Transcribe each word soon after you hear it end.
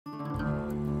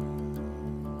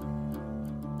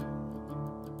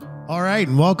All right,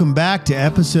 and welcome back to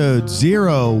episode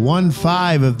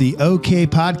 015 of the OK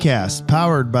Podcast,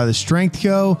 powered by the Strength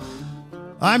Co.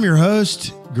 I'm your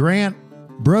host, Grant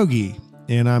Broggi,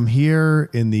 and I'm here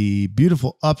in the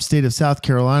beautiful upstate of South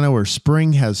Carolina where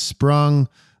spring has sprung,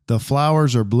 the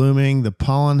flowers are blooming, the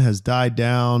pollen has died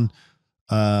down.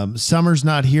 Summer's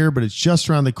not here, but it's just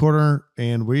around the corner,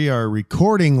 and we are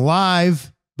recording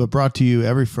live, but brought to you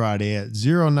every Friday at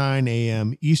 09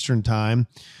 a.m. Eastern Time.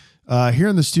 Here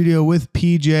in the studio with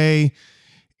PJ,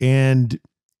 and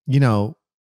 015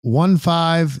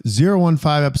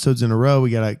 episodes in a row. We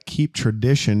got to keep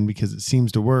tradition because it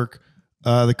seems to work.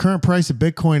 The current price of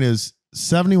Bitcoin is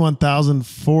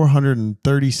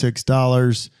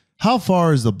 $71,436. How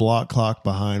far is the block clock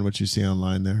behind what you see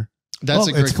online there? That's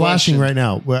a great It's flashing question. right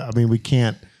now. Well, I mean, we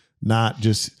can't not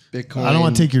just Bitcoin. I don't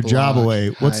want to take your job away.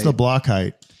 Height. What's the block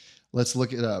height? Let's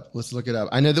look it up.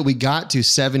 I know that we got to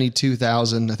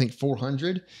 72,000, I think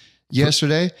 400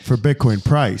 yesterday For Bitcoin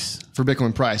price. for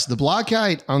Bitcoin price. The block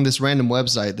height on this random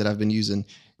website that I've been using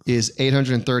is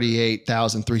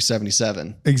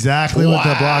 838,377. Exactly what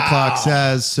the block clock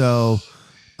says. So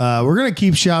we're going to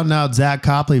keep shouting out Zach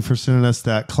Copley for sending us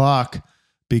that clock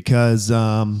because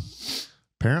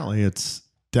apparently it's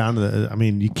down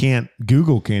to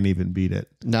Google can't even beat it.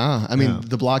 Nah,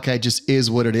 the block height just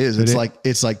is what it is. It's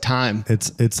like time.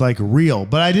 It's like real,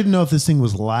 but I didn't know if this thing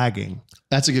was lagging.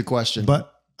 That's a good question.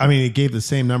 But I mean, it gave the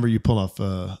same number you pull off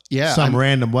some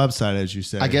random website, as you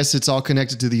say. I guess it's all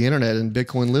connected to the internet and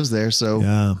Bitcoin lives there. So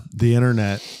yeah, the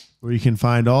internet, where you can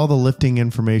find all the lifting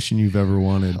information you've ever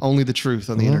wanted. Only the truth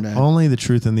on the internet. Only the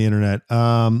truth on the internet.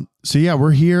 So yeah,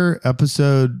 we're here,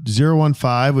 episode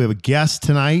 015. We have a guest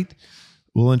tonight.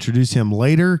 We'll introduce him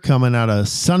later, coming out of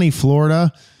sunny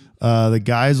Florida. The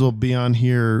guys will be on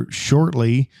here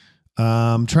shortly.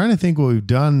 I'm trying to think what we've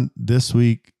done this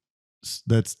week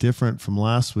that's different from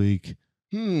last week.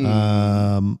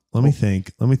 Let me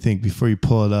think before you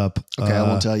pull it up. Okay, I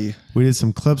won't tell you. We did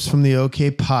some clips from the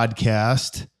OK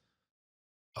Podcast.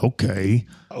 Okay.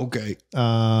 What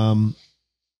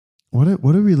did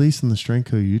we release on the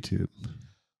Strength Co YouTube?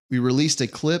 We released a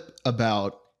clip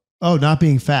about not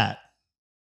being fat.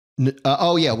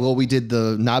 Well, we did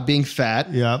the not being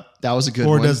fat. Yep. That was a good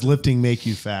one. Or does lifting make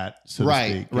you fat? So to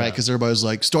speak? Right. Because everybody's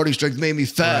like, starting strength made me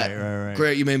fat. Right.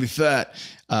 Great, you made me fat.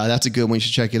 That's a good one. You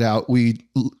should check it out. We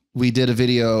did a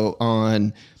video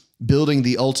on building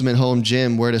the ultimate home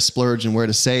gym, where to splurge and where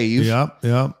to save.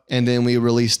 Yep. And then we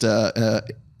released an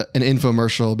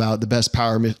infomercial about the best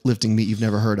powerlifting meet you've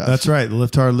never heard of. That's right. The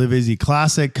Lift Hard, Live Easy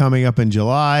Classic coming up in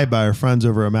July by our friends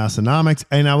over at Massonomics.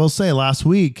 And I will say last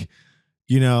week,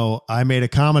 I made a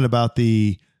comment about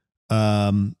the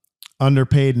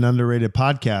underpaid and underrated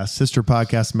podcast, sister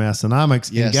podcast, Massonomics.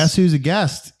 Yes. And guess who's a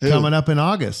guest coming up in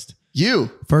August?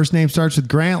 You. First name starts with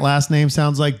Grant. Last name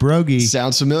sounds like Broggi.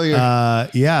 Sounds familiar.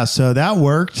 So that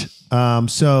worked.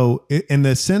 So in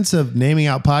the sense of naming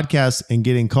out podcasts and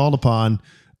getting called upon,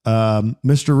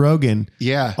 Mr. Rogan.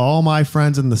 Yeah. All my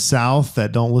friends in the South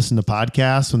that don't listen to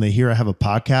podcasts, when they hear I have a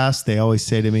podcast, they always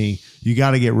say to me, you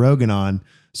got to get Rogan on.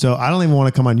 So I don't even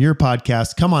want to come on your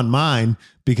podcast. Come on mine,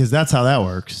 because that's how that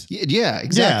works. Yeah,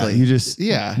 exactly. Yeah, you just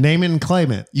name it and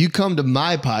claim it. You come to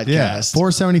my podcast. Yeah,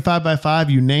 475 by 5.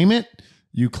 You name it,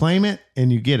 you claim it,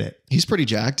 and you get it. He's pretty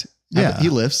jacked. Yeah, he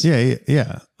lifts.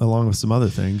 Yeah, along with some other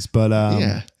things. But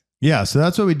so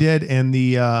that's what we did. And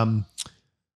the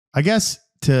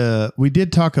we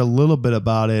did talk a little bit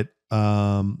about it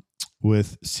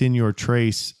with Senior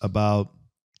Trace about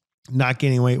not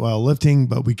gaining weight while lifting,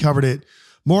 but we covered it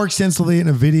more extensively in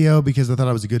a video because I thought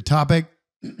it was a good topic.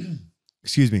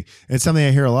 Excuse me. It's something I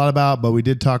hear a lot about, but we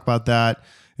did talk about that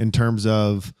in terms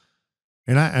of,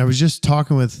 and I was just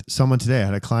talking with someone today. I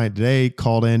had a client today,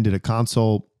 called in, did a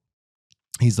consult.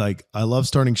 He's like, I love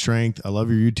Starting Strength. I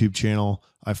love your YouTube channel.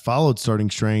 I followed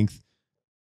Starting Strength.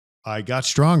 I got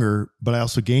stronger, but I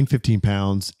also gained 15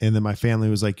 pounds. And then my family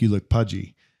was like, you look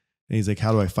pudgy. And he's like,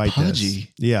 how do I fight this?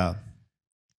 Yeah.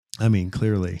 I mean,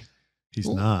 clearly he's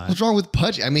not. What's wrong with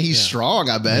pudgy? I mean, he's strong,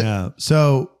 I bet. Yeah.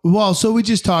 So we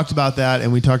just talked about that,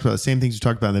 and we talked about the same things we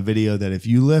talked about in the video, that if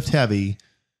you lift heavy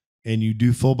and you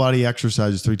do full body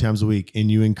exercises 3 times a week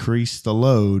and you increase the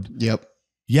load,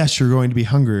 yes, you're going to be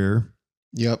hungrier.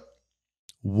 Yep.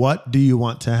 What do you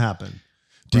want to happen?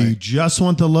 Do you just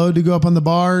want the load to go up on the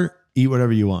bar? Eat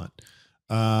whatever you want.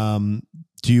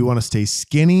 Do you want to stay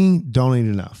skinny? Don't eat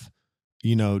enough.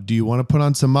 Do you want to put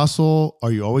on some muscle?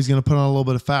 Are you always going to put on a little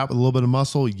bit of fat with a little bit of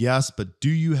muscle? Yes. But do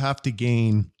you have to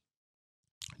gain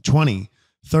 20,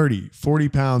 30, 40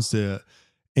 pounds to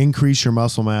increase your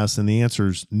muscle mass? And the answer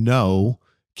is no.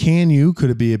 Can you? Could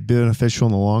it be beneficial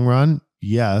in the long run?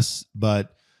 Yes.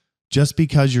 But just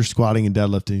because you're squatting and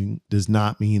deadlifting does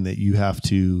not mean that you have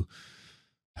to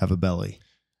have a belly.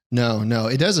 No,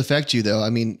 it does affect you though. I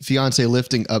mean, Fiancee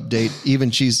lifting update,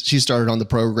 even she started on the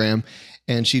program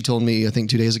and she told me, I think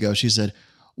 2 days ago, she said,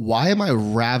 why am I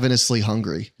ravenously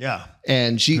hungry? Yeah.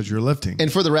 And because you're lifting.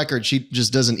 And for the record, she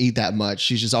just doesn't eat that much.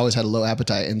 She's just always had a low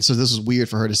appetite. And so this is weird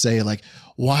for her to say like,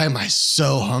 why am I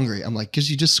so hungry? I'm like, cause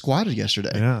you just squatted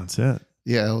yesterday. Yeah, that's it.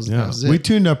 Yeah, that was it. We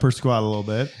tuned up her squat a little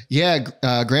bit. Yeah,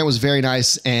 Grant was very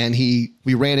nice, and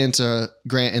we ran into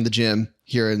Grant in the gym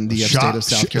here in the state of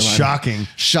South Carolina.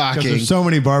 Shocking. There's so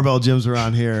many barbell gyms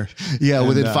around here. Yeah, and,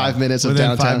 within 5 minutes of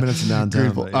downtown. 5 minutes of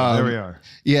downtown. Yeah, there we are.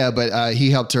 Yeah, but he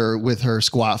helped her with her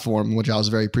squat form, which I was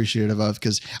very appreciative of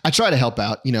because I try to help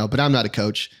out, but I'm not a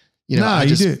coach. I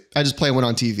just play one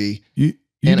on TV.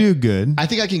 You do good. I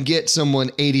think I can get someone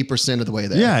 80% of the way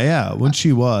there. Yeah. When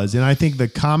she was. And I think the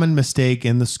common mistake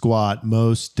in the squat,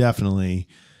 most definitely.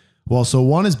 Well, so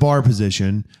one is bar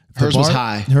position. Hers was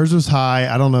high. Hers was high.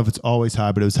 I don't know if it's always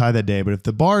high, but it was high that day. But if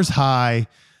the bar's high,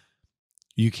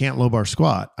 you can't low bar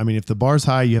squat. I mean, if the bar's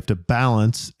high, you have to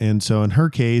balance. And so in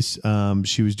her case,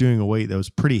 she was doing a weight that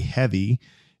was pretty heavy.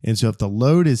 And so if the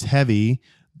load is heavy,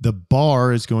 the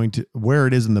bar is going to, where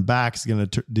it is in the back is going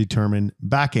to determine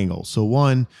back angle. So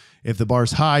one, if the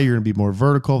bar's high, you're going to be more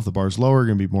vertical. If the bar's lower, you're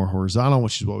going to be more horizontal,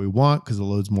 which is what we want because the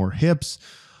load's more hips,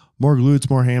 more glutes,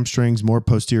 more hamstrings, more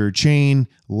posterior chain,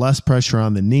 less pressure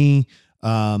on the knee.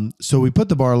 So we put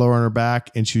the bar lower on her back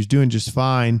and she was doing just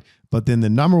fine. But then the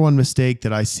number one mistake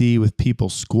that I see with people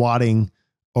squatting,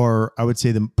 or I would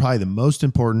say probably the most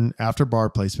important after bar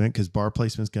placement, because bar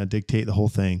placement is going to dictate the whole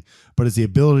thing, but it's the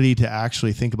ability to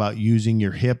actually think about using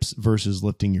your hips versus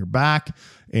lifting your back.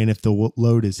 And if the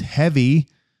load is heavy,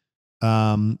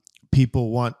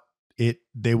 people want it,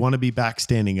 they want to be back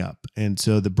standing up. And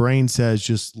so the brain says,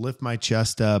 just lift my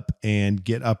chest up and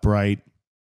get upright.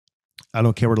 I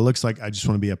don't care what it looks like. I just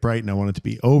want to be upright and I want it to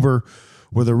be over.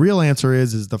 Where the real answer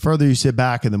is the further you sit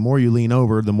back and the more you lean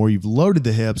over, the more you've loaded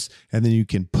the hips, and then you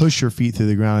can push your feet through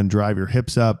the ground and drive your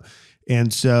hips up.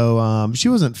 And so she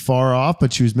wasn't far off,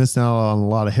 but she was missing out on a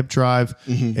lot of hip drive.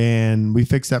 Mm-hmm. And we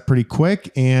fixed that pretty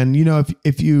quick. And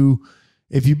if you've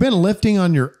been lifting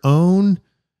on your own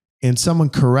and someone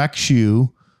corrects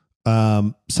you,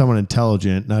 someone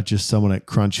intelligent, not just someone at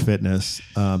Crunch Fitness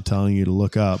telling you to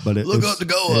look up, but look up to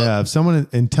go up. Yeah, if someone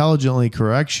intelligently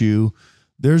corrects you,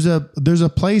 there's a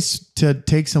place to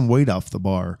take some weight off the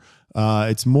bar.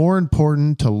 It's more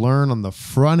important to learn on the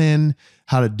front end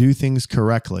how to do things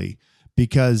correctly,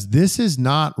 because this is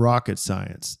not rocket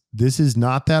science. This is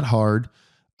not that hard.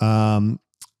 I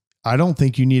don't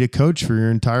think you need a coach for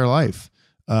your entire life.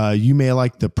 You may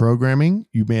like the programming.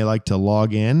 You may like to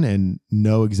log in and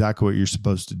know exactly what you're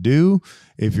supposed to do.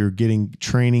 If you're getting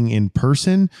training in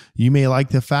person, you may like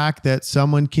the fact that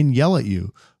someone can yell at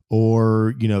you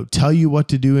or, tell you what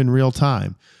to do in real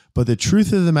time. But the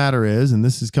truth of the matter is, and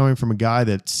this is coming from a guy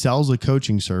that sells a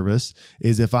coaching service,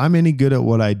 is if I'm any good at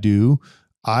what I do,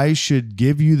 I should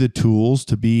give you the tools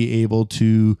to be able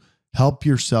to help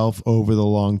yourself over the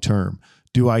long term.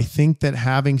 Do I think that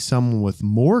having someone with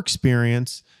more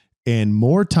experience and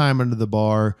more time under the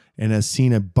bar and has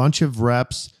seen a bunch of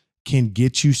reps can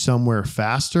get you somewhere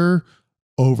faster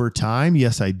over time?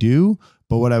 Yes, I do.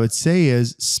 But what I would say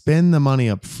is spend the money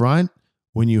up front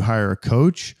when you hire a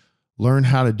coach, learn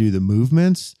how to do the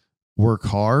movements, work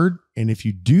hard. And if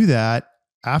you do that,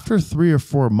 after 3 or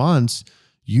 4 months,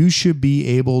 you should be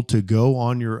able to go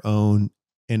on your own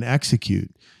and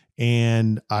execute.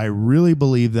 And I really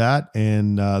believe that.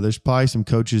 And there's probably some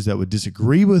coaches that would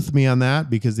disagree with me on that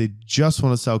because they just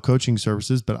want to sell coaching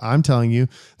services. But I'm telling you,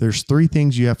 there's 3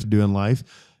 things you have to do in life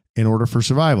in order for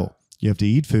survival. You have to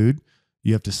eat food,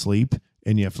 you have to sleep,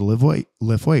 and you have to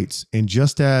lift weights. And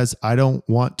just as I don't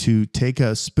want to take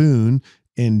a spoon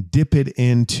and dip it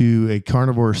into a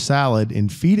carnivore salad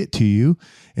and feed it to you,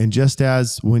 and just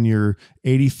as when you're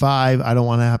 85, I don't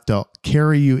want to have to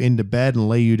carry you into bed and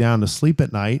lay you down to sleep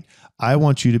at night, I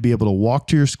want you to be able to walk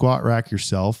to your squat rack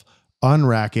yourself,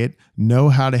 unrack it, know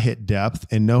how to hit depth,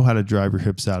 and know how to drive your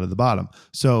hips out of the bottom.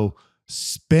 So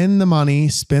spend the money,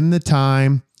 spend the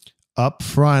time up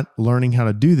front learning how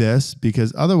to do this,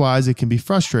 because otherwise it can be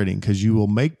frustrating because you will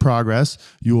make progress.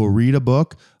 You will read a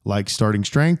book like Starting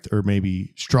Strength or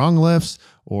maybe Strong Lifts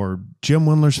or Jim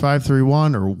Wendler's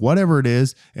 531 or whatever it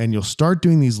is. And you'll start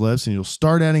doing these lifts and you'll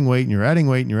start adding weight and you're adding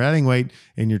weight and you're adding weight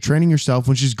and you're training yourself,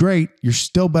 which is great. You're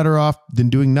still better off than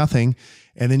doing nothing.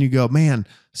 And then you go, man,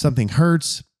 something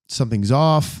hurts. Something's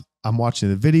off. I'm watching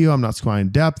the video. I'm not squatting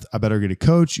depth. I better get a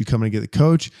coach. You come in and get the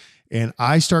coach. And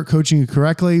I start coaching you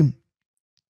correctly.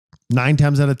 9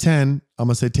 times out of 10, I'm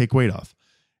going to say, take weight off.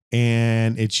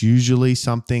 And it's usually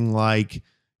something like,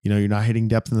 you're not hitting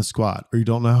depth in the squat, or you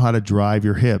don't know how to drive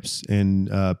your hips. In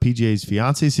PJ's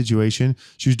fiance situation,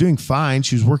 she was doing fine.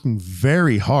 She was working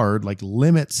very hard, like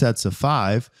limit sets of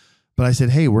 5. But I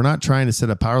said, hey, we're not trying to set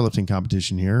a powerlifting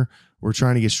competition here. We're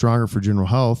trying to get stronger for general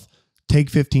health. Take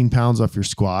 15 pounds off your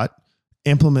squat,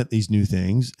 implement these new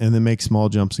things, and then make small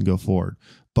jumps and go forward.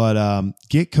 But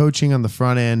get coaching on the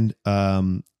front end.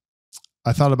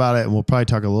 I thought about it, and we'll probably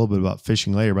talk a little bit about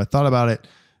fishing later, but I thought about it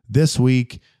this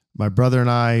week. My brother and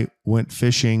I went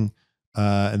fishing,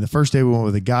 and the first day we went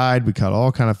with a guide. We caught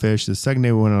all kind of fish. The second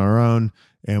day we went on our own,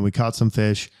 and we caught some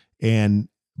fish.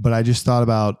 But I just thought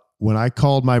about when I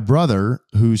called my brother,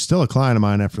 who's still a client of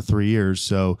mine after 3 years.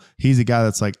 So he's a guy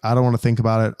that's like, I don't want to think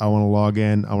about it. I want to log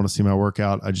in. I want to see my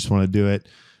workout. I just want to do it.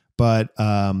 But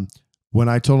when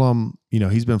I told him,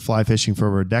 he's been fly fishing for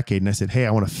over a decade, and I said, hey,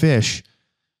 I want to fish.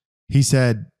 He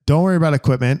said, don't worry about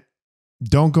equipment.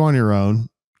 Don't go on your own.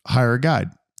 Hire a guide.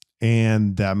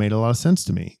 And that made a lot of sense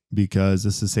to me, because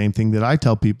it's the same thing that I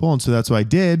tell people. And so that's what I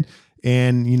did.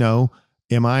 And,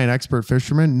 am I an expert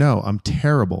fisherman? No, I'm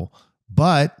terrible.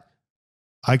 But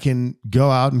I can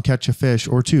go out and catch a fish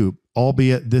or two,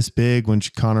 albeit this big, when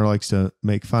Connor likes to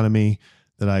make fun of me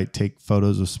that I take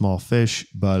photos of small fish.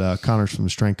 But Connor's from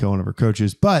the Strength Co., one of our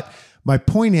coaches. But my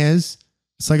point is,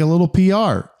 it's like a little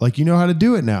PR. Like, how to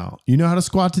do it now. You know how to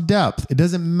squat to depth. It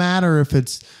doesn't matter if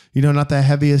it's, not the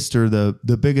heaviest or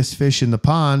the biggest fish in the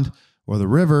pond or the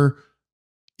river.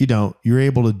 You're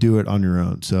able to do it on your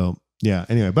own. So yeah,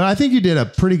 anyway, but I think you did a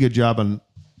pretty good job on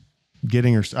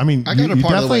getting her. I mean, I got her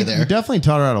part of the way there. You definitely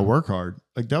taught her how to work hard.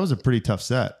 Like, that was a pretty tough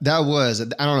set. That was,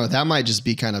 I don't know. That might just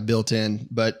be kind of built in,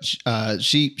 but I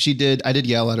did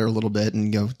yell at her a little bit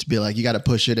and go to be like, you got to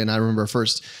push it. And I remember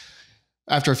first,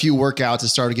 after a few workouts, it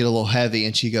started to get a little heavy,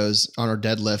 and she goes on her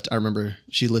deadlift. I remember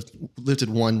she lifted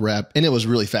 1 rep, and it was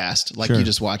really fast. Like, you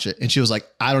just watch it. And she was like,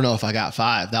 I don't know if I got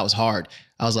 5. That was hard.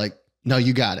 I was like, no,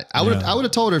 you got it. I would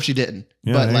have told her if she didn't,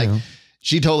 but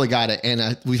she totally got it.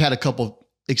 And we've had a couple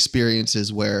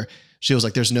experiences where she was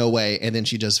like, there's no way. And then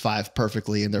she does 5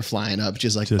 perfectly, and they're flying up.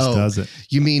 She's like, does it.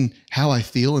 You mean how I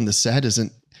feel in the set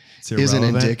isn't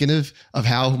indicative of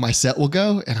how my set will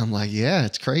go? And I'm like, yeah,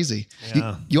 it's crazy.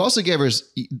 Yeah. You also gave her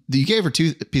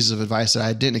 2 pieces of advice that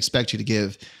I didn't expect you to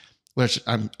give, which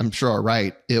I'm sure are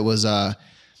right. It was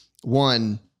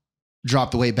 1,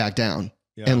 drop the weight back down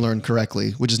and learn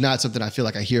correctly, which is not something I feel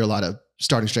like I hear a lot of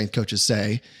starting strength coaches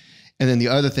say. And then the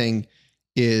other thing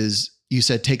is, you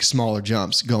said take smaller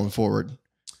jumps going forward.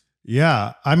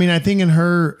 Yeah. I mean, I think in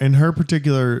her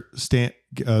particular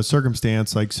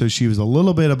circumstance, like, so she was a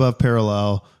little bit above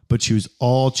parallel, but she was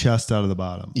all chest out of the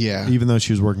bottom. Yeah. Even though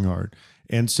she was working hard.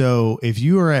 And so if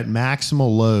you are at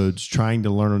maximal loads trying to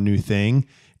learn a new thing,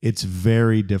 it's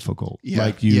very difficult. Yeah.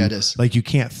 It is. Like, you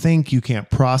can't think, you can't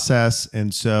process.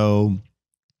 And so,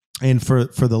 and for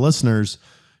the listeners,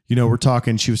 we're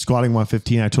talking, she was squatting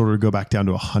 115. I told her to go back down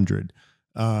to 100.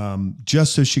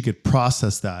 Just so she could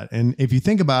process that. And if you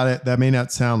think about it, that may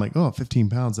not sound like, 15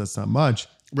 pounds, that's not much.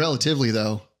 Relatively,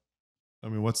 though. I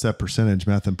mean, what's that percentage,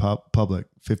 math in public?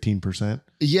 15%?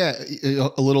 Yeah,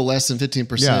 a little less than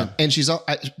 15%. Yeah. And she's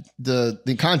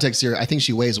the context here, I think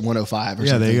she weighs 105 or something.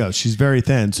 Yeah, there you go. She's very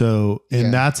thin. So,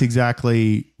 and that's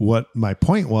exactly what my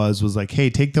point was like, hey,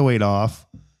 take the weight off.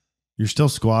 You're still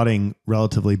squatting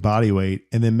relatively body weight,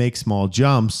 and then make small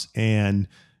jumps. And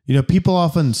people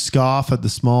often scoff at the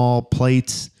small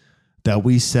plates that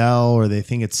we sell, or they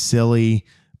think it's silly,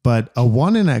 but a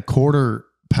 1 1/4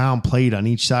 pound plate on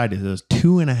each side is a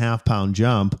 2.5 pound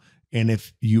jump. And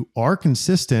if you are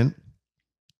consistent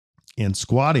in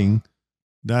squatting,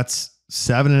 that's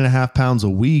 7.5 pounds a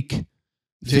week,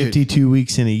 52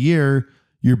 weeks in a year.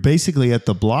 You're basically at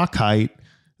the block height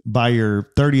by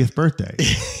your 30th birthday.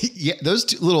 Yeah. Those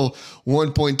 2 little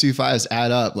 1.25s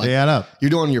add up. They add up. You're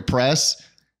doing your press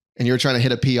and you're trying to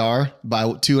hit a PR by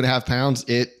 2.5 pounds.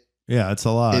 It's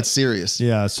a lot. It's serious.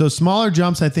 Yeah. So smaller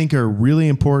jumps, I think, are really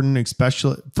important,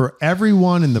 especially for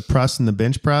everyone in the press and the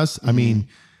bench press. Mm-hmm. I mean,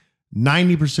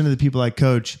 90% of the people I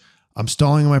coach, I'm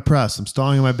stalling on my press. I'm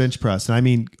stalling on my bench press. And I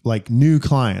mean, like, new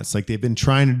clients, like, they've been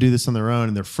trying to do this on their own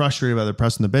and they're frustrated by their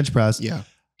press and the bench press. Yeah.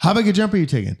 How big a jump are you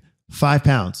taking? 5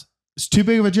 pounds. It's too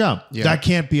big of a jump. Yeah. That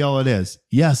can't be all it is.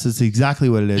 Yes, it's exactly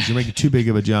what it is. You're making too big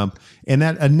of a jump. And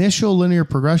that initial linear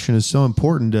progression is so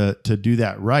important to do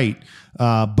that right.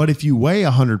 But if you weigh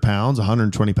 100 pounds,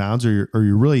 120 pounds, or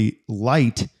you're really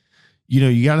light,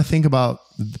 you got to think about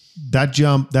that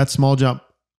jump, that small jump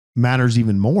matters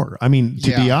even more. I mean,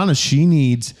 to be honest, she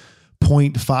needs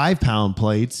 0.5 pound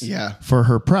plates for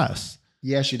her press.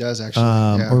 Yeah, she does actually.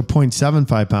 Yeah. Or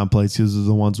 0.75 pound plates. Those are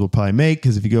the ones we'll probably make.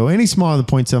 Cause if you go any smaller than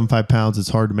 0.75 pounds, it's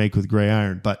hard to make with gray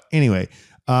iron. But anyway,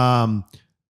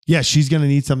 yeah, she's going to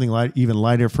need something light, even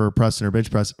lighter for her press and her bench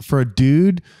press. For a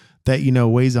dude that,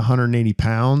 weighs 180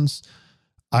 pounds,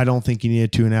 I don't think you need a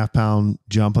 2.5 pound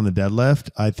jump on the deadlift.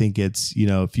 I think it's,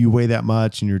 if you weigh that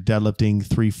much and you're deadlifting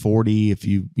 340, if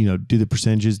you, do the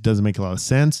percentages, it doesn't make a lot of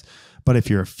sense. But if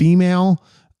you're a female,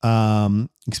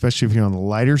 especially if you're on the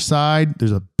lighter side,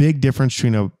 there's a big difference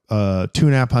between a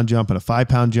 2.5 pound jump and a 5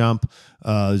 pound jump.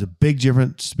 There's a big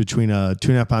difference between a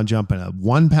 2.5 pound jump and a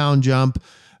 1 pound jump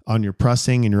on your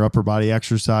pressing and your upper body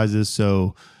exercises.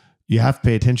 So you have to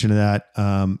pay attention to that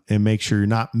and make sure you're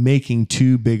not making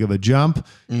too big of a jump.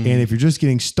 And if you're just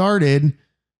getting started,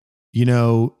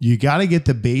 you got to get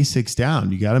the basics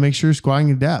down. You got to make sure you're squatting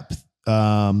in depth.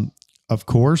 Of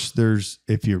course,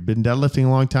 if you've been deadlifting a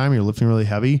long time, you're lifting really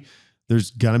heavy,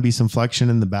 there's going to be some flexion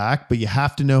in the back, but you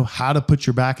have to know how to put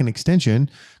your back in extension,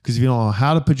 because if you don't know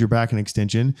how to put your back in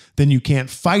extension, then you can't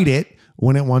fight it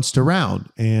when it wants to round.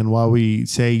 And while we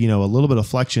say, a little bit of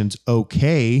flexion's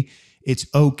okay, it's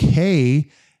okay,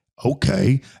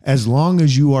 as long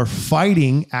as you are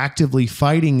actively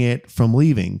fighting it from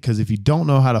leaving. Because if you don't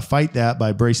know how to fight that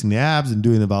by bracing the abs and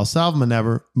doing the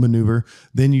Valsalva maneuver,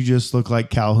 then you just look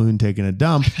like Calhoun taking a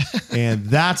dump. And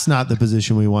that's not the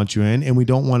position we want you in. And we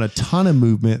don't want a ton of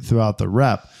movement throughout the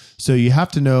rep. So you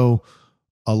have to know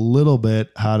a little bit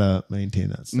how to maintain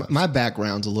that stuff. My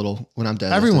background's a little when I'm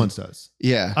deadlifting. Everyone's does.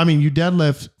 Yeah. I mean, you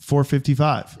deadlift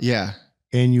 455. Yeah.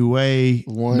 And you weigh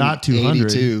not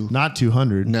 200, not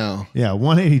 200. No. Yeah.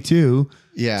 182.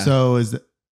 Yeah. So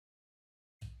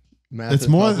that's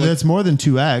more than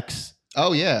 2X.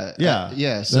 Oh yeah. Yeah.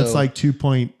 Yeah. So that's like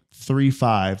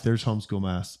 2.35. There's homeschool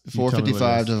math.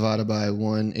 455 divided by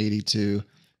 182,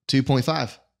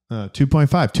 2.5. 2.5,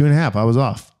 2.5. I was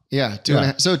off. Yeah.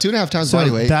 2.5. So 2.5 times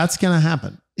body weight. That's going to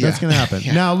happen. That's going to happen.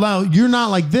 Yeah. Now, you're not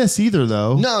like this either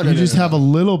though. No, you just have a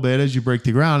little bit as you break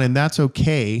the ground, and that's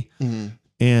okay. Mm-hmm.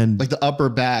 And like the upper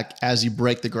back as you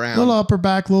break the ground. Little upper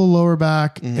back, little lower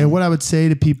back. Mm-hmm. And what I would say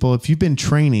to people, if you've been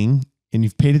training and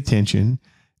you've paid attention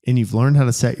and you've learned how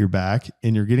to set your back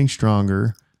and you're getting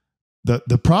stronger,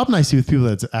 the problem I see with people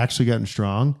that's actually gotten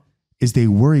strong is they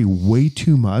worry way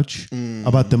too much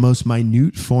about the most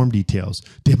minute form details.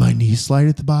 Did my knee slide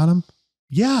at the bottom?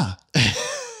 Yeah.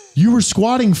 You were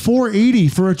squatting 480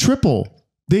 for a triple.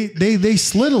 They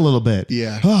slid a little bit.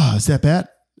 Yeah. Oh, is that bad?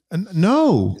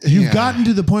 No, you've gotten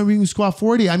to the point where you can squat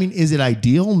 40. I mean, is it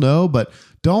ideal? No, but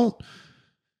don't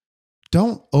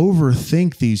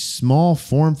overthink these small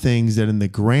form things that in the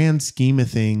grand scheme of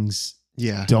things,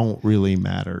 don't really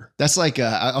matter. That's like,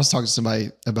 I was talking to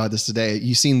somebody about this today.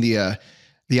 You seen the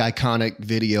iconic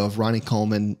video of Ronnie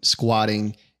Coleman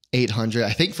squatting 800,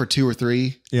 I think for 2 or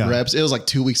 3 reps. It was like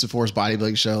 2 weeks before his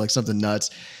bodybuilding show, like something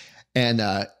nuts. And,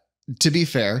 to be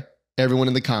fair, everyone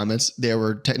in the comments, they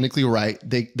were technically right.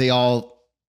 They all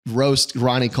roast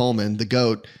Ronnie Coleman, the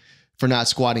GOAT, for not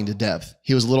squatting to depth.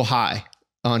 He was a little high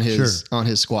on his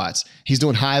squats. He's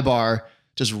doing high bar,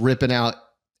 just ripping out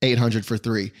 800 for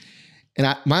 3.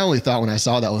 And my only thought when I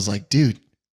saw that was like, dude,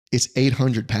 it's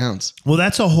 800 pounds. Well,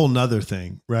 that's a whole nother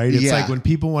thing, right? It's like when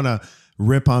people want to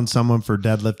rip on someone for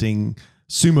sumo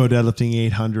deadlifting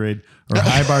 800 or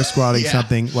high bar squatting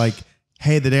something like,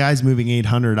 hey, the guy's moving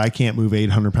 800. I can't move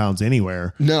 800 pounds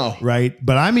anywhere. No. Right.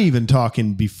 But I'm even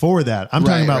talking before that. I'm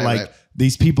talking about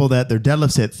these people that their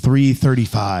deadlifts at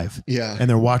 335. Yeah. And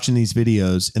they're watching these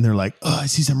videos and they're like, oh, I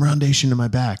see some roundation in my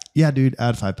back. Yeah, dude,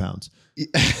 add 5 pounds.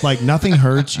 Like nothing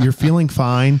hurts. You're feeling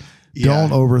fine. Don't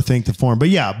overthink the form. But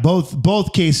yeah,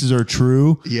 both cases are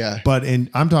true. Yeah. But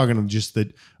I'm talking just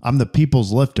that I'm the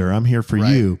people's lifter. I'm here for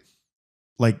you.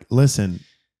 Like, listen,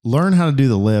 learn how to do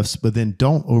the lifts, but then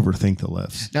don't overthink the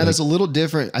lifts. Now that's a little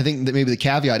different. I think that maybe the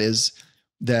caveat is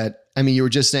that, I mean, you were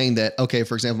just saying that, okay,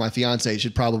 for example, my fiance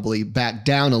should probably back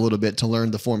down a little bit to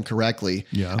learn the form correctly.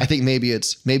 Yeah. I think maybe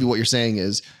what you're saying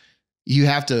is you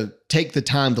have to take the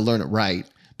time to learn it right.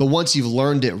 But once you've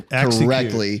learned it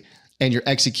correctly and your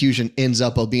execution ends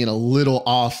up being a little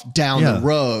off down the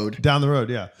road.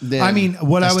 Yeah. I mean,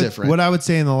 what I would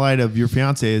say in the light of your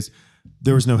fiance is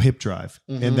there was no hip drive.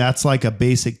 Mm-hmm. And that's like a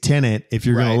basic tenet. If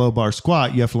you're going to low bar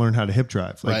squat, you have to learn how to hip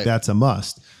drive. Like that's a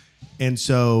must. And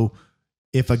so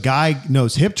if a guy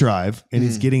knows hip drive and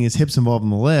he's getting his hips involved in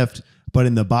the lift, but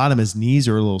in the bottom, his knees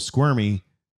are a little squirmy,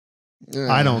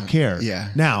 I don't care. Yeah.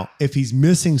 Now, if he's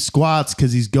missing squats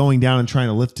because he's going down and trying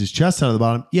to lift his chest out of the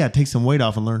bottom, take some weight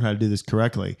off and learn how to do this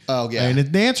correctly. Oh, yeah. And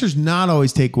the answer is not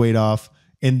always take weight off.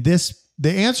 And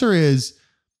the answer is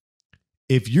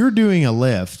if you're doing a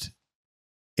lift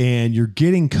and you're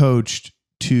getting coached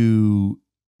to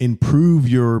improve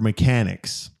your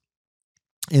mechanics.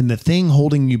 And the thing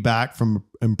holding you back from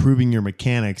improving your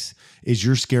mechanics is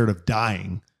you're scared of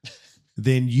dying.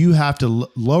 Then you have to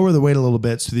lower the weight a little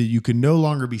bit so that you can no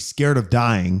longer be scared of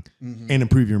dying and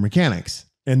improve your mechanics.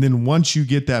 And then once you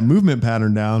get that movement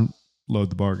pattern down, load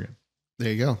the bargain.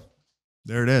 There you go.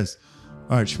 There it is.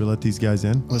 All right, should we let these guys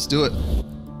in? Let's do it.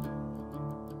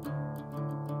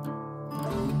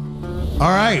 All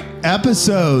right,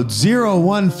 episode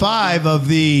 015 of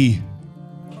the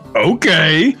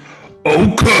Okay.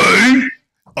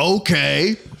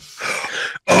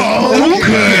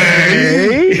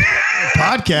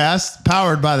 podcast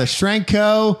powered by the Strength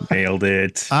Co. Nailed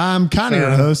it. I'm kind of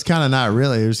your host, kind of not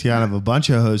really. There's kind of a bunch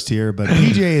of hosts here, but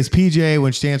PJ is PJ,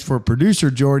 which stands for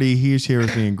Producer Jordy. He's here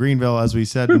with me in Greenville, as we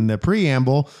said in the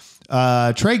preamble.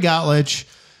 Trey Gottlich,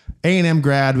 A&M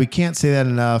grad. We can't say that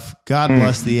enough. God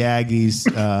bless the Aggies.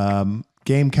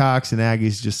 Gamecocks and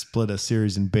Aggies just split a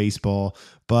series in baseball.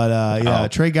 But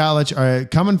Trey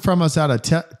Gottlich coming from us out of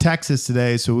Texas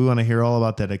today, so we want to hear all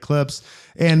about that Eclipse.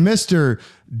 And Mr.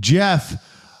 Jeff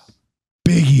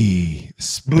Buege,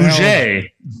 Buege.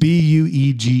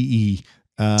 Buege.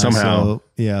 Somehow. So,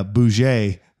 yeah,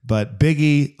 Buege. But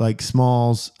Buege, like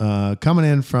Smalls, coming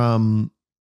in from,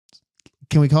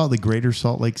 can we call it the greater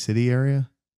Salt Lake City area?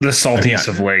 The saltiest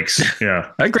of lakes.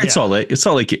 Yeah. Salt Lake. It's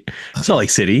Salt Lake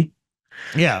City.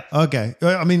 Yeah. Okay.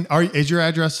 I mean, is your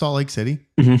address Salt Lake City?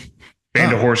 Mm-hmm.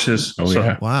 Band of horses. Oh,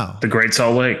 yeah. Wow. The Great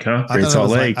Salt Lake, huh? I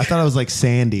thought it was like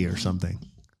Sandy or something.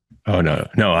 Oh, no.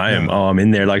 I am. Oh, I'm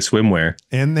in there like swimwear.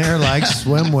 In there like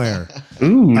swimwear.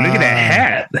 Ooh, look at that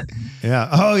hat. Yeah.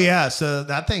 Oh, yeah. So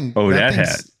that thing. Oh, that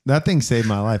hat. That thing saved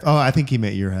my life. Oh, I think he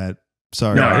meant your hat.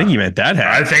 Sorry. No, I think you meant that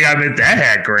hat. I think I meant that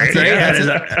hat, great.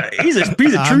 He's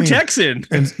a true Texan.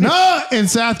 In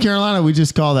South Carolina, we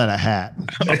just call that a hat.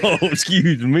 Oh,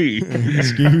 excuse me.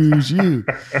 Excuse you.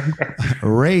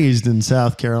 Raised in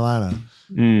South Carolina.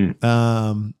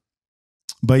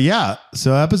 But yeah,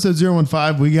 so episode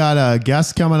 015, we got a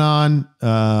guest coming on.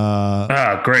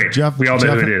 Great. We all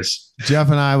know who it is. Jeff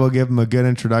and I will give him a good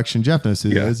introduction. Jeff knows who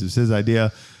it is. It's his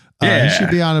idea. Yeah. He should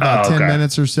be on about 10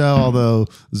 minutes or so, although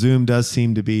Zoom does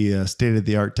seem to be a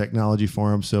state-of-the-art technology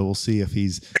for him, so we'll see if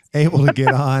he's able to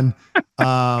get on.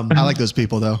 I like those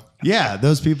people, though. Yeah,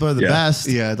 those people are the best.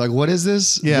 Yeah, like, what is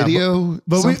this? Yeah, Video?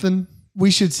 but something? We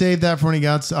should save that for when he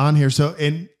gets on here. So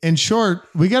in short,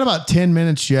 we got about 10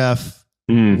 minutes, Jeff.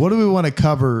 What do we want to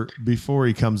cover before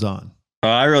he comes on?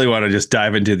 I really want to just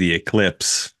dive into the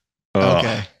Eclipse.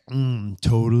 Okay.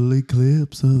 Total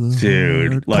eclipse of the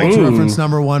dude. heart. Like reference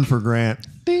number 1 for Grant.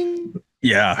 Ding.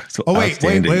 Yeah. Oh, wait.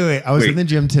 I was in the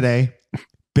gym today,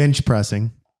 bench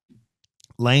pressing,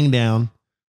 laying down.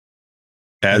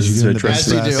 As one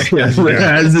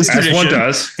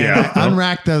does. Yeah. I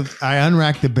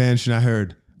unracked the bench and I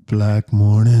heard, "Black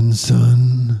morning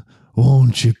sun,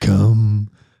 won't you come?"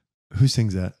 Who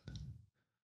sings that?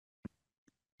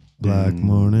 Black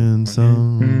morning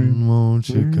sun, won't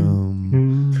you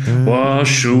come?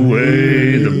 Wash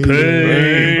away the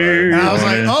pain. And I was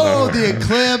like, oh, the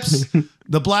eclipse,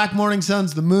 the black morning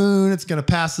sun's the moon. It's going to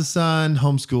pass the sun.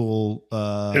 Homeschool.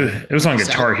 It was on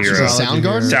Guitar Hero.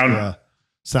 Soundgarden?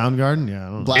 Soundgarden? Yeah.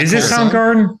 I don't know. Is it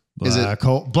Soundgarden?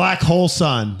 Black Hole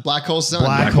Sun. Black Hole Sun.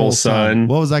 Black Hole Sun.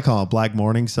 What was that called? Black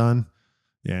Morning Sun?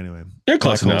 Yeah, anyway. You're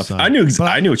close enough. I knew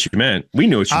what you meant. We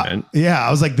knew what you meant. Yeah,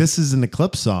 I was like, this is an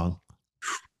Eclipse song.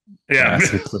 Yeah. That's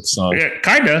an Eclipse song. Yeah,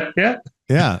 kind of. Yeah.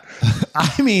 Yeah.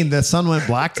 I mean, the sun went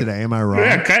black today. Am I wrong?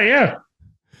 Yeah.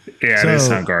 Yeah, it is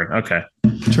Soundgarden. Okay.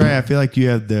 Trey, I feel like you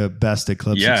have the best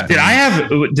Eclipse. Yeah. Did I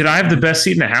have the best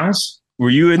seat in the house?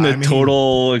 Were you in the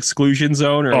total exclusion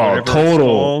zone or whatever?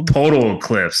 Total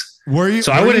Eclipse. Were you?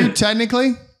 So were you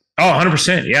technically? Oh,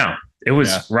 100%. Yeah. It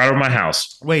was right over my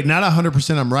house. Wait, not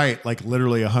 100%. I'm right. Like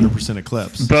literally 100%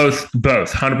 Eclipse. Both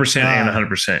 100% and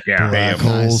 100%. Yeah. Black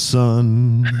hole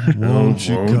sun, won't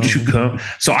you come?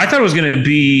 So I thought it was going to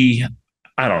be,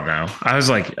 I don't know.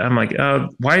 I'm like,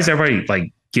 why is everybody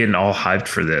like getting all hyped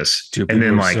for this? Dude, and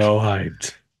then like so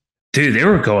hyped. Dude, they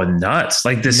were going nuts.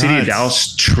 Like the city of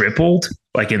Dallas tripled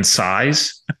like in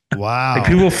size. Wow. Like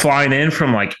people flying in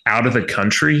from like out of the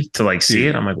country to like see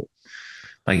it. I'm like,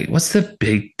 what's the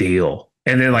big deal?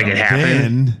 And then like it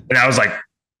happened, and I was like,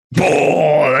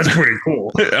 "Oh, that's pretty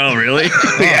cool." Oh, really?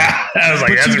 Yeah, I was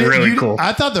like, "That's really cool."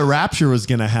 I thought the rapture was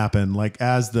going to happen, like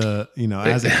as as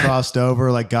it crossed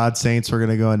over, like God's saints were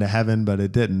going to go into heaven, but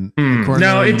it didn't.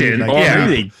 No, it didn't. Like,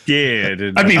 maybe they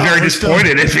did. I'd be very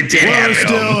disappointed if it did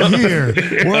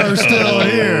happen. We're still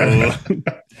here.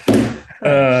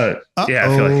 Yeah,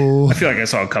 I feel like I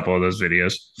saw a couple of those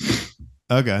videos.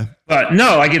 Okay. But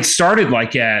no, like it started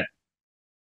like at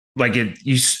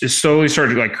it slowly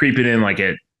started like creeping in like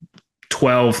at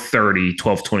 12:30,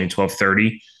 12:20,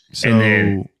 12:30. So and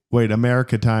then wait,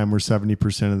 America time, where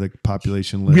 70% of the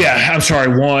population lives. Yeah, I'm sorry,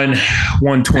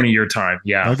 1:20 your time.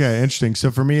 Yeah. Okay, interesting.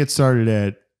 So for me, it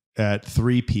started at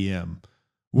 3 p.m.,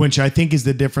 which I think is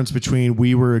the difference between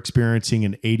we were experiencing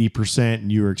an 80%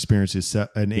 and you were experiencing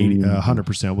an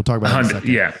 100%. We'll talk about that in a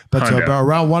second. Yeah. But so about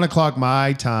around 1 o'clock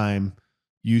my time,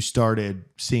 you started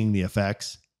seeing the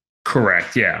effects.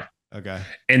 Correct. Yeah. Okay.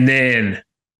 And then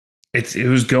it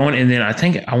was going, and then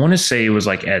I want to say it was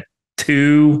like at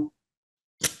 2,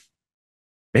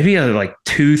 maybe like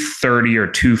 2:30 or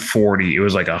 2:40. It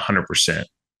was like 100%.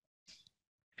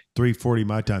 3:40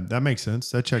 my time. That makes sense.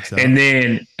 That checks out. And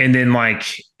then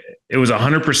like it was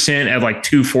 100% at like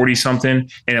 2:40 something,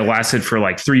 and it lasted for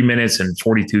like 3 minutes and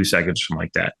 42 seconds, something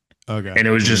like that. Okay. And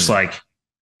it was just like,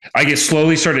 I guess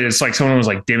slowly started. It's like someone was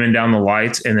like dimming down the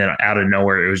lights, and then out of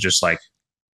nowhere, it was just like,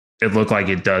 it looked like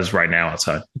it does right now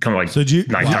outside. Kind of like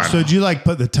nighttime. So did you like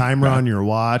put the timer on your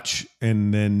watch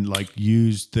and then like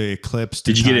use the Eclipse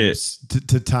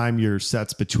to time your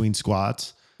sets between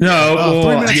squats? No,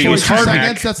 3 minutes, it was 42 hard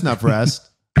seconds. That's enough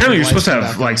rest. Apparently, you're supposed to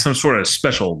have like some sort of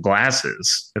special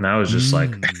glasses, and I was just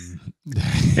like,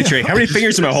 Hey Trey, how many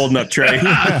fingers am I holding up, Trey?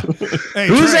 Hey,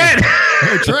 "Who's Trey. that?"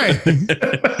 Hey, Trey.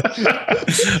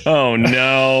 Oh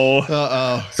no!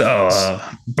 So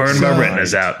burn my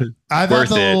retinas out. I thought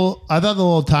the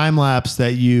little time lapse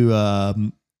that you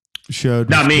showed.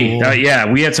 Not me. Cool.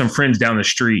 Yeah, we had some friends down the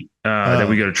street that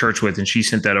we go to church with, and she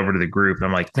sent that over to the group. And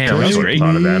I'm like, man, that's what I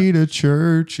thought of that. To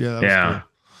church. Yeah.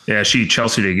 Cool. Yeah.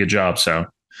 Chelsea did a good job. So,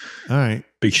 all right.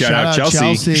 Big shout out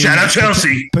Chelsea. Shout out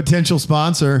Chelsea. Potential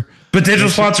sponsor.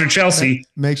 Sponsor Chelsea.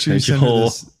 Make sure you send her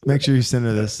this. Make sure you send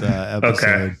her this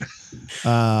episode.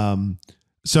 Okay.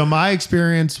 So my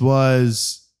experience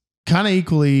was kind of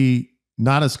equally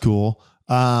not as cool.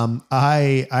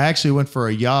 I actually went for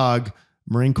a YOG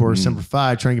Marine Corps Semper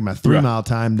Fi, trying to get my 3-mile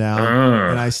time down.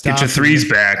 And I stopped. Get your threes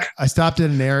back. I stopped at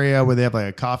an area where they have like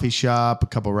a coffee shop, a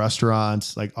couple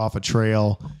restaurants, like off a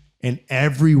trail, and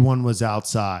everyone was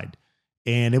outside.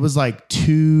 And it was like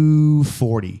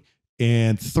 2:40,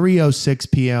 and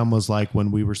 3:06 p.m. was like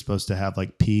when we were supposed to have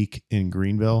like peak in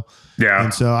Greenville. Yeah.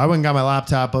 And so I went and got my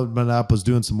laptop, opened it up, was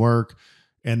doing some work,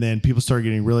 and then people started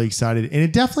getting really excited. And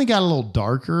it definitely got a little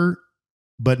darker,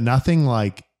 but nothing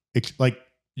like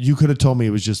you could have told me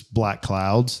it was just black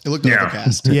clouds. It looked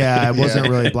overcast. Yeah, it wasn't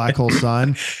really black hole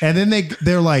sun. And then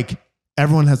they're like,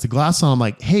 everyone has the glasses on. I'm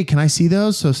like, hey, can I see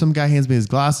those? So some guy hands me his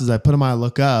glasses. I put them on, I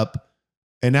look up.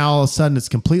 And now all of a sudden it's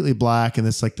completely black and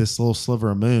it's like this little sliver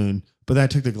of moon. But then I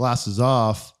took the glasses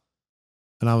off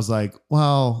and I was like,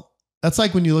 well, that's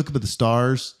like when you look up at the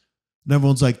stars and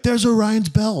everyone's like, there's Orion's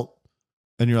belt.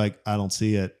 And you're like, I don't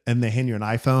see it. And they hand you an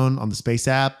iPhone on the space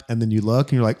app. And then you look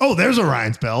and you're like, oh, there's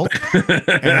Orion's belt.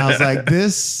 And I was like,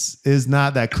 this is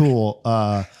not that cool.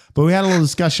 But we had a little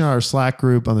discussion on our Slack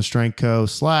group on the Strength Co.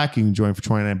 Slack. You can join for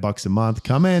 $29 a month.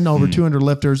 Come in, over 200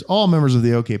 lifters. All members of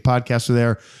the OK Podcast are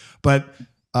there. But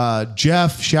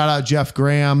Jeff, shout out Jeff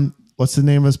Graham. What's the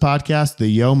name of his podcast? The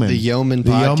Yeoman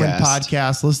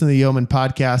Podcast. Listen to the Yeoman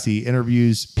Podcast. He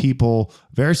interviews people,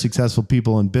 very successful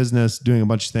people in business, doing a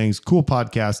bunch of things. Cool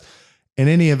podcast. In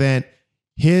any event,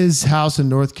 his house in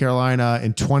North Carolina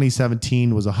in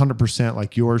 2017 was 100%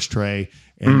 like yours, Trey.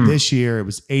 And this year it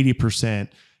was 80%.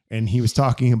 And he was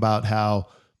talking about how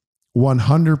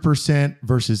 100%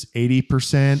 versus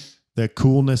 80%, the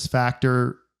coolness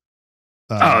factor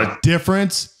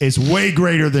difference is way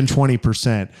greater than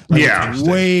 20%. Like it's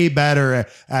way better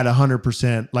at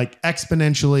 100%, like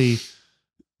exponentially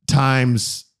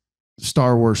times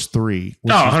Star Wars 3.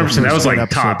 100%. That was like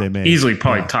top, easily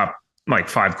probably top like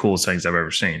 5 coolest things I've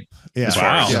ever seen. Yeah.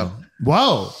 Wow. Yeah.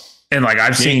 Whoa. And like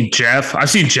I've seen Jeff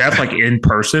like in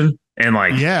person, and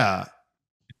like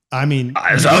I mean,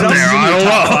 it's up there.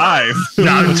 I don't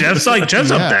know. No, Jeff's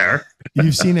up there.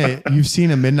 You've seen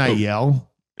a Midnight Yell.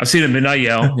 I've seen a Midnight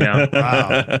Yell. Yeah. Wow.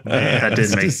 Man, that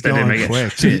didn't make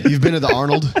it. You've been to the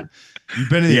Arnold? You've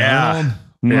been to the Arnold?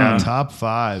 Yeah. Top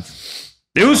 5.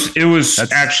 It was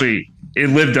actually, it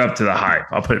lived up to the hype.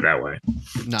 I'll put it that way.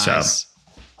 Nice. So,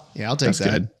 yeah, I'll take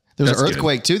that. Good. There was an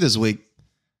earthquake too this week.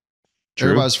 True.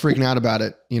 Everybody's freaking out about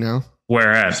it, you know?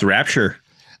 Where at? It's the Rapture.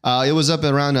 It was up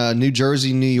around New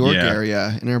Jersey, New York area.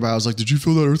 And everybody was like, did you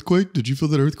feel that earthquake? Did you feel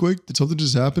that earthquake? Did something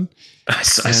just happen? I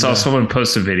saw someone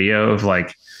post a video of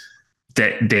like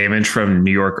damage from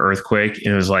New York earthquake.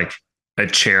 And it was like a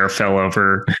chair fell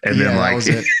over and then like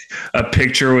a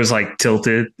picture was like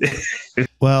tilted.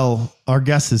 Well, our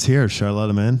guest is here. Should I let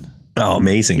him in? Oh,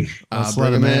 amazing. Let's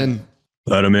let him in.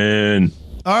 Let him in.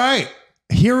 All right.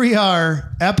 here we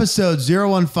are, episode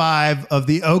 015 of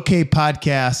the OK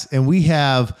Podcast, and we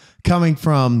have coming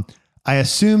from, I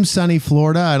assume, sunny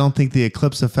Florida. I don't think the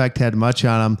eclipse effect had much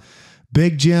on him.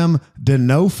 Big Jim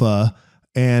Denofa.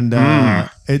 And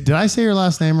did I say your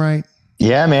last name right?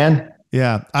 Yeah, man.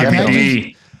 Yeah.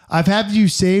 I've had you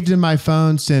saved in my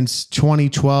phone since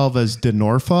 2012 as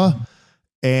Denofa.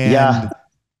 And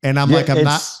I'm like,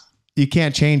 you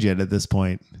can't change it at this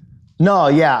point. No,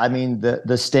 yeah. I mean,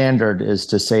 the standard is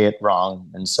to say it wrong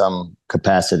in some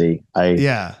capacity.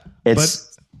 To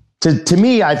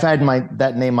me, I've had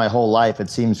that name my whole life. It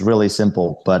seems really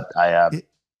simple, but I don't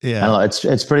know.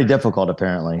 It's pretty difficult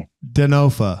apparently.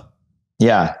 Denofa.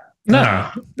 Yeah.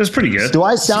 No, that's pretty good. Do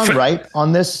I sound right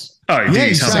on this? Oh, yeah,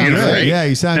 you sound good. Right? Yeah,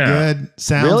 you sound good.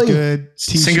 Sounds really? Good.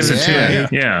 Sing us a tune.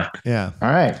 Yeah. All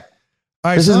right. All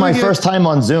right. This is my first time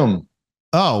on Zoom.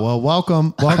 Oh, well,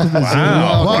 welcome to Zoom.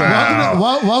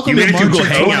 Welcome you to March Google of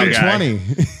Hangout 2020. Guy.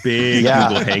 Big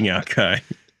Google Hangout guy.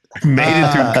 Made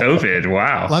it through COVID.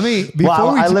 Wow.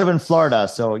 I live in Florida,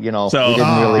 so we didn't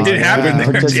really. It didn't happen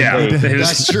there. Yeah,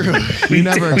 that's true. We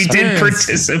did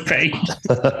participate.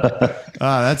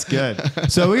 That's good.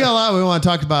 So we got a lot we want to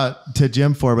talk about to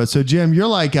Jim for, but so Jim, you're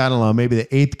like, I don't know, maybe the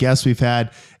 8th guest we've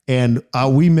had. And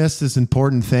we missed this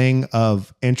important thing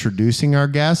of introducing our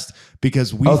guest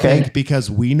because we think because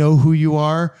we know who you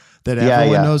are, that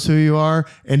everyone knows who you are.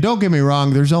 And don't get me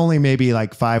wrong, there's only maybe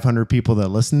like 500 people that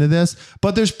listen to this,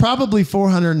 but there's probably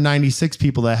 496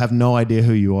 people that have no idea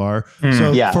who you are.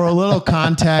 So for a little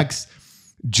context,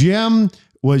 Jim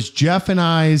was Jeff and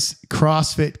I's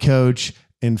CrossFit coach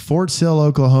in Fort Sill,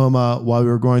 Oklahoma, while we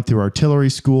were going through artillery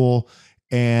school.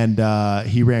 And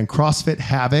he ran CrossFit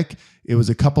Havoc. It was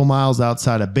a couple miles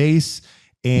outside of base.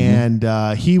 And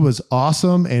he was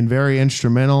awesome and very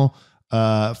instrumental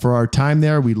for our time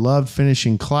there. We loved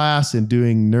finishing class and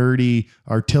doing nerdy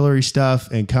artillery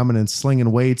stuff and coming and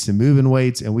slinging weights and moving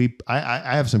weights. And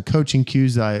I have some coaching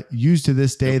cues that I use to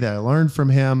this day that I learned from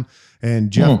him, and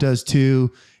Jeff does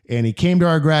too. And he came to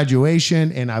our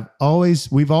graduation, and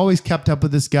we've always kept up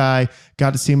with this guy.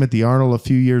 Got to see him at the Arnold a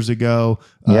few years ago.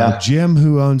 Jim,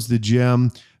 who owns the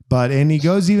gym, and he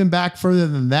goes even back further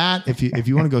than that. If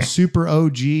you want to go super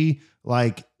OG,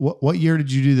 like what year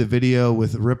did you do the video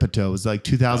with Ripito? It was like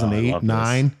 2008,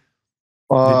 9.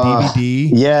 The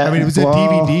DVD. Yeah. I mean, it was a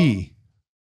DVD.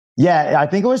 Yeah. I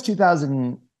think it was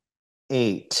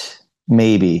 2008,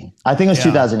 maybe. I think it was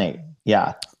 2008.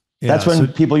 Yeah. That's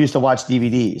when people used to watch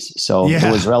DVDs. So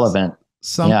it was relevant.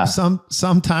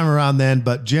 Sometime around then,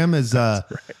 but Jim is,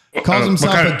 calls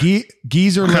himself a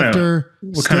geezer lifter,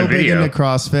 still big into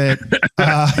CrossFit.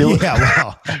 Wow. We're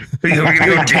going to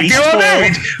go tasteful.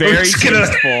 Very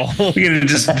tasteful. We're going to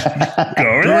just go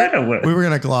over that? We were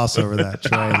going to gloss over that,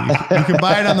 Trey. You can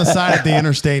buy it on the side at the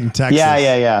interstate in Texas.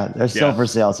 Yeah. They're still for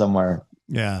sale somewhere.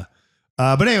 Yeah.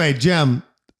 But anyway, Jim,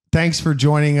 thanks for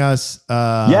joining us.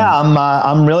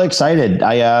 I'm really excited.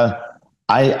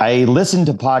 I listen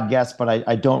to podcasts, but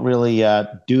I don't really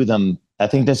do them. I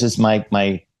think this is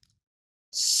my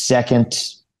second.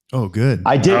 Oh, good.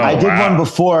 I did one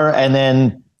before, and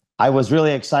then I was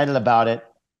really excited about it,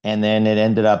 and then it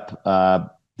ended up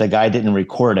the guy didn't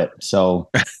record it, so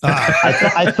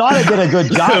I thought I did a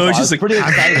good job. I was pretty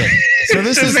excited. So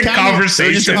this is a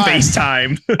conversation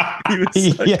FaceTime.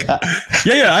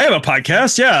 Yeah. I have a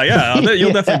podcast. Yeah.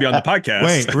 You'll definitely be on the podcast.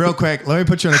 Wait, real quick. Let me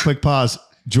put you on a quick pause.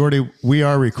 Jordy, we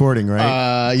are recording,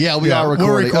 right? We are recording.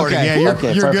 We're recording. Okay. Yeah, you're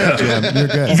good, Jim. You're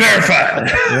good.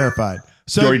 Verified.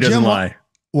 So Jordy doesn't lie.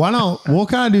 We'll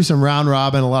kind of do some round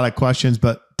robin, a lot of questions,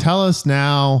 but tell us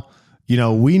now,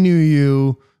 we knew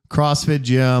you, CrossFit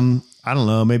gym, I don't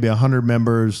know, maybe 100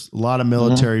 members, a lot of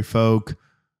military folk.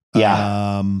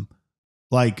 Yeah.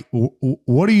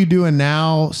 What are you doing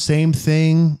now? Same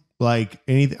thing?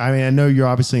 I know you're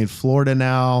obviously in Florida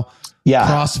now. Yeah.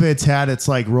 CrossFit's had its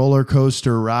roller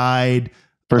coaster ride.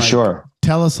 For sure.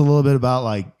 Tell us a little bit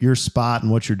about your spot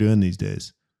and what you're doing these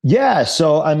days. Yeah.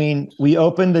 So, we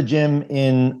opened the gym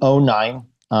in 2009.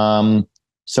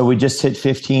 So we just hit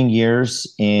 15 years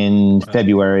in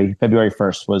February. February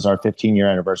 1st was our 15-year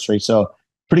anniversary. So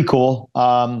pretty cool.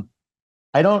 I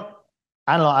don't know.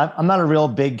 I'm not a real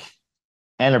big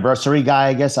anniversary guy,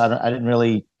 I guess. I didn't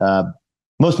really,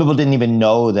 most people didn't even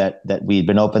know that we'd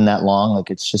been open that long.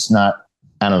 It's just not,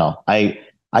 I don't know. I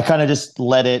kind of just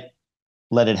let it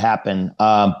happen.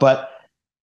 But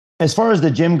as far as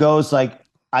the gym goes, I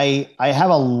have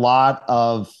a lot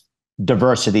of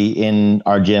diversity in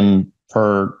our gym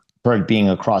for it being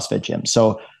a CrossFit gym.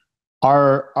 So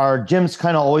our gym's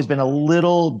kind of always been a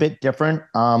little bit different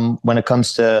when it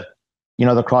comes to,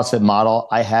 the CrossFit model.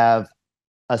 I have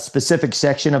a specific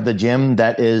section of the gym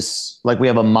that is like, we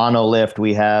have a mono lift,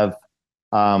 we have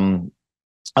a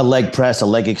leg press, a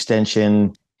leg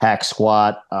extension, hack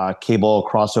squat, cable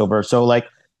crossover. So like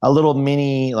a little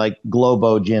mini like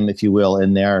Globo gym, if you will,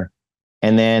 in there.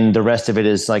 And then the rest of it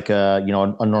is like a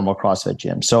normal CrossFit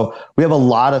gym. So we have a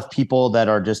lot of people that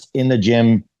are just in the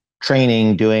gym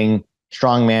training, doing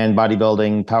strongman,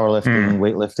 bodybuilding, powerlifting,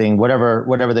 weightlifting,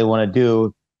 whatever they want to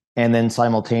do. And then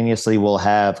simultaneously we'll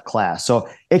have class. So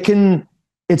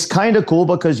it's kind of cool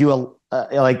because you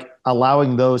like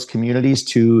allowing those communities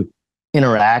to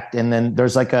interact. And then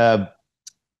there's a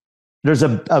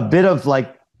bit of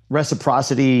like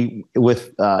reciprocity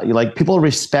with like people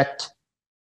respect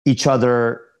each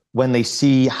other when they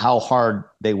see how hard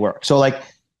they work. So like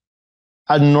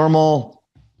a normal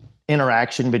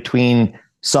interaction between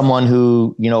someone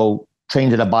who,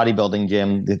 trains at a bodybuilding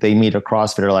gym, that they meet a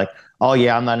CrossFitter, like, oh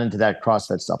yeah, I'm not into that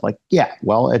CrossFit stuff. Like, yeah,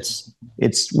 well, it's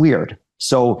weird.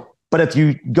 So, but if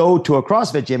you go to a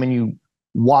CrossFit gym and you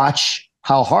watch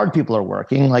how hard people are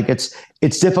working, like it's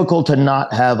difficult to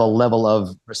not have a level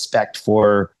of respect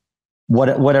for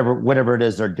whatever it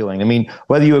is they're doing. I mean,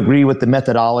 whether you agree with the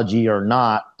methodology or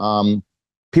not,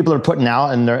 people are putting out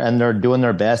and they're doing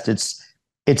their best.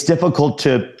 It's difficult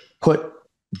to put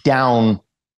down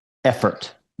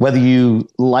effort, whether you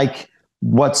like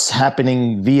what's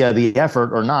happening via the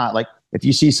effort or not. Like if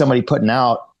you see somebody putting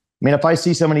out, I mean, if I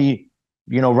see somebody,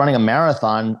 running a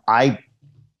marathon, I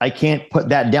can't put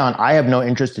that down. I have no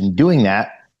interest in doing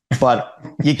that, but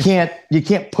you can't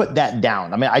put that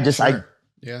down. I mean,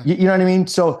 yeah. You know what I mean?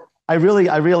 So I really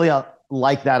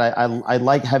like that. I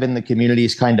like having the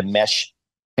communities kind of mesh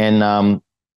and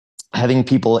having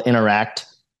people interact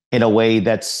in a way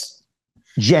that's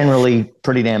generally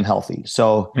pretty damn healthy.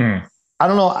 So I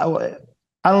don't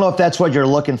know if that's what you're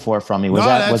looking for from me.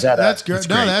 That's great. That's No,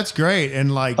 great. that's great.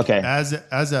 And like, Okay. as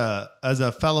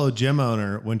a fellow gym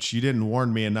owner, which you didn't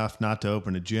warn me enough not to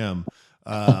open a gym.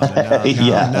 Now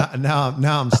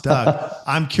I'm stuck.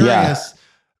 I'm curious. Yeah.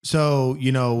 So,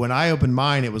 when I opened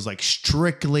mine, it was like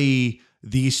strictly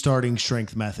the starting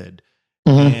strength method.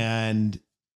 Mhm.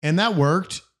 And that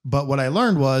worked. But what I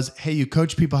learned was, hey, you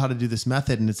coach people how to do this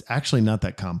method, and it's actually not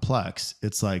that complex.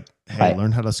 It's like, hey,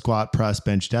 learn how to squat, press,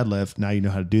 bench, deadlift. Now you know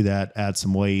how to do that. Add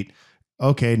some weight.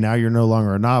 Okay, now you're no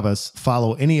longer a novice.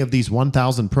 Follow any of these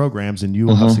 1,000 programs, and you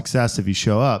will have success if you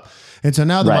show up. And so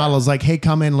now the model is like, hey,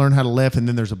 come in, learn how to lift, and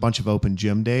then there's a bunch of open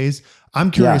gym days. I'm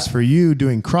curious for you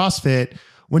doing CrossFit,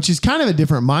 which is kind of a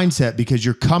different mindset because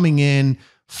you're coming in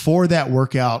for that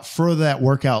workout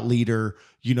leader,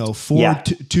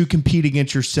 to compete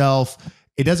against yourself.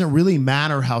 It doesn't really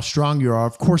matter how strong you are.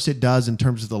 Of course it does in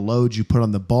terms of the load you put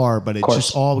on the bar, but it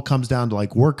just all comes down to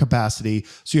like work capacity.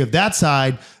 So you have that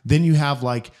side. Then you have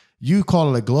like, you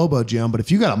call it a Globo gym, but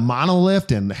if you got a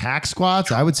monolift and hack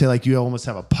squats, I would say like you almost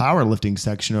have a powerlifting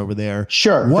section over there.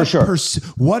 Sure.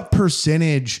 What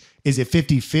percentage is it?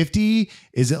 50-50?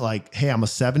 Is it like, hey, I'm a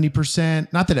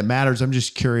 70%? Not that it matters. I'm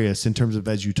just curious in terms of,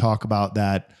 as you talk about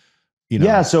that,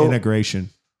 integration.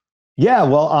 Yeah.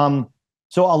 Well,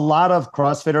 so a lot of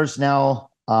CrossFitters now,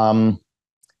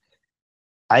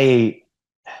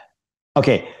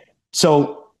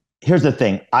 so here's the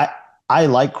thing. I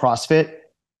like CrossFit,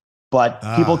 but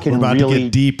people can we're about really to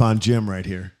get deep on gym right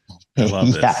here. I love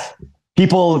this. Yeah,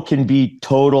 people can be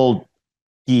total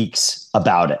geeks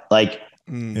about it. Like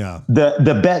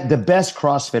the best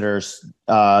CrossFitters,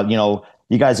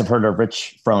 you guys have heard of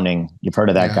Rich Froning. You've heard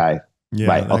of that guy. Yeah,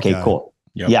 right. Okay, guy. Cool.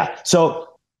 Yep. Yeah. So,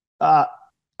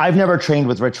 I've never trained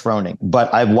with Rich Froning,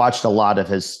 but I've watched a lot of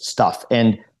his stuff.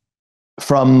 And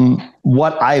from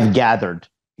what I've gathered,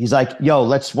 he's like, yo,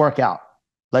 let's work out.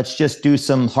 Let's just do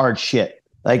some hard shit.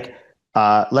 Like,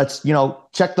 let's,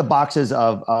 check the boxes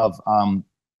of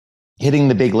hitting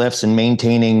the big lifts and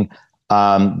maintaining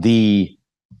the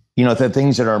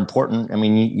things that are important. I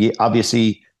mean,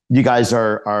 obviously you guys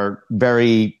are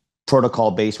very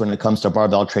protocol based when it comes to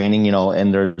barbell training,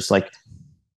 and there's like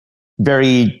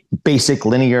very basic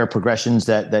linear progressions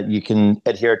that you can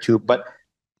adhere to. But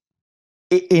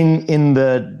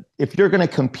if you're going to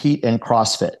compete in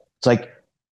CrossFit, it's like,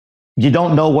 you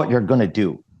don't know what you're going to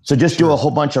do. So just do a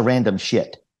whole bunch of random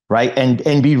shit. Right.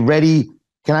 And be ready.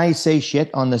 Can I say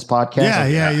shit on this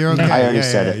podcast? Yeah. You're okay. I already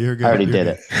said it. You're good. I already did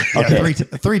it. Okay.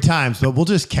 Three times, but we'll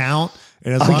just count.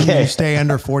 And as long as you stay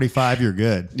under 45, you're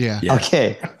good. Yeah.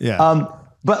 Okay. Yeah.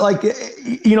 But like,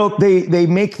 they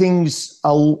make things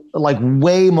like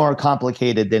way more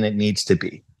complicated than it needs to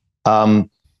be. You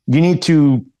need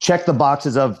to check the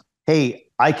boxes of, hey,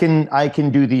 I can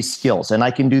do these skills, and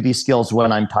I can do these skills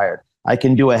when I'm tired. I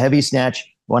can do a heavy snatch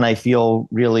when I feel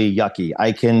really yucky.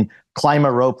 I can climb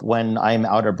a rope when I'm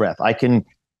out of breath. I can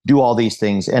do all these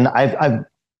things. And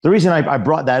the reason I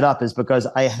brought that up is because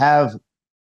I have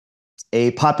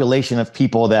a population of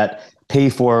people that pay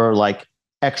for like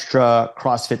extra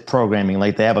CrossFit programming.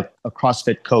 Like they have a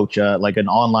CrossFit coach, like an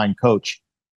online coach,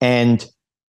 and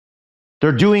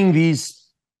they're doing these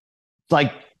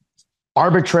like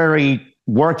arbitrary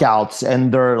workouts,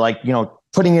 and they're like, you know,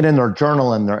 putting it in their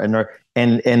journal, and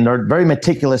they're very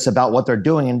meticulous about what they're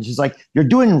doing. And it's just like, you're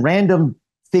doing random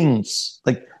things.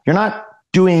 Like you're not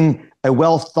doing a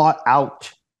well thought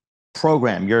out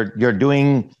program. You're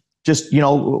doing just, you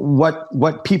know,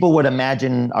 what people would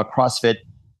imagine a CrossFit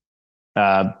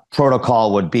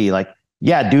protocol would be. Like,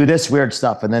 yeah, do this weird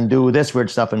stuff and then do this weird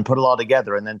stuff and put it all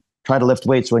together, and then try to lift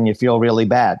weights when you feel really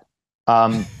bad.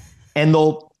 And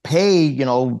they'll pay, you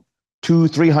know,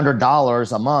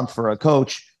 $200-$300 a month for a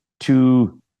coach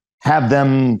to have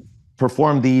them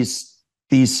perform these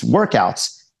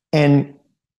workouts. And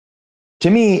to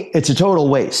me, it's a total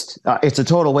waste. It's a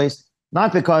total waste,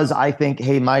 not because I think,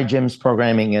 hey, my gym's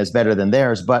programming is better than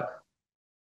theirs, but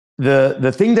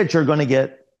the thing that you're going to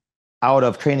get out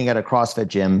of training at a CrossFit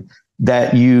gym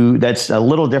that's a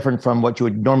little different from what you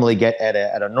would normally get at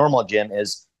a normal gym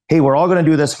is, hey, we're all going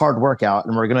to do this hard workout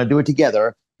and we're going to do it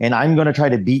together. And I'm going to try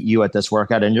to beat you at this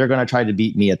workout, and you're going to try to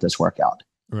beat me at this workout.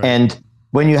 Right. And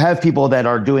when you have people that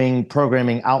are doing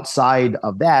programming outside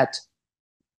of that,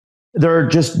 they're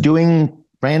just doing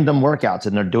random workouts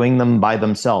and they're doing them by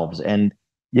themselves. And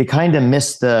you kind of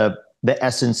miss the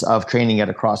essence of training at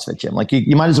a CrossFit gym. Like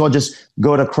you might as well just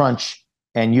go to Crunch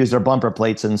and use their bumper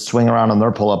plates and swing around on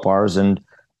their pull-up bars. And,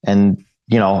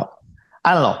 you know,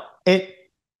 I don't know.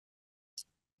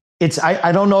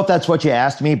 I don't know if that's what you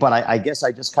asked me, but I guess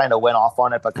I just kind of went off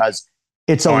on it because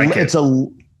it's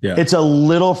a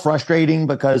little frustrating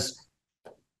because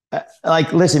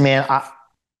like, listen, man,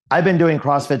 I've been doing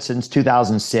CrossFit since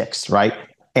 2006. Right.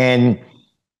 And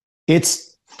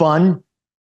it's fun,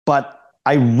 but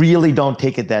I really don't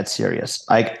take it that serious.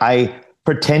 Like I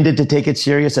pretended to take it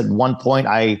serious at one point.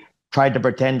 I tried to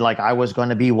pretend like I was going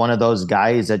to be one of those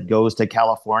guys that goes to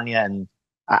California, and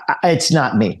it's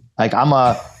not me. Like I'm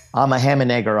a ham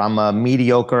and egger. I'm a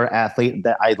mediocre athlete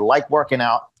that I like working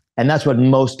out, and that's what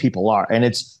most people are. And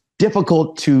it's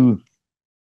difficult to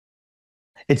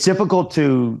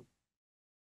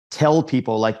tell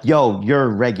people like, yo, you're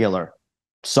regular.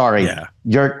 Sorry. Yeah.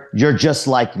 You're just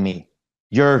like me.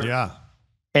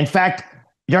 In fact,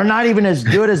 you're not even as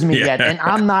good as me yet. And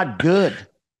I'm not good.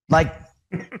 Like,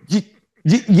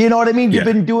 you know what I mean? You've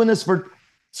been doing this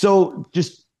so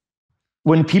just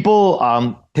when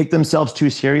people take themselves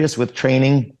too serious with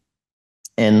training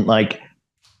and like,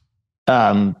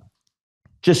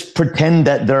 just pretend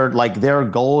that their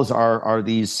goals are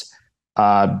these,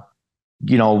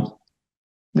 you know,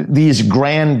 these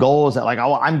grand goals that like,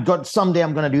 oh, I'm good. Someday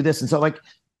I'm going to do this. And so like,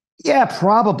 yeah,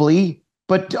 probably.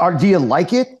 But do you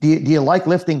like it? Do you like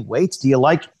lifting weights? Do you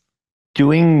like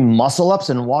doing muscle ups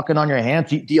and walking on your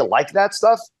hands? Do you like that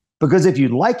stuff? Because if you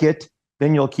like it,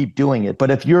 then you'll keep doing it.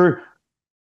 But if you're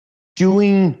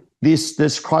doing this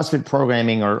CrossFit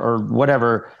programming or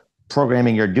whatever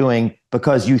programming you're doing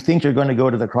because you think you're going to go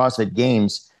to the CrossFit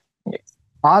Games,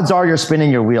 odds are you're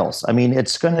spinning your wheels. I mean,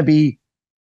 it's going to be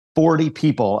 40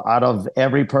 people out of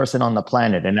every person on the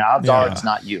planet, and odds are it's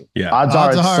not you. Yeah. Odds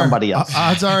are it's somebody else.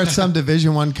 Odds are it's some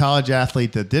Division I college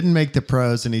athlete that didn't make the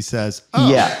pros, and he says,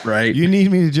 "Oh, yeah, right. You need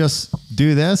me to just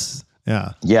do this."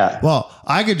 Yeah. Yeah. Well,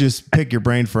 I could just pick your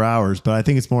brain for hours, but I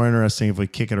think it's more interesting if we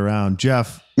kick it around.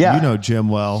 Jeff, you know Jim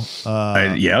well.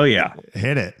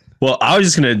 Hit it. Well, I was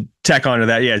just going to tack onto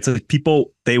that. Yeah, it's like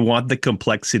people, they want the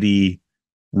complexity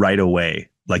right away.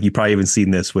 Like you probably haven't seen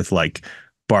this with like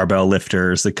barbell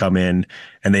lifters that come in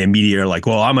and they immediately are like,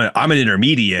 well, I'm an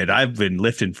intermediate. I've been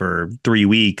lifting for 3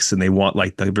 weeks, and they want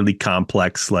like the really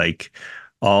complex, like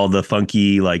all the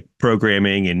funky like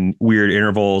programming and weird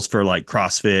intervals for like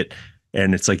CrossFit.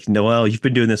 And it's like, no, well, you've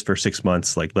been doing this for 6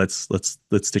 months. Like let's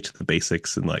stick to the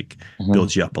basics and like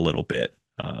build you up a little bit.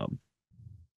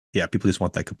 Yeah, people just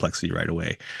want that complexity right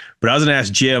away. But I was gonna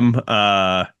ask Jim,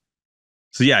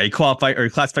 so yeah, you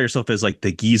classify yourself as like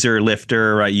the geezer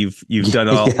lifter, right? You've done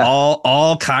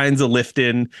all kinds of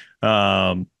lifting. You've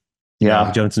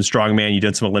done some strongman, you've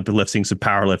done some Olympic lifting, some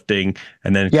powerlifting,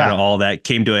 and then kind of all that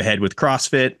came to a head with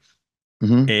CrossFit.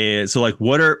 And so like,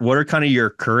 what are kind of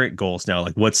your current goals now?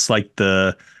 Like what's like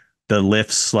the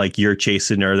lifts like you're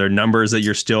chasing? Are there numbers that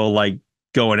you're still like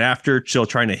going after, still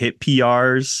trying to hit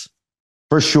PRs?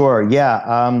 For sure.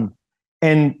 Yeah.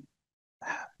 And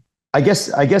I guess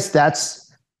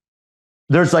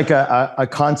there's like a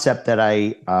concept that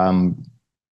I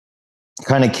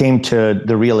kind of came to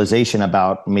the realization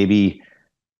about maybe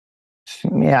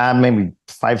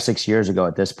 5-6 years ago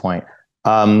at this point.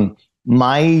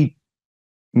 My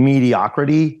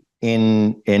mediocrity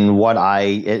in what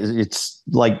it's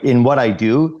like in what I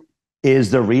do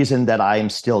is the reason that I am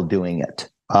still doing it.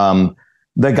 The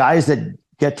guys that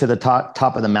get to the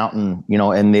top of the mountain, you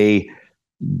know, and they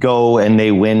go and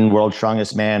they win World's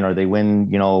Strongest Man, or they win,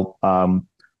 you know,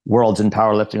 Worlds in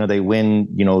powerlifting, or they win,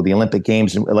 you know, the Olympic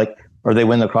Games, or they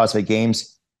win the CrossFit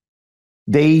Games,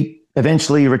 they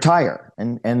eventually retire,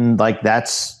 and like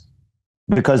that's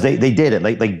because they did it.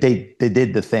 Like they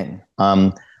did the thing.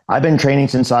 I've been training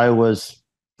since I was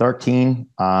 13.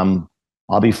 I'll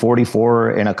be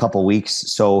 44 in a couple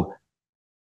weeks. So,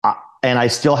 and I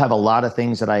still have a lot of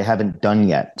things that I haven't done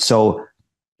yet. So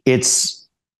it's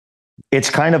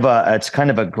kind of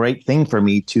a great thing for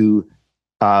me to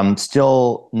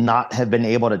still not have been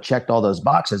able to check all those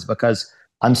boxes, because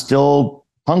I'm still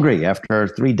hungry after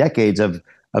 3 decades of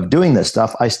doing this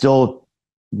stuff. I still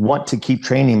want to keep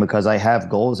training because I have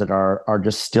goals that are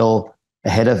just still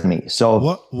ahead of me.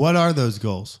 So what are those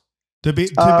goals? To be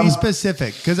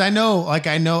specific, because I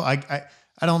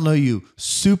don't know you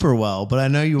super well, but I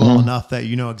know you well enough that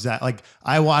you know exactly. Like,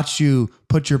 I watched you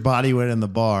put your body weight in the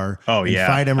bar. Oh yeah,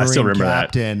 fight a Marine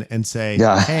captain and say,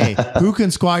 "Hey, who can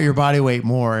squat your body weight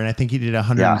more?" And I think he did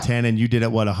 110, and you did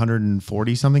it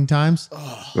 140 something times.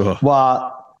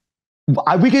 Well,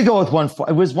 we could go with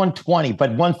it was 120,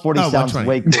 but 140 sounds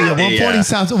way cool. Yeah, 140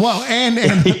 sounds well, and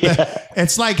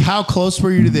it's like, how close were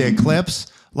you to the Eclipse?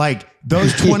 Like,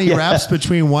 those 20 reps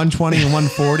between 120 and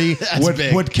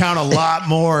 140 would count a lot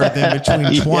more than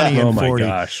between 20 and 40. Oh my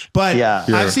gosh. But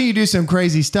I've seen you do some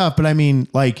crazy stuff, but I mean,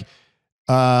 like,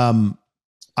 I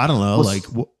don't know,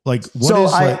 what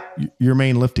is your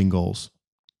main lifting goals?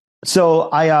 So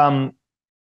I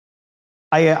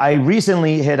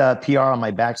recently hit a PR on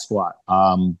my back squat,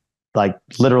 like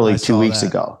literally 2 weeks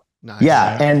ago. Nice.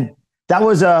 Yeah. And that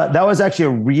was actually a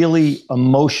really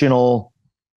emotional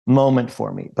moment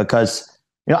for me, because,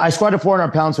 you know, I squatted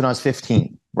 400 pounds when I was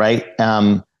 15. Right.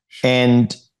 And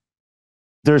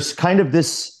there's kind of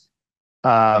this,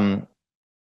 I've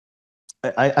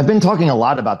been talking a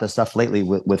lot about this stuff lately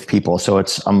with people. So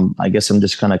it's, I guess I'm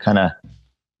just going to kind of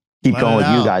keep going with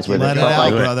you guys with it. Let it out,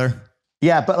 brother.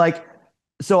 Yeah. But like,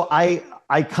 so I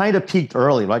kind of peaked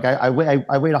early. Like I weighed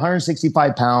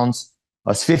 165 pounds.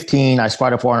 I was 15. I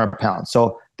squatted 400 pounds.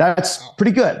 So that's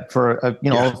pretty good for a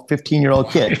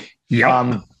 15-year-old kid.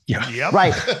 Yep.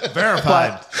 Right.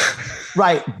 Verified.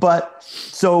 But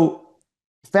so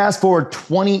fast forward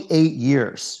 28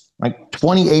 years, like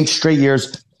 28 straight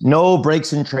years, no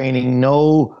breaks in training,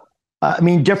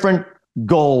 different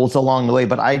goals along the way,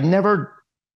 but I never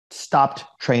stopped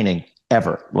training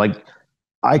ever. Like,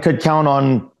 I could count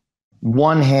on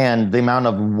one hand the amount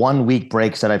of 1 week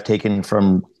breaks that I've taken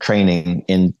from training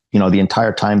in, the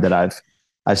entire time that I've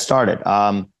started.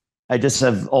 I just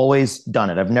have always done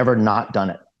it. I've never not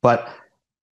done it, but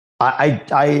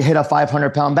I hit a 500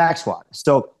 pound back squat.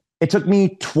 So it took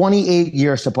me 28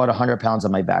 years to put 100 pounds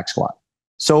on my back squat.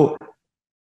 So,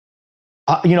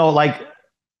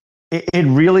 it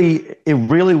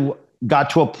really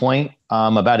got to a point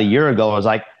about a year ago. I was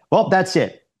like, well, that's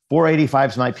it.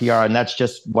 485 is my PR, and that's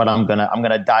just what I'm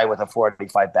gonna die with, a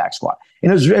 485 back squat.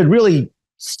 And it really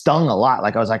stung a lot.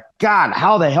 Like, I was like, God,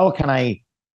 how the hell can I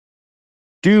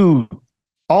do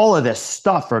all of this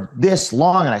stuff for this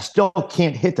long and I still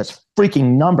can't hit this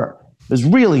freaking number? It was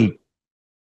really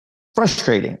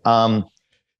frustrating. And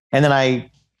then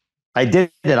I did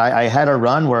it. I had a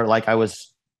run where, like, I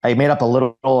made up a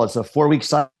little. It's a 4-week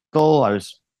cycle. I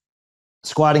was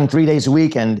squatting 3 days a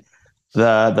week, and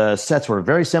the sets were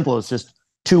very simple. It was just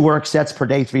 2 work sets per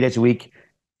day, 3 days a week.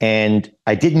 And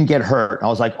I didn't get hurt. I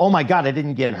was like, oh my God, I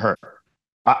didn't get hurt.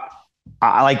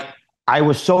 I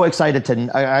was so excited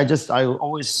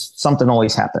something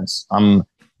always happens. I'm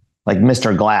like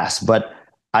Mr. Glass, but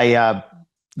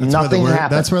nothing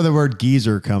happened. That's where the word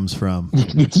geezer comes from.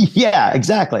 Yeah,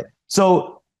 exactly.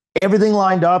 So everything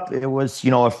lined up. It was,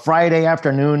 a Friday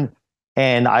afternoon,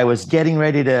 and I was getting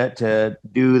ready to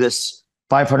do this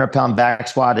 500 pound back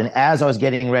squat. And as I was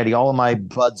getting ready, all of my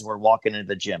buds were walking into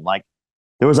the gym. Like,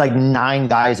 there was like 9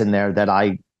 guys in there that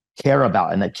I care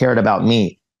about and that cared about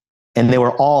me. And they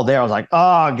were all there. I was like,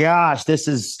 oh gosh, there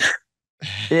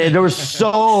was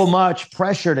so much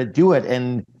pressure to do it.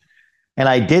 And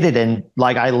I did it. And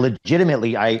like, I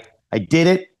legitimately, I did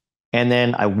it. And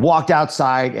then I walked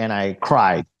outside and I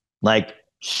cried, like,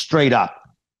 straight up.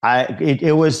 It's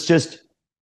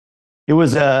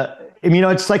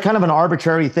like kind of an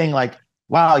arbitrary thing. Like,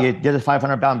 wow, you did a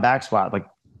 500 pound back squat. Like,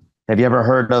 have you ever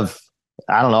heard of,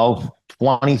 I don't know,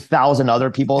 20,000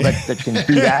 other people that can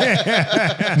do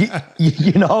that,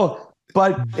 you know,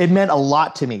 but it meant a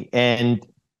lot to me. And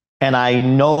I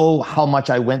know how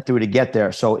much I went through to get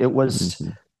there. So it was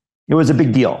a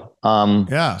big deal.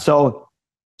 Yeah. So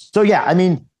yeah, I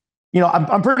mean, you know,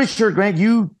 I'm pretty sure, Grant,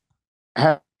 you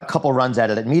have a couple runs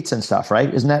at it at meets and stuff,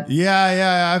 right? Isn't that?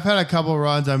 Yeah. I've had a couple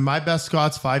runs. My best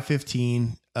squat's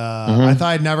 515. I thought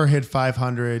I'd never hit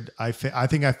 500. I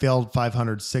think I failed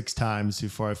 500 6 times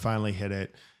before I finally hit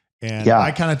it. And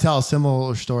I kind of tell a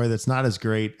similar story that's not as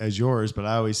great as yours, but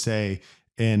I always say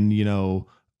in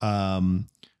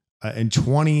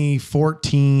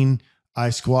 2014, I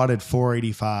squatted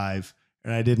 485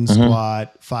 and I didn't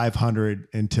squat 500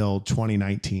 until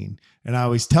 2019. And I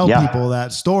always tell people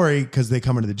that story because they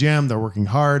come into the gym, they're working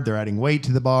hard, they're adding weight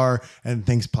to the bar and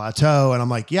things plateau. And I'm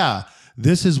like, yeah,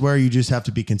 this is where you just have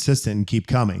to be consistent and keep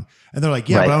coming. And they're like,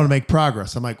 yeah, but I want to make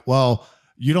progress. I'm like, well,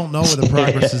 you don't know where the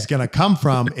progress is going to come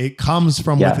from. It comes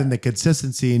from within the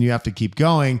consistency and you have to keep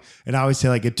going. And I always say,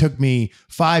 like, it took me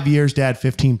 5 years to add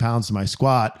 15 pounds to my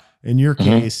squat. In your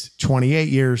case, 28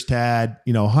 years to add,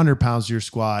 100 pounds to your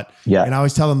squat. Yeah. And I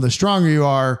always tell them the stronger you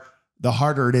are, the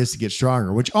harder it is to get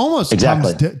stronger, which almost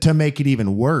comes to make it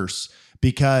even worse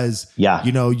because,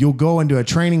 you'll go into a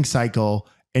training cycle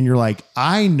and you're like,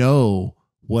 I know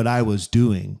what I was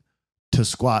doing to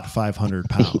squat 500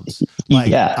 pounds.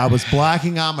 I was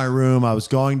blacking out my room. I was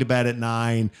going to bed at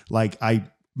 9.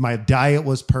 My diet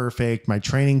was perfect. My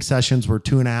training sessions were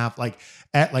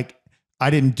 2.5. I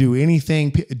didn't do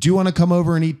anything. Do you want to come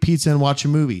over and eat pizza and watch a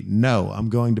movie? No, I'm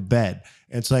going to bed.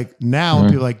 It's like now when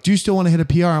people are like, do you still want to hit a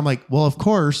PR? I'm like, well, of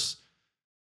course.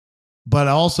 But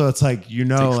also it's like,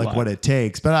 what it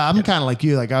takes. But I'm kind of like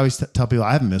you. Like I always tell people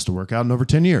I haven't missed a workout in over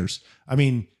 10 years. I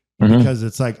mean, because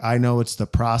it's like, I know it's the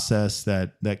process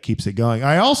that keeps it going.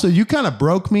 You kind of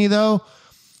broke me though,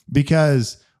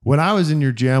 because when I was in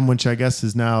your gym, which I guess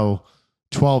is now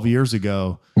 12 years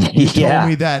ago, you told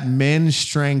me that men's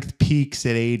strength peaks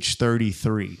at age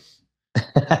 33.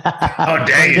 Oh,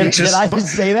 dang. Did I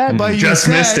just say that? But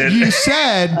missed it. You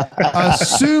said,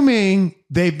 assuming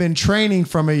they've been training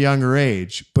from a younger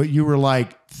age, but you were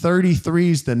like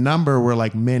 33 is the number where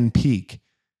like men peak.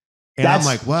 And I'm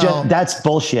like, well, that's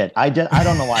bullshit. I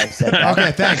don't know why I said that.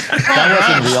 Okay, thanks. That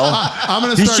wasn't real. I'm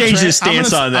gonna He's changed his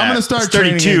stance on that. I'm gonna start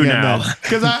 32 now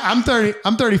because I'm 30.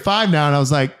 I'm 35 now, and I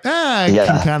was like, I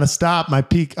can kind of stop. My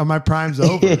peak, my prime's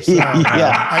over. So,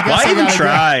 I guess why even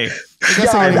try?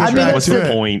 What's the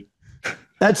point?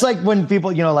 That's like when people,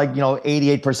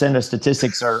 88% of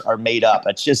statistics are made up.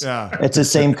 It's just, it's the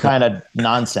same kind of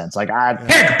nonsense. Like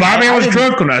heck, Bobby, I was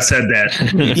drunk when I said that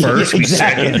first.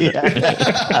 Exactly.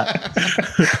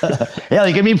 Yeah,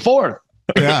 you give me 4.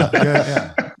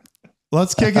 Yeah.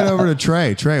 Let's kick it over to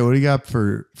Trey. Trey, what do you got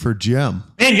for Jim?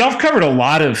 Man, y'all have covered a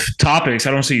lot of topics.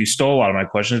 I don't say you stole a lot of my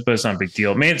questions, but it's not a big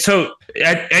deal. Man, so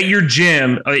at your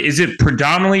gym, is it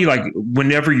predominantly like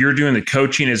whenever you're doing the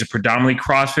coaching, is it predominantly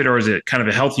CrossFit or is it kind of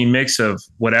a healthy mix of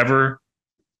whatever?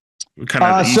 Kind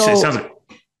of, it sounds like.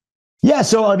 Yeah,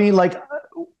 so I mean, like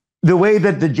the way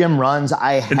that the gym runs,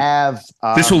 I have.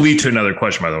 This will lead to another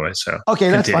question, by the way. So okay,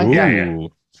 that's fine.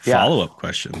 Yeah. Follow-up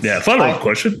questions. Yeah, follow-up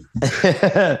question.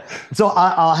 So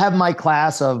I'll have my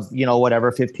class of,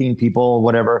 15 people,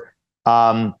 whatever.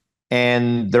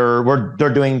 And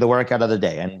they're doing the workout of the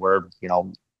day and we're,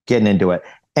 getting into it.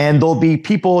 And there'll be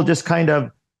people just kind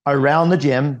of around the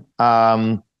gym,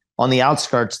 on the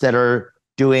outskirts that are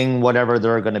doing whatever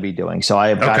they're going to be doing. So I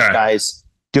have got guys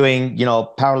doing,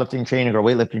 powerlifting training or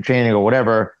weightlifting training or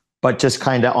whatever, but just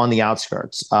kind of on the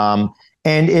outskirts. And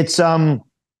it's,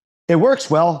 it works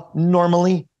well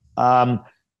normally.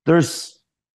 There's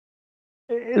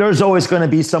always going to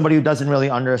be somebody who doesn't really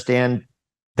understand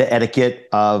the etiquette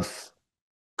because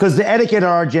the etiquette at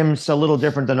our gym's a little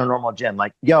different than a normal gym.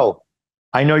 Like, yo,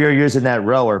 I know you're using that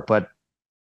rower, but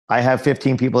I have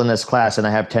 15 people in this class and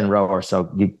I have 10 rowers.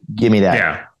 So you give me that.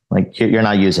 Yeah. Like you're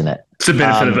not using it. It's the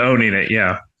benefit of owning it.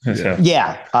 Yeah.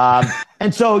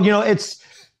 And so,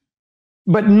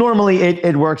 but normally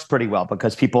it works pretty well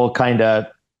because people kind of,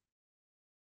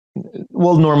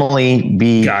 will normally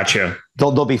be gotcha.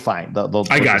 They'll be fine. They'll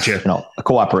I gotcha.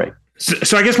 Cooperate.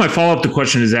 So I guess my follow-up to the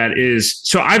question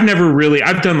so I've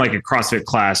done like a CrossFit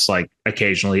class, like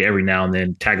occasionally every now and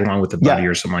then tag along with a buddy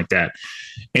or something like that.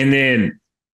 And then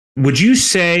would you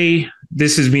say,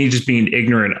 this is me just being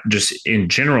ignorant, just in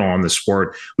general on the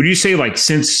sport, would you say like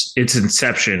since its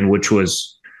inception, which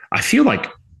was, I feel like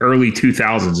early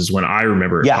 2000s is when I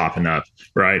remember it popping up,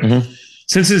 right? Mm-hmm.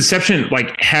 Since its inception,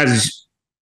 like has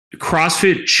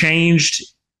CrossFit changed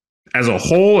as a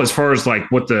whole as far as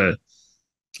like what I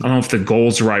don't know if the goal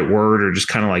is the right word or just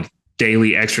kind of like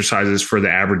daily exercises for the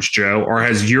average Joe, or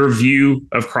has your view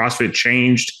of CrossFit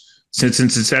changed since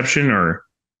its inception? Or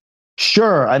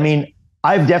sure. I mean,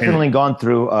 I've definitely gone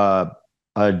through a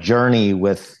journey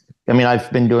with. I mean,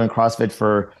 I've been doing CrossFit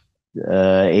for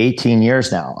 18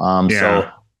 years now. So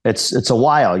it's a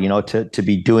while, you know, to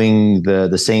be doing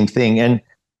the same thing. And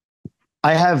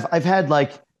I've had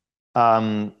like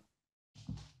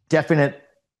definite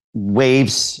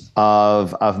waves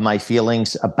of my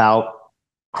feelings about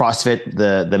CrossFit,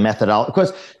 the methodology. Of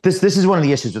course, this is one of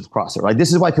the issues with CrossFit, right?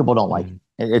 This is why people don't like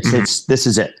it. This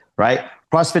is it, right?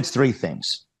 CrossFit's three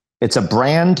things. It's a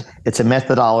brand, it's a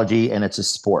methodology, and it's a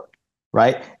sport,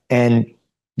 right? And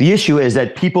the issue is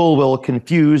that people will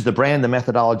confuse the brand, the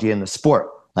methodology, and the sport.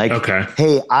 Like,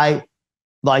 hey, I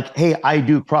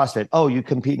do CrossFit. Oh, you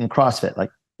compete in CrossFit.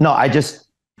 Like, no, I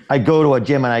go to a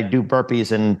gym and I do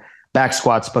burpees and back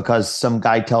squats because some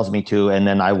guy tells me to, and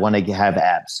then I want to have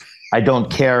abs. I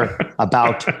don't care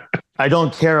about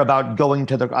going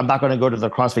to I'm not going to go to the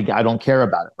CrossFit. I don't care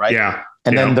about it. Right. Yeah.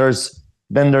 And then there's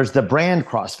the brand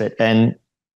CrossFit, and,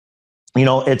 you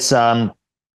know, it's,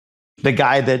 the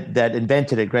guy that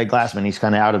invented it, Greg Glassman, he's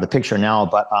kind of out of the picture now,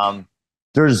 but,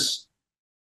 there's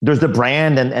the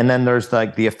brand, and then there's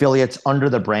like the affiliates under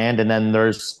the brand, and then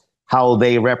there's how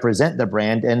they represent the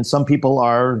brand. And some people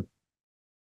are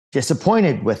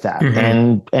disappointed with that,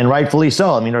 and rightfully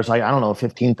so. I mean, there's like, I don't know,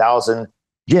 15,000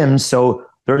 gyms. So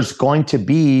there's going to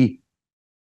be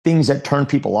things that turn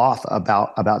people off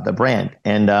about the brand.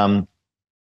 And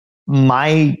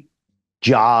my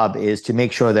job is to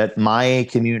make sure that my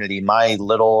community, my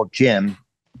little gym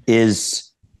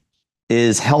is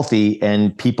healthy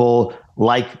and people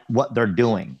like what they're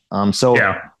doing. I'm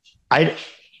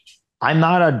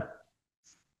not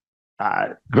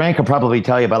Grant could probably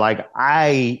tell you, but like,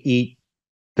 I eat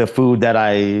the food that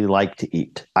I like to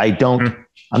eat.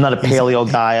 I'm not a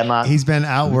paleo guy. He's been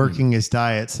outworking his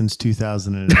diet since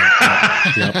 2008.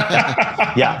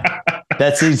 Yeah,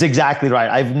 that's exactly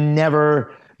right.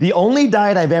 The only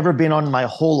diet I've ever been on in my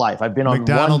whole life, I've been on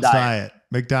McDonald's one diet.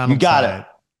 McDonald's You got diet.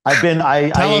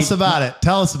 it. Tell us about it.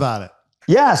 Tell us about it.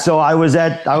 Yeah. So I was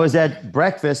at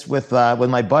breakfast with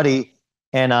my buddy,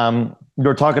 and we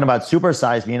were talking about Super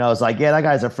Size Me, and I was like, yeah, that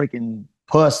guy's a freaking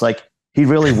puss. Like, he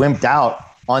really wimped out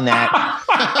on that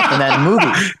in that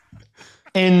movie.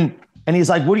 And he's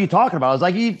like, what are you talking about? I was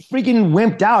like, he freaking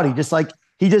wimped out. He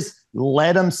just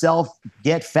let himself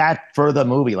get fat for the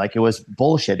movie. Like, it was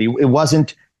bullshit. It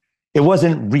wasn't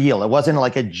real. It wasn't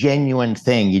like a genuine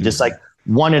thing. He just like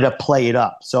wanted to play it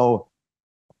up. So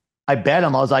I bet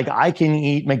him. I was like, I can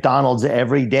eat McDonald's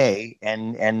every day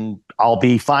and I'll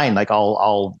be fine. Like,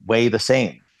 I'll weigh the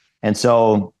same. And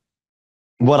so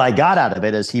what I got out of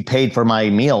it is he paid for my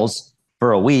meals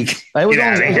for a week. It was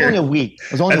only a week.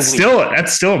 That's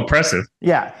still impressive.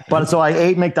 Yeah. But so I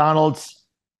ate McDonald's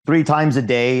 3 times a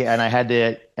day, and it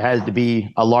had to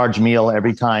be a large meal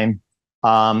every time.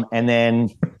 And then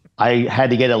I had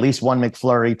to get at least one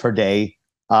McFlurry per day.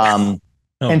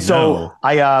 So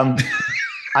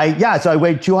I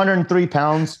weighed 203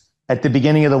 pounds at the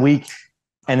beginning of the week,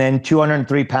 and then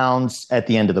 203 pounds at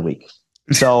the end of the week.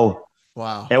 So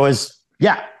wow, it was,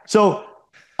 yeah. So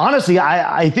honestly,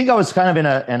 I think I was kind of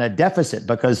in a deficit,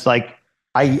 because like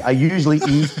I usually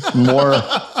eat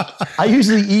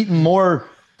more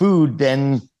food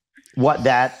than what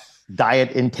that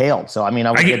diet entailed. So, I mean,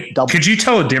 I would get double. Could you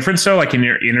tell a difference though, like in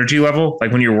your energy level,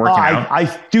 like when you're working out? I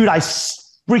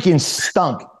freaking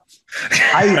stunk.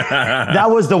 That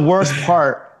was the worst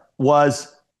part. I was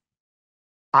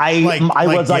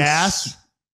like gas.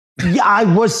 Yeah, I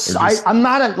was. I'm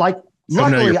not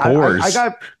luckily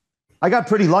I got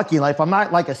pretty lucky in life. I'm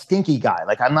not like a stinky guy.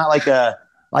 Like, I'm not like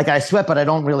I sweat, but I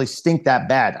don't really stink that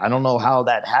bad. I don't know how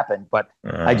that happened, but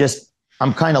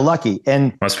I'm kind of lucky.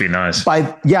 And must be nice. By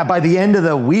the end of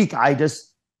the week,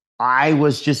 I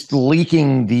was just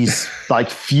leaking these like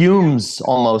fumes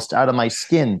almost out of my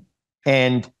skin.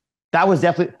 And that was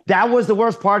the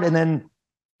worst part. And then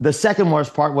the second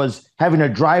worst part was having to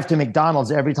drive to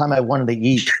McDonald's every time I wanted to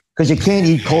eat, because you can't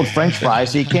eat cold French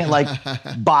fries. So you can't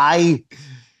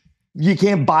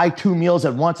buy 2 meals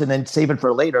at once and then save it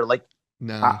for later. Like,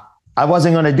 no, I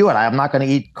wasn't going to do it. I'm not going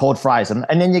to eat cold fries. And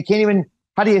then you can't even,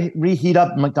 how do you reheat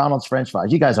up McDonald's French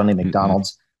fries? You guys don't eat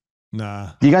McDonald's.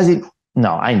 Nah. Do you guys eat?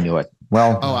 No, I knew it.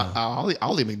 Well, I'll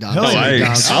eat McDonald's.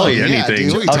 I'll eat anything.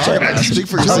 Dude, what are you talking about? Speak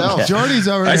for yourself. Jordy's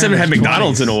over. I just haven't had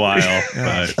McDonald's in a while.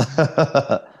 Yeah.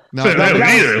 But. No,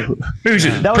 Neither. Who's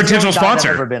it? That was the Potential only diet I've sponsor.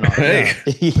 ever been on. Hey.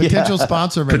 Yeah. Potential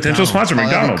sponsor. Potential sponsor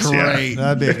McDonald's. that'd be Yeah. great.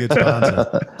 That'd be a good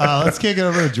sponsor. Let's kick it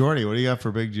over to Jordy. What do you got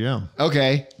for Big Jim?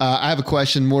 Okay, I have a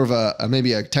question, more of a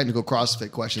maybe a technical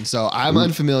CrossFit question. So I'm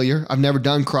unfamiliar. I've never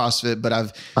done CrossFit, but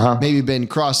I've maybe been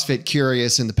CrossFit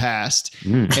curious in the past.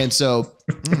 And so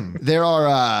there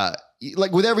are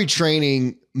like with every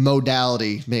training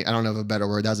modality, I don't know if a better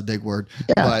word. That's a big word,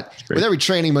 but with every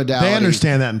training modality, They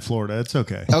understand that in Florida. It's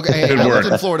okay. Okay, I lived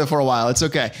in Florida for a while. It's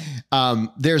okay.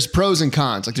 There's pros and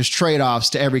cons. Like there's trade-offs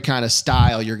to every kind of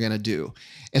style you're going to do.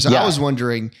 And so I was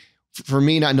wondering, for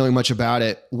me not knowing much about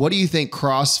it, what do you think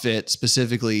CrossFit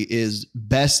specifically is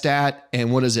best at,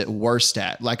 and what is it worst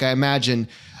at? Like I imagine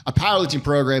a powerlifting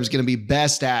program is going to be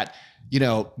best at,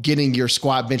 getting your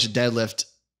squat, bench, and deadlift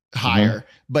higher,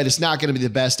 but it's not going to be the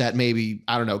best at maybe,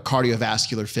 I don't know,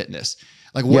 cardiovascular fitness.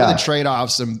 Like what are the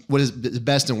trade-offs and what is the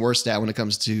best and worst at when it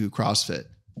comes to CrossFit?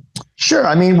 Sure.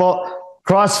 I mean, well,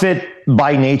 CrossFit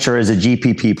by nature is a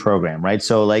GPP program, right?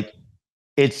 So like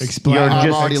it's Explain.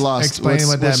 I'm already lost. Explain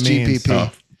what that means.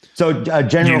 GPP? So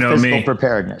general physical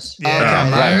preparedness. Yeah,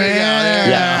 Okay,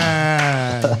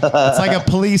 man. It's like a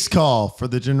police call for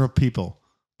the general people.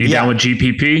 You down with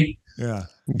GPP? Yeah.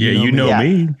 Yeah, you know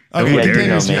me. Okay, Yeah, continue, you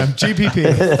know Jim. me.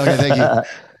 GPP. Okay, thank you.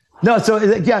 No, so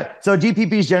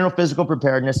GPP is general physical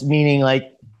preparedness, meaning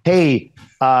like, hey,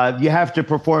 you have to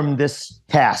perform this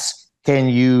task. Can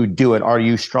you do it? Are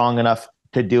you strong enough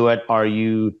to do it?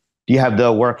 Do you have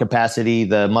the work capacity,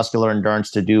 the muscular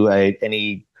endurance to do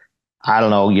any, I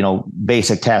don't know,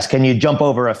 basic task? Can you jump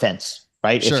over a fence,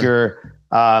 right? Sure. If you're,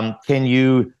 can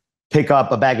you pick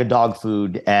up a bag of dog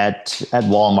food at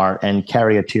Walmart and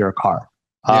carry it to your car?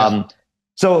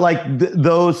 So like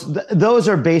those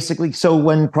are basically, so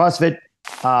when CrossFit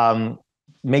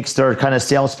makes their kind of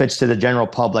sales pitch to the general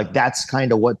public, that's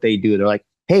kind of what they do. They're like,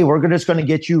 hey, we're just going to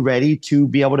get you ready to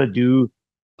be able to do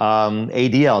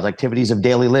ADLs, activities of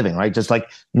daily living, right? Just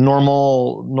like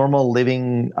normal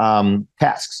living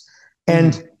tasks.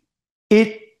 And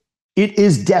it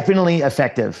is definitely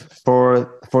effective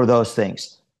for those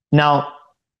things. Now,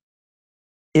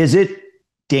 is it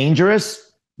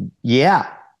dangerous?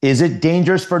 Yeah. Is it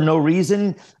dangerous for no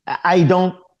reason?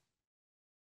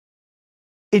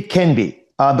 It can be,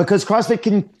 because CrossFit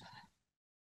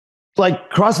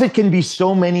can be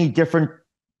so many different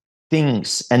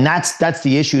things. And that's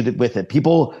the issue with it.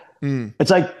 People,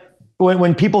 it's like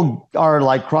when people are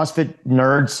like CrossFit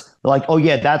nerds, they're like, oh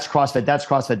yeah, that's CrossFit, that's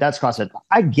CrossFit, that's CrossFit.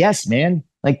 I guess, man,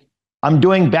 like I'm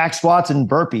doing back squats and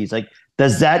burpees. Like,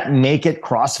 does that make it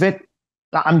CrossFit?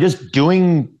 I'm just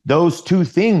doing those two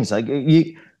things. Like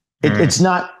it's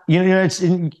not, it's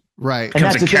right. It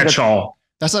becomes a catch-all.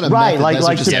 That's not a right.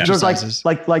 method. There's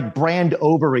like brand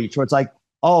overreach where it's like,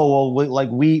 oh, well,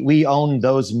 we own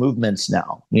those movements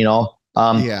now,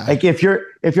 like if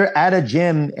you're at a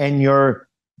gym and you're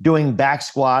doing back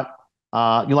squat,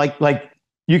 you like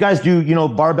you guys do,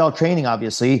 barbell training,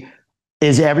 obviously.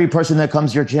 Is every person that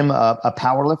comes to your gym a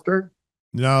power lifter?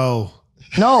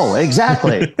 No,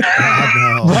 exactly. God,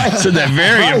 no. Right. So that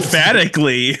very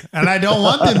emphatically. And I don't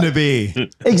want them to be.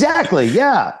 Exactly.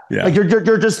 Yeah. Like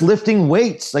you're just lifting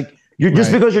weights. Like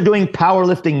just because you're doing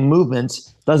powerlifting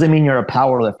movements doesn't mean you're a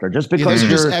power lifter. Just because those are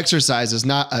you're just exercises,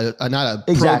 not a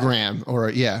program or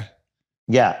Yeah.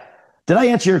 Did I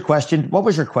answer your question? What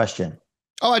was your question?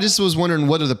 Oh, I just was wondering,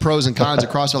 what are the pros and cons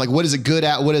of CrossFit? Like, what is it good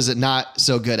at? What is it not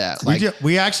so good at? Like,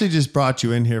 we actually just brought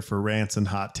you in here for rants and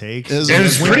hot takes. It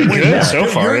was pretty good so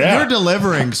far. You're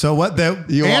delivering. So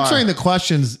answering the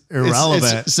questions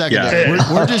irrelevant. It's secondary.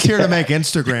 We're just here to make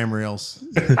Instagram reels.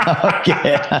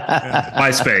 Okay.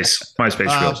 MySpace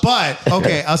reels. But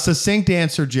okay, a succinct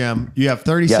answer, Jim. You have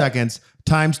 30 seconds.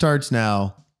 Time starts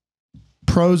now.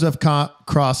 Pros of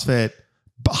CrossFit.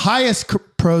 Highest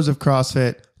pros of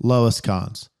CrossFit. Lowest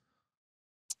cons.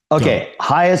 Okay.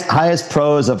 Highest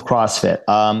pros of CrossFit.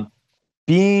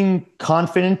 Being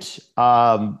confident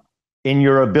in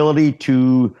your ability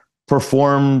to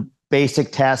perform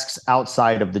basic tasks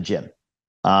outside of the gym.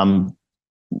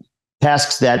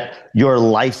 Tasks that your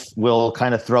life will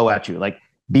kind of throw at you, like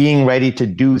being ready to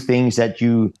do things that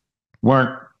you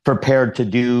weren't prepared to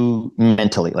do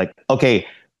mentally. Like, okay,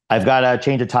 I've got to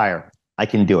change a tire. I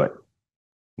can do it.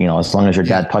 As long as your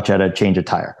dad taught you how to change a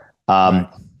tire.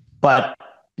 But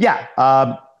yeah,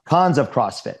 cons of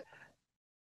CrossFit.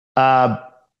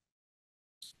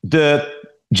 The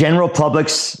general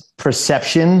public's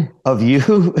perception of you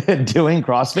doing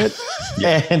CrossFit.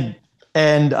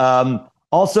 And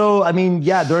also, I mean,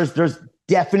 there's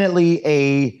definitely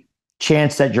a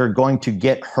chance that you're going to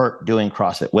get hurt doing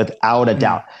CrossFit without a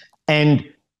doubt. And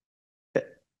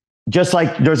just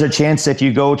like there's a chance if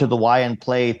you go to the Y and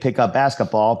play pickup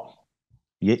basketball,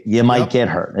 you might get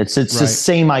hurt. It's the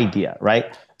same idea, right?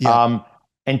 Yep.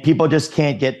 And people just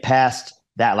can't get past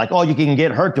that. Like, oh, you can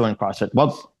get hurt doing CrossFit.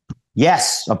 Well,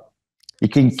 yes, you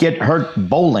can get hurt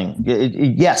bowling.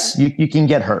 Yes, you can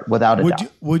get hurt without a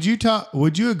doubt.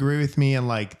 Would you agree with me in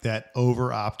like that over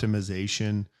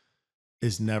optimization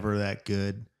is never that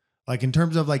good? Like in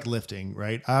terms of like lifting,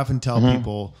 right? I often tell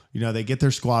people, they get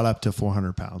their squat up to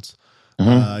 400 pounds.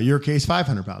 Your case,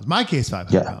 500 pounds. My case,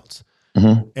 500 pounds.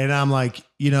 And I'm like,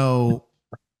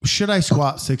 should I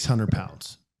squat 600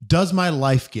 pounds? Does my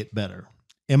life get better?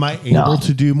 Am I able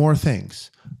to do more things?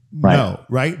 Right. No,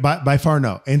 right? By far,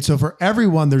 no. And so for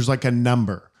everyone, there's like a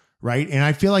number, right? And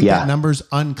I feel like that number's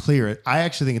unclear. I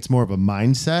actually think it's more of a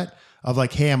mindset of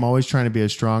like, hey, I'm always trying to be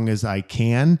as strong as I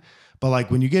can. But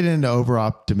like when you get into over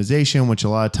optimization, which a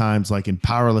lot of times like in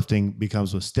powerlifting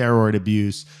becomes with steroid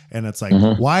abuse, and it's like,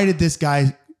 why did this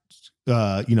guy,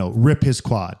 rip his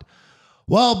quad?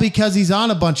 Well, because he's on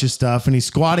a bunch of stuff and he's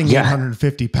squatting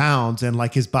 850 pounds and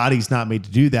like his body's not made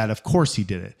to do that. Of course he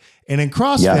did it. And in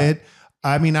CrossFit,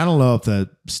 I mean, I don't know if the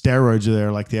steroids are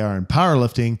there like they are in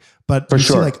powerlifting, but for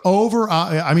sure, like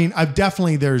I've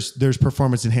definitely there's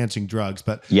performance enhancing drugs,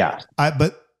 but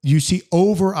but you see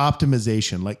over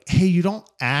optimization, like, hey, you don't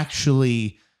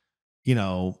actually,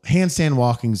 handstand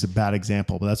walking is a bad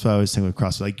example, but that's what I always think with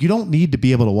CrossFit. Like, you don't need to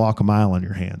be able to walk a mile on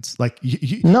your hands. Like,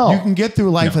 you can get through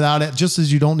life without it, just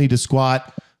as you don't need to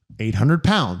squat 800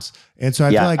 pounds. And so I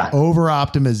feel like over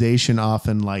optimization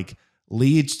often like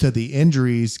leads to the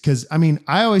injuries. Cause I mean,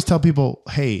 I always tell people,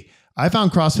 hey, I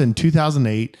found CrossFit in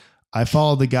 2008. I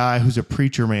followed the guy who's a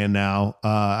preacher man now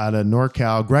out of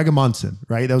NorCal, Greg Munson,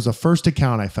 right? That was the first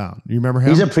account I found. You remember him?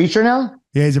 He's a preacher now?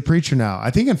 Yeah, he's a preacher now.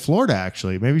 I think in Florida,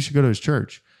 actually. Maybe you should go to his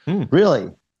church. Really?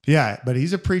 Yeah, but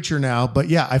he's a preacher now. But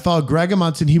yeah, I followed Greg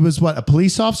Munson. He was what, a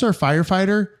police officer, a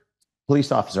firefighter?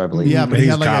 Police officer, I believe. Yeah, but he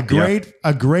had like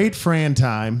a great Fran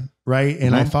time, right?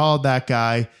 And I followed that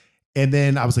guy. And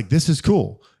then I was like, this is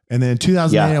cool. And then in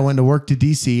 2008, I went to work to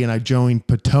DC and I joined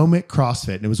Potomac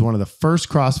CrossFit. And it was one of the first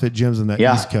CrossFit gyms on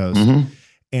the East Coast.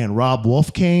 And Rob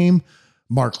Wolf came,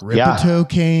 Mark Ripito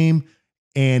came.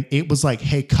 And it was like,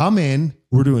 hey, come in.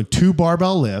 We're doing 2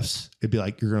 barbell lifts. It'd be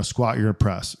like, you're going to squat, you're going to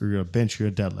press, or you're going to bench, you're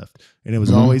going to deadlift. And it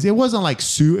was always, it wasn't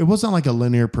like a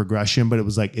linear progression, but it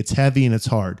was like, it's heavy and it's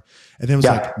hard. And then it was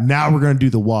like, now we're going to do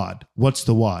the WOD. What's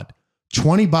the WOD?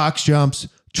 20 box jumps,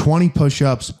 20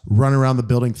 push-ups, run around the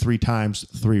building 3 times,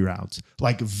 3 rounds.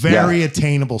 Like very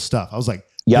attainable stuff. I was like,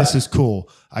 this is cool.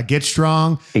 I get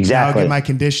strong. Exactly. I get my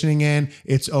conditioning in.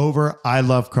 It's over. I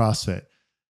love CrossFit.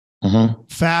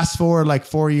 Fast forward like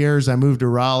 4 years, I moved to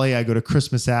Raleigh. I go to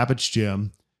Christmas Abbott's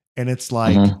gym, and it's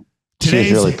like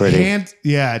today's really pretty.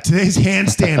 Today's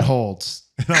handstand holds,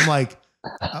 and I'm like,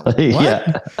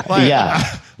 what?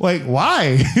 Like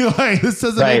why? Like this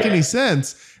doesn't make any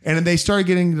sense. And then they started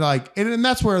getting like, and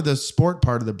that's where the sport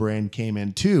part of the brand came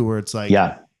in too, where it's like,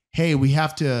 hey, we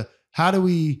have to. How do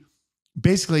we?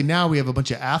 Basically, now we have a bunch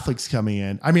of athletes coming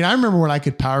in. I mean, I remember when I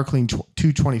could power clean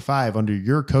 225 under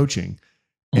your coaching.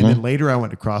 And then later I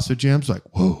went to CrossFit gyms like,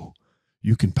 whoa,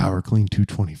 you can power clean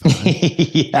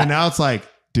 225. And now it's like,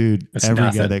 dude, every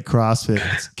guy at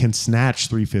CrossFit can snatch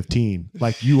 315.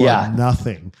 Like you are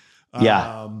nothing.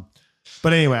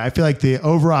 But anyway, I feel like the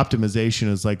over optimization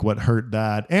is like what hurt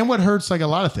that, and what hurts like a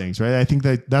lot of things, right? I think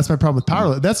that's my problem with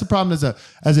powerlifting. That's the problem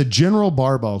as a general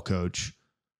barbell coach.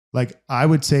 Like I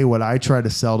would say what I try to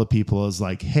sell to people is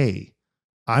like, hey,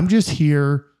 I'm just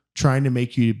here trying to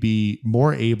make you be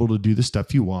more able to do the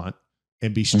stuff you want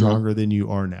and be stronger than you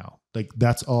are now. Like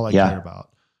that's all I care about.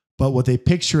 But what they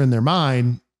picture in their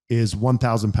mind is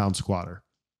 1,000 pound squatter,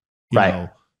 you know,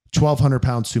 1,200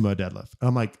 pound sumo deadlift. And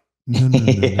I'm like,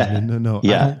 no.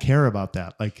 I don't care about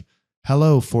that. Like,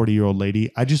 hello, 40-year-old lady.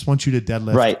 I just want you to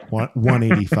deadlift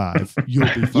 185.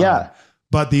 You'll be fine.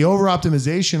 But the over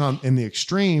optimization in the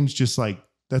extremes, just like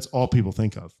that's all people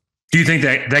think of. Do you think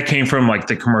that came from like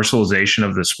the commercialization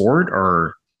of the sport,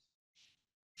 or?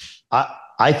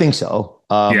 I think so.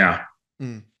 Yeah.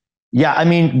 I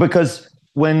mean, because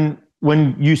when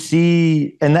you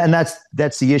see, and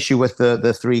that's the issue with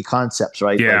the 3 concepts,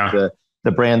 right? Yeah. Like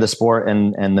the brand, the sport,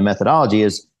 and the methodology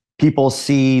is people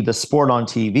see the sport on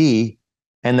TV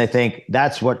and they think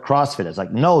that's what CrossFit is.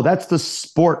 Like, no, that's the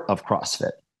sport of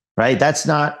CrossFit, right? That's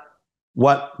not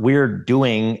what we're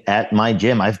doing at my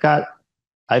gym. I've got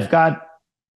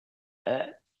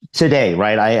today,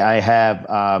 right? I have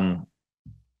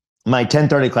my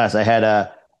 1030 class. I had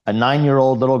a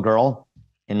 9-year-old little girl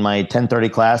in my 1030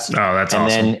 class. Oh, that's and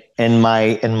awesome. And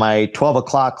then in my 12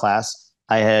 o'clock class,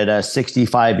 I had a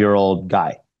 65-year-old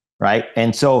guy, right?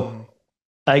 And so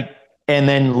and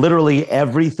then literally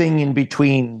everything in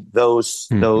between those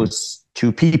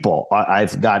two people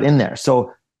I've got in there.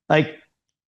 So like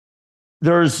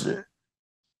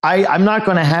I'm not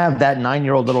going to have that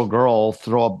 9-year-old little girl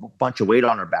throw a bunch of weight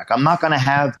on her back. I'm not going to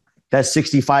have that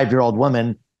 65-year-old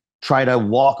woman try to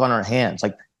walk on her hands.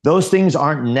 Like those things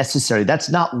aren't necessary. That's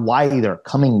not why they're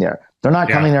coming there. They're not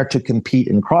coming there to compete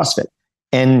in CrossFit.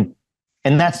 And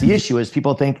that's the issue is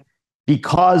people think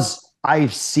because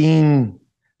I've seen,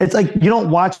 it's like, you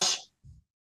don't watch,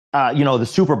 the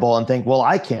Super Bowl and think, well,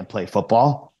 I can't play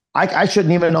football. I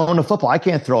shouldn't even own a football. I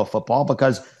can't throw a football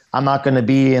because I'm not going to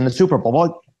be in the Super Bowl.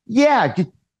 Well, yeah,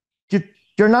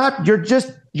 you're not,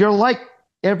 you're like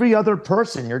every other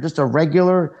person. You're just a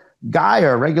regular guy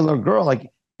or a regular girl.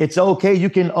 Like it's okay. You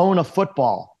can own a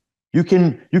football. You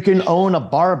can own a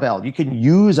barbell. You can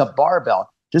use a barbell.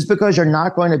 Just because you're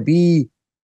not going to be,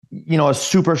 a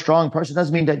super strong person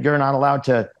doesn't mean that you're not allowed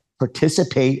to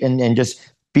participate and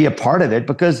just be a part of it.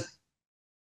 Because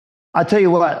I'll tell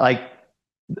you what, like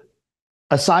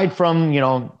aside from,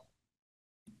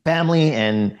 family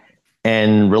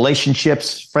and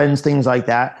relationships, friends, things like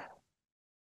that,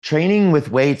 training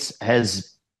with weights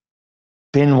has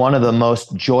been one of the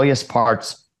most joyous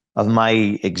parts of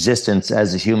my existence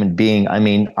as a human being. I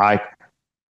mean,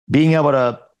 being able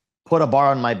to put a bar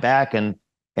on my back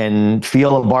and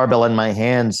feel a barbell in my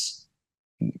hands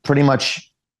pretty much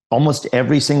almost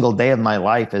every single day of my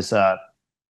life is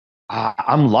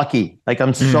I'm lucky. Like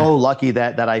I'm so lucky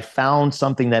that I found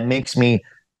something that makes me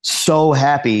so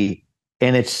happy,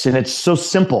 and it's so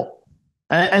simple.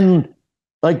 And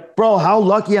like, bro, how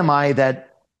lucky am I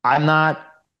that I'm not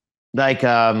like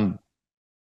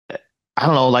I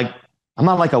don't know, like I'm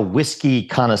not like a whiskey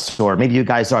connoisseur. Maybe you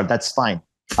guys are. That's fine.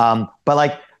 But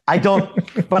like I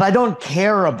don't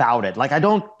care about it. Like I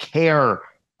don't care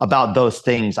about those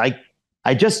things.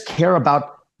 I just care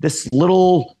about this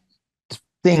little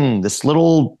thing, this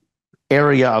little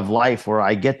area of life where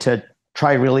I get to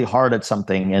try really hard at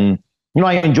something. And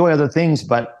I enjoy other things,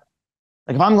 but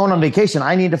like if I'm going on vacation,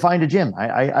 I need to find a gym.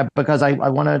 Because I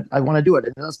want to do it.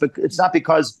 And it's not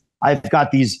because I've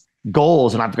got these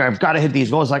goals and I've got to hit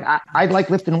these goals. Like I like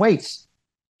lifting weights.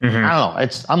 Mm-hmm. I don't know.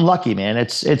 I'm lucky, man.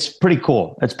 It's pretty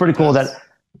cool. It's pretty cool that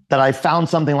I found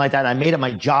something like that. I made it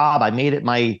my job. I made it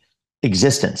my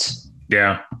existence.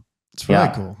 Yeah. It's really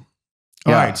cool.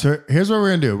 All right. So here's what we're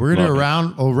going to do. We're going to do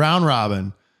a round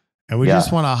robin, and we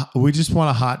just want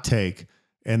a hot take,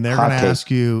 and they're going to ask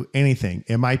you anything.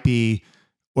 It might be,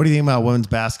 what do you think about women's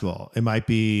basketball? It might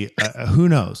be, who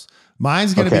knows?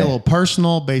 Mine's going to be a little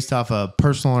personal based off a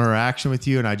personal interaction with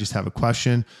you. And I just have a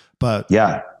question, but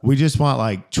we just want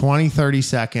like 20, 30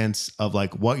 seconds of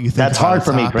like what you think. That's hard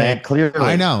for me, Grant. Clearly.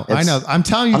 I know. I'm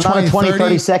telling you, I'm 20, not a 20,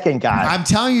 30 second guy. I'm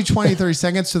telling you 20, 30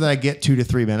 seconds so that I get 2 to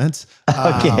 3 minutes.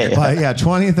 Okay. But yeah,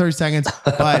 20 to 30 seconds,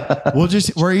 but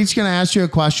we're each going to ask you a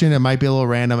question. It might be a little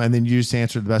random, and then you just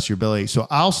answer to the best of your ability. So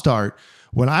I'll start.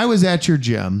 When I was at your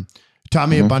gym, taught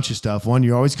me a bunch of stuff. One,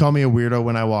 you always called me a weirdo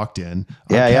when I walked in.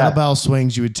 Kettlebell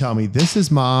swings, you would tell me, this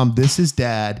is mom, this is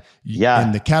dad.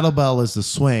 And the kettlebell is the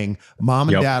swing. Mom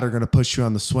and dad are going to push you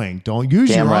on the swing. Don't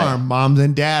use your arm. Mom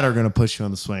and dad are going to push you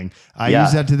on the swing. I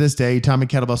use that to this day. You taught me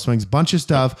kettlebell swings, bunch of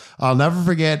stuff. I'll never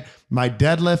forget my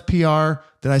deadlift PR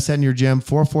that I set in your gym,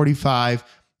 445.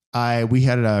 We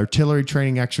had an artillery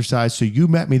training exercise. So you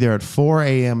met me there at 4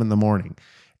 a.m. in the morning.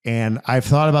 And I've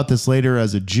thought about this later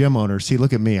as a gym owner. See,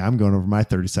 look at me. I'm going over my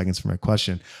 30 seconds for my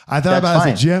question. I thought about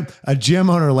it as a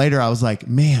gym owner later. I was like,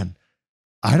 man,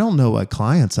 I don't know what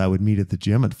clients I would meet at the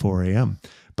gym at 4 a.m.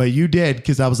 But you did,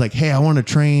 because I was like, hey, I want to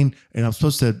train. And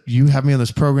you have me on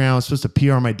this program. I'm supposed to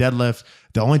PR my deadlift.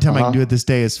 The only time I can do it this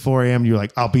day is 4 a.m. You're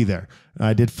like, I'll be there. And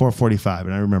I did 4:45.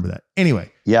 And I remember that.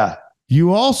 Anyway. Yeah.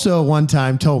 You also one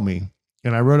time told me,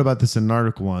 and I wrote about this in an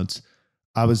article once,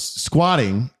 I was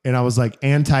squatting and I was like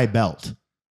anti-belt.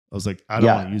 I was like, I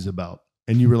don't want to use a belt.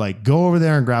 And you were like, go over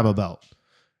there and grab a belt.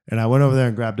 And I went over there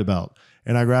and grabbed a belt.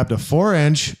 And I grabbed a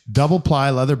 4-inch double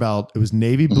ply leather belt. It was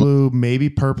navy blue, maybe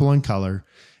purple in color.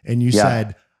 And you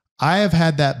said, I have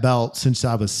had that belt since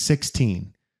I was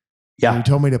 16. Yeah. And you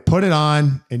told me to put it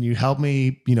on, and you helped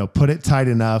me, put it tight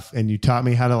enough. And you taught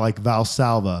me how to like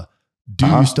Valsalva. Do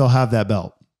you still have that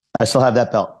belt? I still have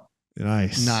that belt.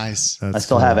 Nice. That's I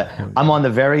still have it. I'm on the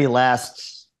very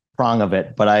last prong of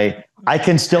it, but I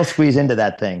can still squeeze into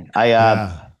that thing.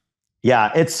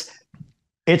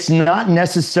 It's not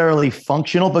necessarily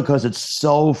functional because it's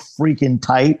so freaking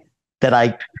tight that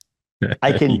I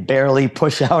can barely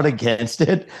push out against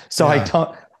it. So I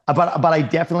don't, but I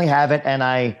definitely have it. And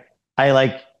I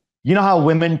like, how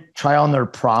women try on their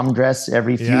prom dress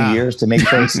every few years to make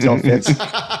sure it still fits.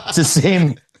 It's the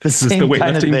same. This is the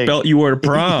weightlifting belt you wore to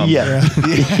prom. Yeah,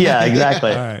 yeah,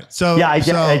 exactly. All right. So yeah,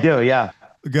 I do. Yeah,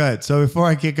 good. So before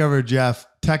I kick over to Jeff,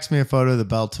 text me a photo of the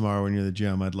belt tomorrow when you're at the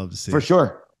gym. I'd love to see for it.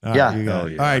 sure. All yeah. Right, you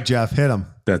got it. All right, Jeff, hit him.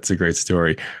 That's a great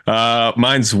story.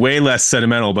 Mine's way less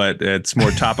sentimental, but it's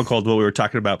more topical to what we were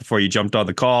talking about before you jumped on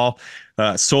the call.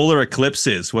 Solar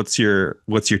eclipses. What's your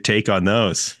take on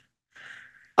those?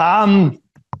 Yeah,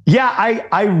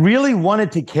 I really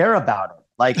wanted to care about it.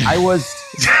 Like I was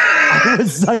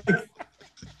like,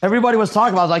 everybody was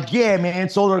talking about. I was like, yeah, man,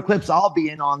 solar eclipse. I'll be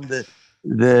in on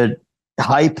the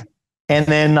hype. And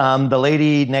then the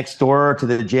lady next door to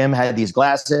the gym had these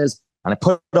glasses, and I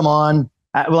put them on.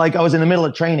 I was in the middle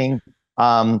of training,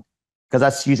 because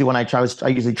that's usually when I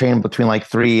usually train between like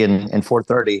 3 and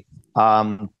 4:30.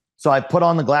 So I put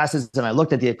on the glasses and I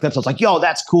looked at the eclipse. I was like, yo,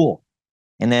 that's cool.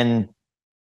 And then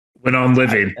went on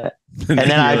living. And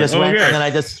then I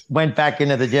just went back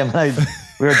into the gym.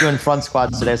 We were doing front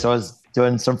squats today, so I was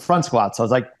doing some front squats. I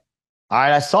was like, all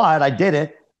right, I saw it, I did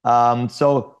it.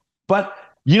 But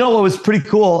you know what was pretty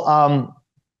cool?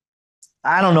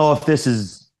 I don't know if this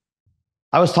is.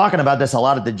 I was talking about this a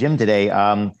lot at the gym today.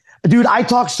 Dude, I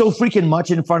talk so freaking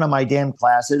much in front of my damn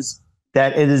classes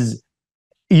that it is.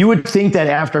 You would think that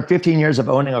after 15 years of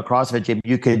owning a CrossFit gym,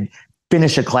 you could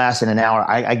finish a class in an hour.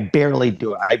 I barely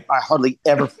do it. I hardly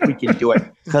ever freaking do it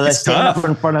because I stand up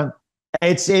in front of.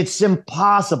 It's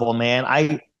impossible, man.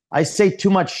 I say too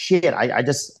much shit. I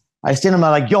stand up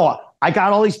like, yo, I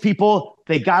got all these people.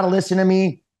 They got to listen to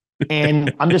me,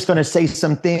 and I'm just going to say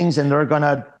some things, and they're going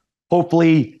to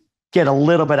hopefully get a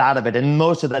little bit out of it. And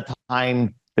most of the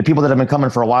time, the people that have been coming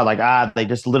for a while, they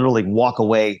just literally walk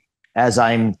away as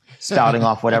I'm spouting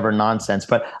off whatever nonsense.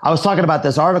 But I was talking about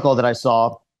this article that I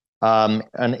saw in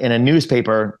a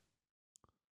newspaper,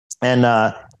 and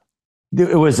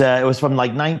it was from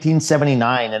like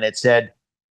 1979, and it said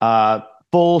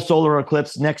full solar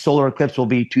eclipse. Next solar eclipse will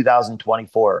be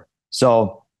 2024.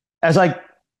 So it's like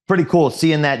pretty cool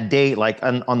seeing that date like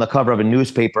on the cover of a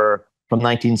newspaper from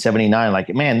 1979.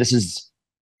 Like, man, this is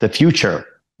the future,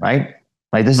 right?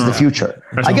 Like this is the future.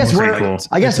 That's I guess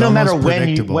cool. no matter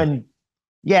when.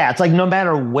 Yeah, it's like no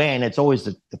matter when, it's always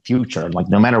the future. Like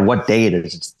no matter what day it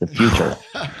is, it's the future.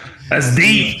 That's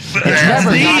deep. It's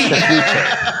never not the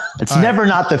future. It's never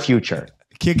not the future.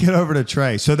 Kick it over to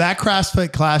Trey. So that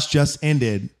CrossFit class just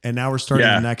ended, and now we're starting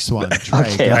the next one.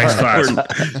 Trey, Okay, Next class.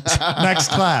 next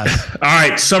class. All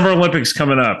right, Summer Olympics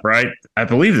coming up, right? I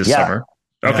believe this summer.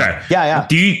 Okay. Yeah.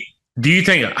 Do you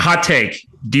think, hot take,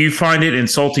 do you find it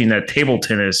insulting that table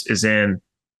tennis is in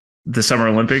the Summer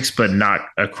Olympics but not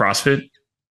a CrossFit?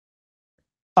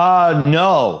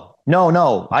 No.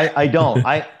 I don't.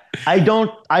 I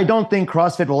don't think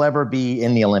CrossFit will ever be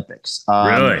in the Olympics.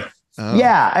 Really? Oh.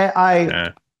 Yeah,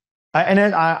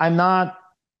 I'm not.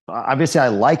 Obviously, I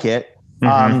like it.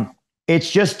 Mm-hmm.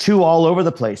 It's just too all over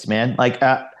the place, man. Like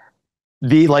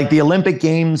the Olympic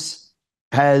Games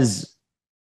has,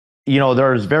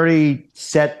 there's very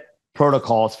set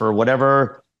protocols for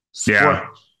whatever sport. Yeah.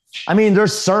 I mean,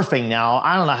 there's surfing now.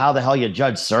 I don't know how the hell you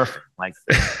judge surfing. Like,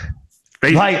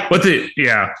 what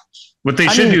they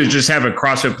should do is just have a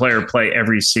CrossFit player play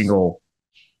every single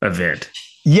event.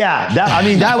 Yeah, that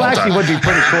actually would be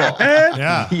pretty cool.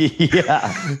 Yeah.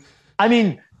 Yeah. I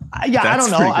mean, I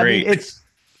don't know. I mean,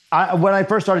 when I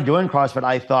first started doing CrossFit,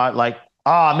 I thought like,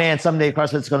 oh man, someday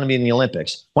CrossFit's going to be in the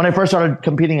Olympics. When I first started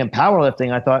competing in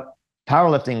powerlifting, I thought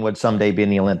powerlifting would someday be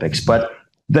in the Olympics. But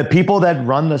the people that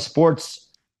run the sports,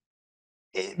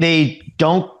 they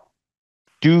don't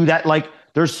do that. Like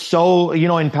there's so,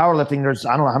 in powerlifting, there's,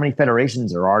 I don't know how many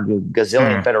federations there are,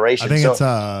 gazillion federations. I think it's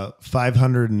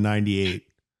 598.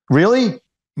 Really?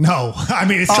 No, I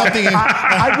mean, it's something.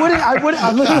 I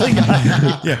literally.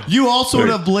 Yeah. You also would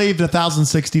have believed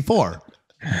 1,064.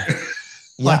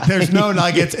 Like there's no,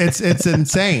 like it's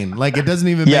insane. Like it doesn't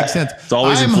even make sense. It's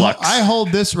always in flux. I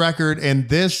hold this record in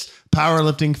this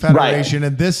powerlifting federation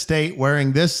in this state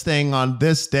wearing this thing on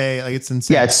this day. Like it's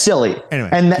insane. Yeah, it's silly. Anyway,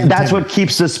 and that's what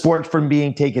keeps the sport from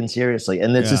being taken seriously.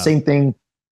 And it's the same thing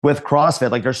with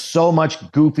CrossFit. Like there's so much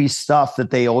goofy stuff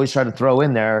that they always try to throw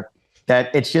in there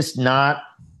that it's just not.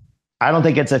 I don't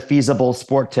think it's a feasible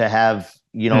sport to have,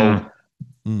 an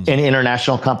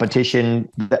international competition.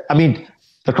 I mean,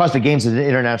 the CrossFit Games is an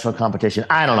international competition.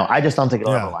 I don't know. I just don't think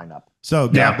it'll ever line up. So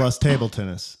God bless table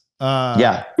tennis. All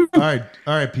right,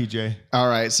 PJ. All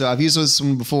right. So I've used this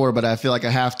one before, but I feel like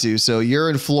I have to. So you're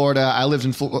in Florida. I lived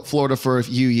in Florida for a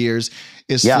few years.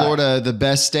 Is Florida the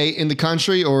best state in the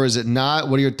country, or is it not?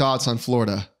 What are your thoughts on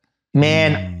Florida?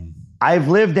 Man, I've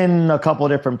lived in a couple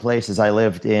of different places. I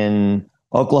lived in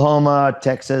Oklahoma,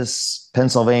 Texas,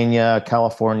 Pennsylvania,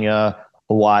 California,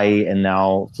 Hawaii, and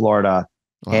now Florida.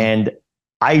 Wow. And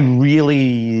I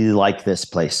really like this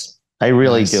place. I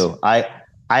really do. I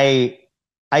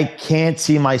can't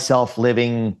see myself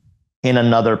living in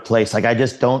another place. Like, I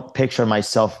just don't picture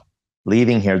myself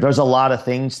leaving here. There's a lot of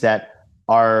things that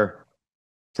are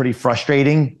pretty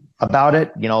frustrating about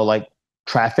it, you know, like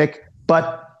traffic.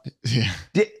 But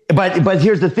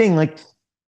here's the thing, like,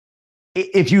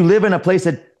 if you live in a place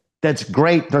that's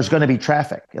great, there's going to be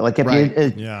traffic. Like,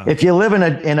 if you live in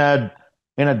a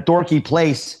dorky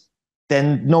place,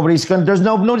 then nobody's going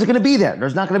to be there.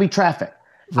 There's not going to be traffic.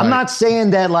 Right. I'm not saying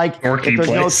that, like, if there's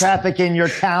no traffic in your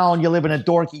town, you live in a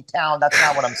dorky town. That's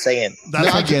not what I'm saying.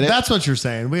 I get it. That's what you're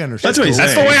saying. We understand. That's what he's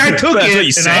saying. That's the way I took it. That's what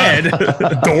you said.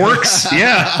 Dorks.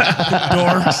 Yeah.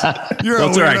 Dorks.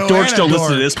 That's all right. Dorks don't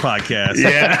listen to this podcast.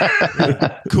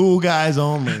 Yeah. Cool guys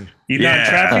only. You're not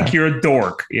traffic. You're a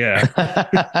dork. Yeah.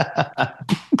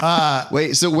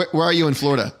 Wait, so where are you in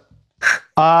Florida?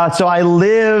 So I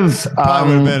live. Probably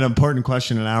would have been an important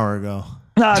question an hour ago.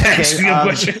 No, okay.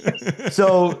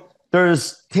 So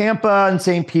there's Tampa and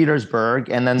St. Petersburg,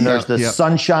 and then there's the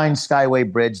Sunshine Skyway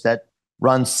Bridge that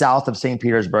runs south of St.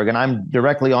 Petersburg, and I'm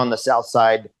directly on the south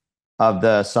side of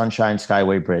the Sunshine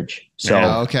Skyway Bridge. So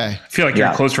okay, I feel like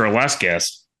you're close to our last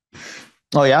guest.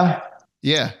 Oh yeah.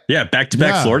 Yeah.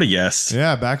 Back-to-back Florida guests.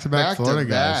 Yeah, back-to-back Florida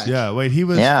guys. Yeah. Wait, he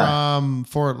was from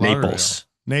Fort Lauderdale.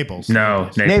 Naples.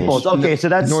 Naples. Okay, so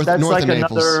that's north like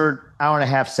Naples. Another hour and a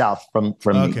half south from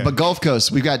me. But Gulf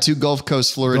Coast, we've got two Gulf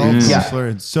Coast Floridians.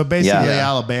 Floridians. So basically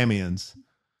Alabamians.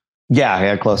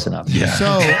 Yeah, close enough. Yeah.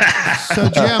 So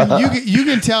Jim, you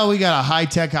can tell we got a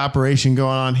high-tech operation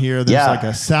going on here. There's like a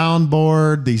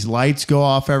soundboard. These lights go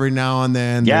off every now and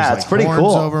then. Yeah, There's it's pretty horns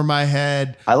cool. over my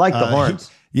head. I like the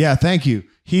horns. Yeah, thank you.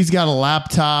 He's got a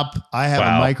laptop. I have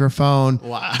a microphone.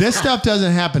 Wow. This stuff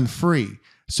doesn't happen free.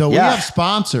 So we have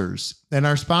sponsors, and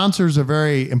our sponsors are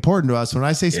very important to us. When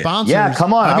I say sponsors,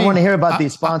 come on. I want to hear about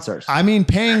these sponsors. I mean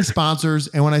paying sponsors,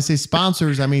 and when I say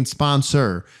sponsors, I mean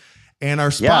sponsor. And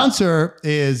our sponsor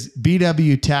is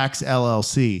BW Tax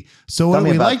LLC. So what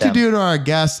we like to do to our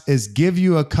guests is give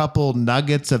you a couple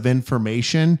nuggets of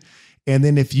information, and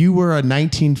then if you were a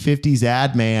 1950s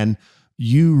ad man,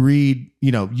 you read,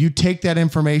 you take that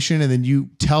information and then you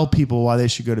tell people why they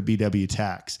should go to BW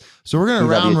Tax. So we're going to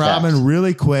round robin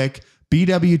really quick.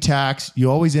 BW Tax,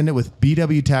 you always end it with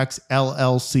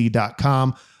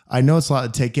bwtaxllc.com. I know it's a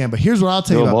lot to take in, but here's what I'll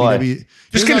tell you about BW.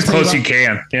 Just get as close as you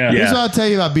can. Yeah. Here's what I'll tell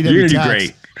you about BW You're Tax.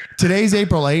 great. Today's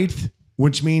April 8th,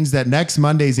 which means that next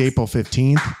Monday's April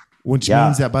 15th, which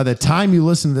means that by the time you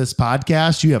listen to this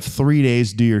podcast, you have 3 days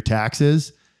to do your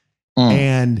taxes.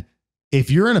 And if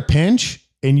you're in a pinch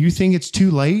and you think it's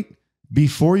too late,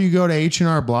 before you go to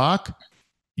H&R Block,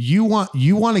 you want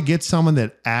to get someone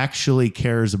that actually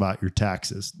cares about your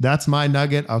taxes. That's my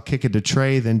nugget. I'll kick it to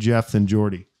Trey, then Jeff, then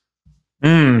Jordy.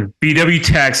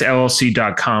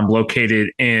 BWTaxLLC.com, located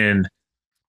in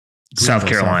South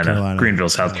Carolina, Greenville,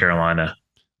 South Carolina.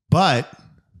 But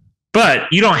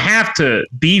you don't have to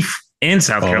be in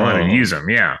South Carolina to use them.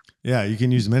 Yeah. Yeah, you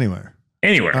can use them anywhere.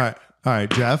 Anywhere. All right,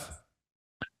 Jeff.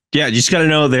 Yeah, you just got to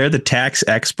know they're the tax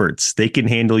experts. They can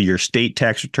handle your state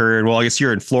tax return. Well, I guess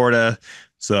you're in Florida,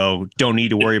 so don't need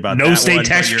to worry about no state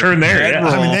tax return there. Yeah.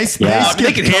 I mean, they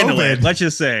can handle it. Let's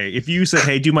just say if you said,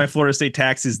 "Hey, do my Florida state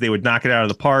taxes," they would knock it out of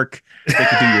the park. They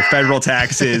could do your federal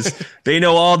taxes. They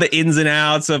know all the ins and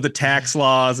outs of the tax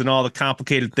laws and all the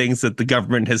complicated things that the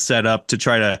government has set up to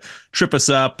try to trip us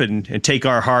up and take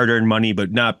our hard-earned money.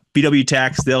 But not BW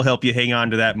Tax. They'll help you hang on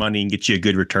to that money and get you a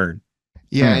good return.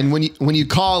 Yeah, and when you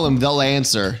call them, they'll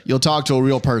answer. You'll talk to a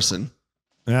real person.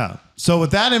 Yeah. So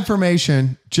with that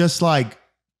information, just like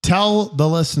tell the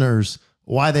listeners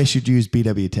why they should use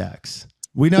BW Tax.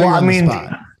 We know you're on the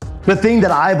spot. The thing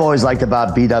that I've always liked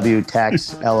about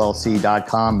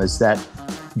bwtaxllc.com is that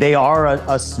they are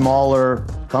a smaller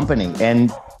company,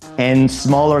 and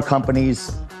smaller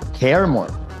companies care more.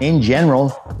 In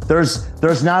general,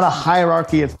 there's not a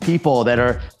hierarchy of people that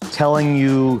are telling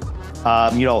you,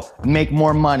 make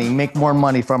more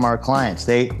money from our clients.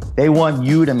 They want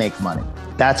you to make money.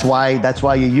 That's why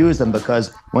you use them,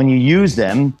 because when you use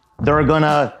them, they're going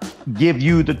to give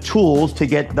you the tools to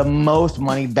get the most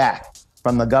money back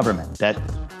from the government that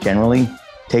generally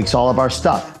takes all of our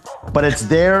stuff. But it's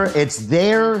their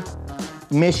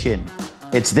mission.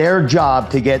 It's their job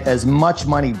to get as much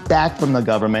money back from the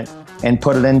government and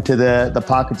put it into the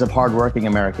pockets of hardworking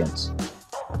Americans.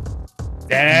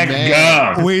 We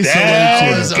salute you.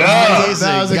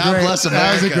 That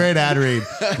was a great ad read.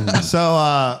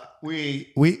 So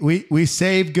we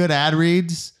save good ad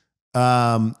reads.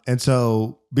 And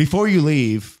so before you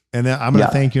leave, and then I'm going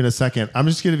to thank you in a second. I'm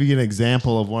just going to give you an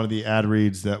example of one of the ad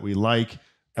reads that we like.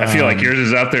 I feel like yours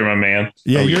is up there, my man.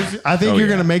 Yeah, I think you're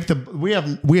going to make we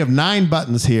have 9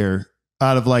 buttons here.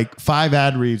 Out of like 5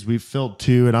 ad reads, we've filled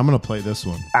 2, and I'm going to play this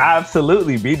one.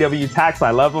 Absolutely. BW Tax,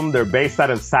 I love them. They're based out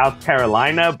of South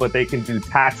Carolina, but they can do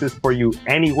taxes for you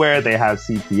anywhere. They have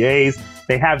CPAs.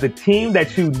 They have the team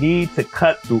that you need to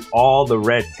cut through all the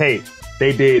red tape.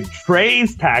 They did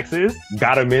Trey's taxes,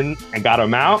 got them in and got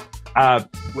them out.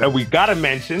 And we got to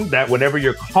mention that whenever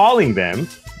you're calling them,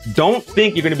 don't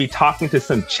think you're going to be talking to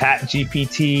some chat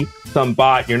GPT, some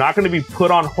bot. You're not going to be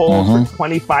put on hold for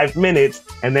 25 minutes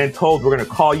and then told we're going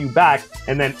to call you back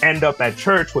and then end up at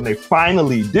church when they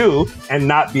finally do and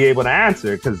not be able to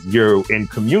answer because you're in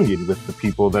communion with the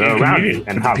people that are around you.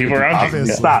 And how people around you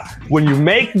stop. When you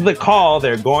make the call,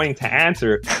 they're going to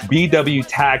answer. BW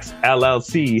Tax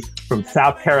LLC from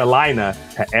South Carolina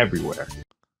to everywhere.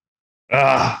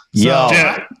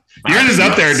 Yours is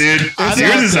up there, dude.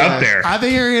 Yours is up there. I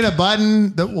think you're gonna hit a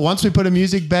button that once we put a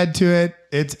music bed to it,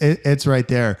 it's right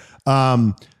there.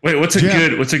 Wait, what's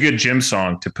a good gym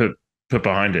song to put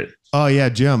behind it? Oh yeah,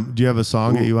 Jim. Do you have a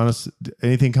song that you want us?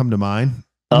 Anything come to mind?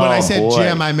 When I said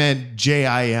Jim, I meant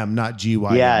JIM, not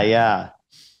GY. Yeah.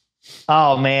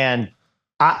 Oh man,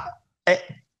 I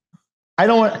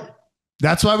don't want.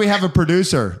 That's why we have a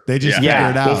producer. They just figure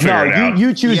it out. We'll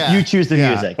you choose. Yeah. You choose the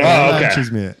music. Oh, okay.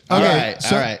 Choose me. Okay. All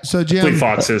right. So Jim,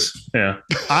 Foxes. Yeah.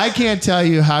 I can't tell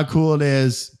you how cool it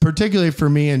is, particularly for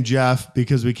me and Jeff,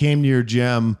 because we came to your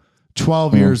gym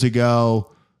 12 years ago.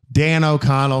 Dan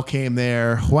O'Connell came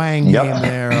there. Huang came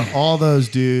there. All those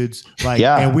dudes.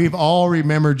 And we've all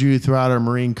remembered you throughout our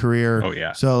Marine career. Oh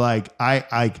yeah. So I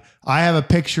have a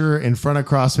picture in front of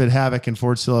CrossFit Havoc in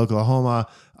Fort Sill, Oklahoma.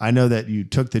 I know that you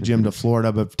took the gym to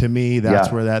Florida, but to me,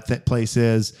 that's where that place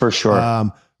is. For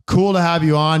sure. Cool to have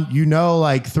you on.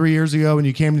 Like 3 years ago when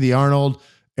you came to the Arnold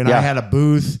and I had a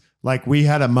booth, like we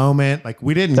had a moment, like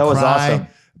we didn't cry, was awesome.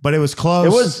 But it was close.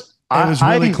 It was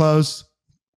really close.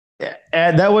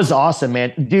 And that was awesome,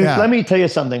 man. Dude, let me tell you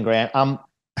something, Grant. I'm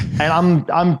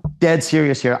dead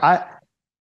serious here. I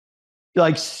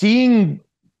like seeing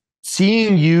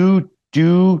you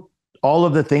do all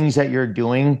of the things that you're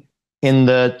doing in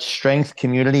the strength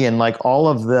community and like all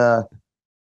of the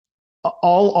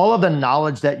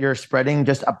knowledge that you're spreading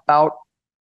just about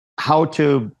how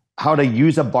to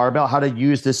use a barbell, how to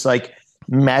use this like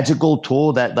magical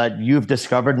tool that you've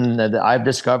discovered and that I've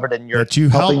discovered and that you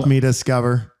helped me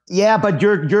discover. Yeah, but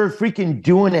you're freaking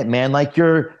doing it, man. Like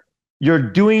you're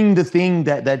doing the thing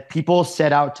that people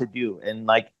set out to do, and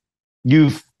like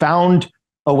you've found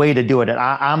a way to do it. And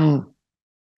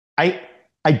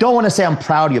I don't want to say I'm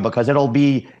proud of you because it'll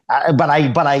be, but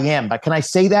I am. But can I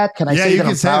say that? Can I say that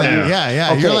I'm proud of you? Yeah.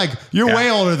 Okay. You're way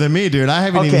older than me, dude. I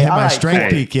haven't even hit my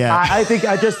strength peak yet. I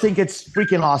just think it's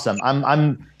freaking awesome.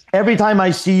 I'm every time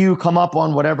I see you come up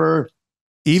on whatever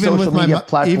even social with media my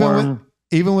platform,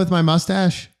 even with my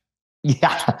mustache.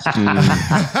 Yeah.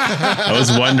 I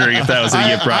was wondering if that was going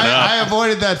to get brought up. I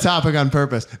avoided that topic on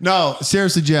purpose. No,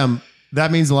 seriously, Jim.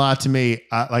 That means a lot to me.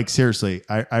 Seriously,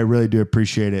 I really do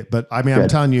appreciate it. But I mean, I'm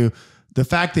telling you, the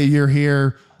fact that you're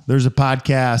here, there's a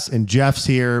podcast, and Jeff's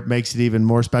here makes it even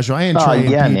more special. And Trey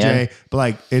and PJ, man. But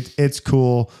like, it's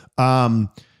cool.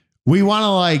 We want to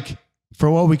like,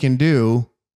 for what we can do,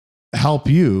 help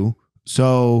you.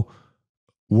 So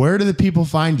where do the people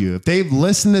find you? If they've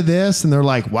listened to this and they're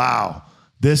like, wow,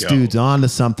 this dude's on to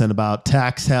something about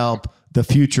tax help, the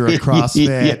future of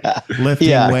CrossFit, lifting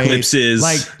weights. Eclipses.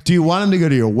 Like, do you want them to go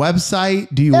to your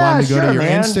website? Do you want them to go to your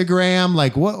Instagram?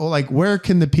 Like where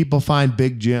can the people find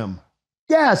Big Jim?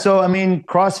 Yeah. So, I mean,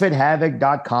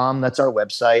 CrossFitHavoc.com. That's our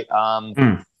website.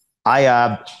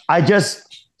 I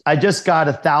just got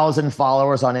 1,000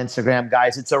 followers on Instagram,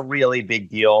 guys. It's a really big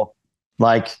deal.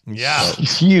 Like,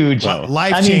 it's huge. Wow.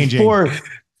 Life changing. I mean,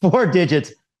 four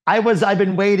digits. I've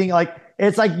been waiting. Like,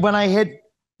 it's like when I hit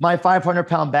my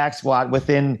 500-pound back squat,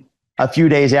 within a few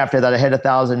days after that, I hit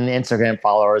 1,000 Instagram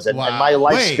followers, and my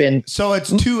lifespan. So it's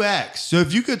 2x. So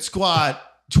if you could squat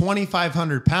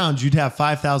 2,500 pounds, you'd have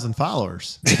 5,000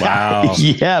 followers. Wow.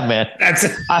 Yeah, man.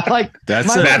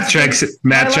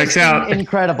 Matt checks out.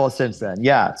 Incredible since then.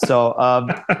 Yeah. So,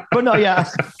 but no, yeah.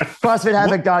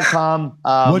 CrossFitHavoc.com.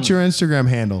 What's your Instagram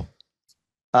handle?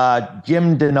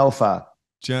 Jim Denofa.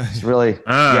 It's really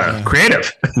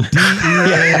creative.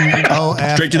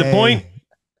 Denofa. Straight to the point.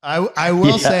 I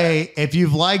will say, if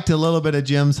you've liked a little bit of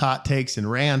Jim's hot takes and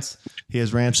rants, he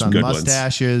has rants on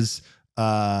mustaches.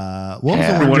 What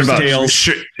about tails?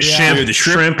 The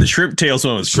shrimp tails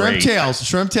one was shrimp great.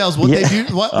 Shrimp tails. What they do?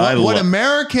 What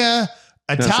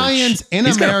Italians in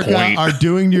America are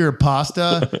doing to your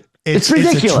pasta It's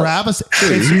ridiculous. It's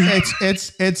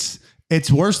a travesty. It's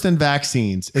worse than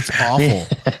vaccines. It's awful.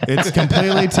 It's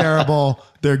completely terrible.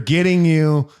 They're getting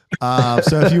you.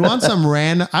 So if you want some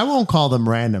random, I won't call them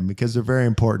random because they're very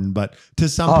important, but to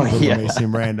some people they may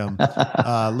seem random.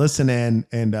 Listen in.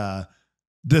 And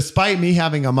despite me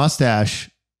having a mustache,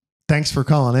 thanks for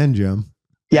calling in, Jim.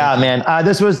 Yeah, man.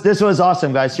 This was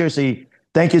awesome, guys. Seriously,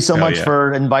 thank you so much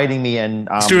for inviting me. And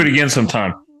let's do it again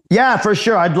sometime. Yeah, for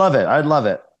sure. I'd love it.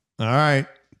 All right.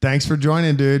 Thanks for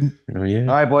joining, dude. Oh, yeah.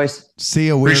 All right, boys. See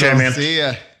you. Appreciate it, man. See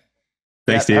ya.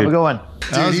 Thanks, dude. Have a good one.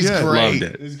 Dude, he's good. great. Loved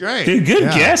it. It's great. Dude,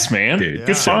 good guess, man. Dude,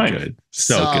 good so find. good.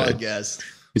 So Solid good. guess.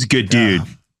 He's a good dude. I'd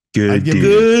Good give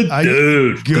dude.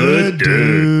 Good Good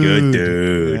dude. Good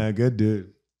dude. Yeah, good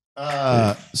dude.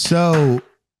 So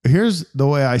here's the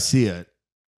way I see it.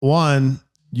 One,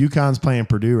 UConn's playing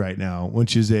Purdue right now,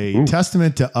 which is a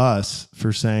testament to us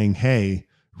for saying, hey,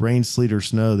 rain, sleet, or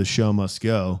snow, the show must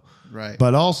go. Right.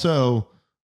 But also,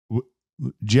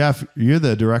 Jeff, you're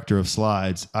the director of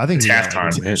slides. I think It's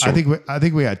halftime. I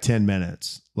think we got 10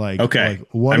 minutes. Okay.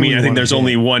 What I do mean, we I think wanna there's hit?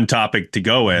 only one topic to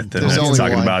go with. And There's that's only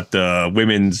talking one. about the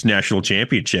women's national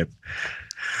championship.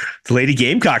 The Lady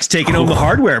Gamecocks taking home the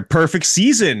hardware. Perfect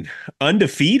season.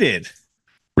 Undefeated.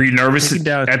 Were you nervous Taking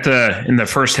down- in the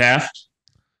first half?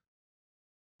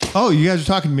 Oh, you guys are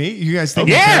talking to me? You guys think?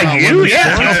 Yeah, you.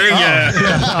 Yeah.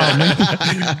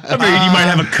 I mean, you might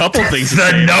have a couple things. to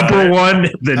say The about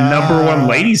it. number one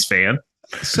ladies fan.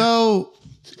 So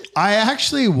I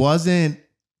actually wasn't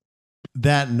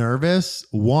that nervous.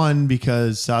 One,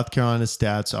 because South Carolina's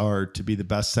stats are to be the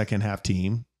best second half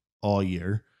team all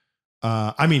year.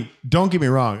 I mean, don't get me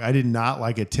wrong. I did not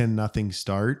like a 10-0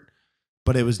 start,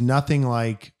 but it was nothing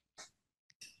like,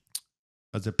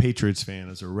 as a Patriots fan,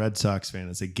 as a Red Sox fan,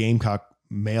 as a Gamecock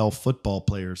male football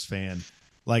players fan,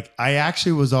 like I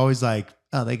actually was always like,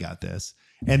 oh, they got this.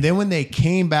 And then when they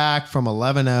came back from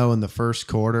 11-0 in the first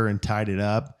quarter and tied it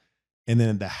up, and then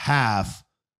in the half,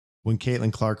 when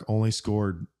Caitlin Clark only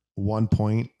scored 1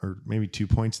 point or maybe 2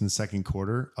 points in the second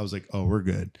quarter, I was like, oh, we're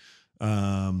good.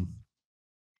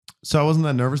 So I wasn't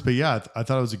that nervous, but yeah, I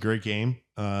thought it was a great game.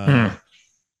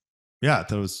 Yeah, I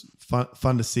thought it was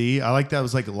fun to see. I like that it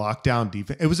was like a lockdown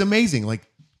defense. It was amazing. Like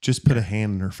just put a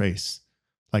hand in her face,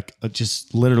 like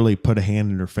just literally put a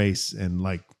hand in her face, and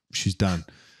like she's done.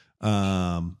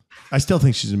 I still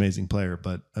think she's an amazing player,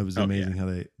 but it was amazing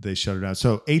how they shut her down.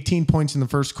 So 18 points in the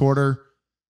first quarter,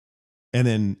 and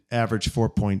then average 4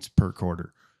 points per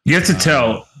quarter. You have to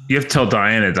tell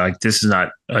Diana, like, this is not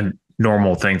a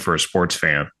normal thing for a sports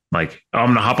fan. Like, I'm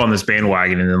gonna hop on this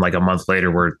bandwagon, and then like a month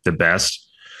later, we're the best.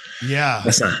 Yeah,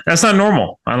 that's not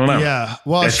normal. I don't know. Yeah,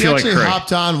 well, she actually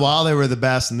hopped on while they were the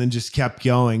best, and then just kept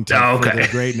going to for their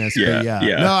greatness. But yeah,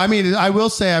 no, I mean, I will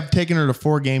say I've taken her to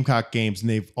 4 Gamecock games, and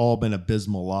they've all been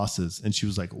abysmal losses. And she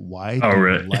was like, "Why do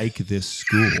you like this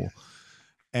school?"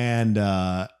 And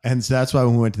so that's why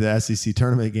when we went to the SEC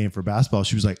tournament game for basketball,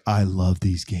 she was like, "I love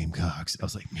these Gamecocks." I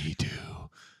was like, "Me too."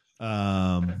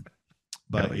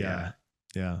 But yeah.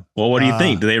 Well, what do you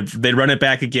think? Do they run it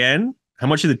back again? How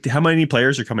many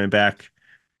players are coming back?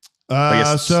 I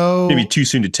guess so maybe too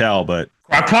soon to tell, but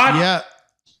Crockpot? Yeah.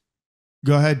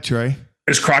 Go ahead, Trey.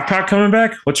 Is Crockpot coming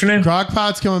back? What's her name?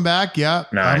 Crockpot's coming back. Yeah.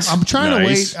 Nice. I'm trying to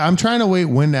wait. I'm trying to wait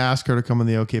when to ask her to come on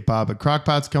the OK Pod, but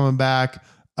Crockpot's coming back.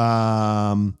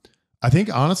 I think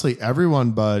honestly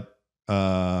everyone but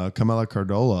Camila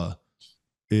Cardola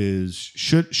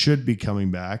should be coming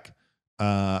back.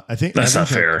 I think that's not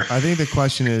fair. I think the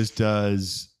question is,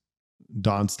 does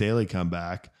Dawn Staley come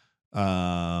back?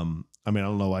 I mean, I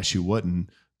don't know why she wouldn't,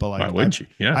 but like, why wouldn't she?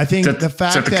 Yeah. I think the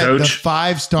fact that the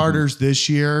 5 starters Mm-hmm. this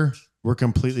year were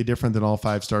completely different than all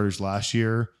 5 starters last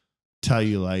year tell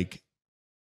you like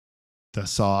the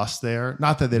sauce there.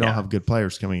 Not that they don't have good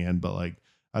players coming in, but like,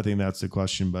 I think that's the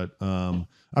question. But I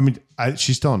mean,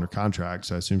 she's still under contract,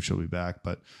 so I assume she'll be back.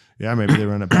 But yeah, maybe they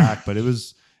run it back. But it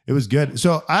was good.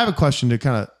 So I have a question to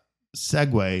kind of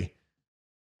segue.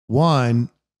 One,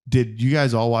 did you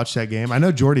guys all watch that game? I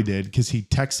know Jordy did because he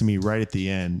texted me right at the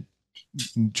end.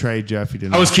 Trey, Jeff, you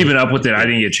didn't. I was keeping up with it. I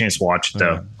didn't get a chance to watch it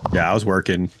though. Yeah, I was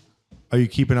working. Are you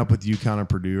keeping up with UConn or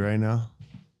Purdue right now?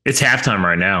 It's halftime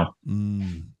right now.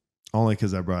 Only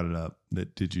because I brought it up.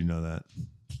 Did you know that?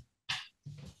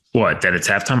 What? That it's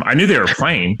halftime? I knew they were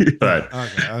playing, but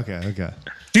okay.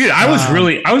 Dude, I was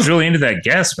really into that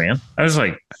guess, man. I was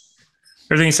like,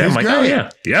 everything he said, I'm like, great.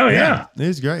 oh yeah. It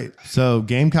was great. So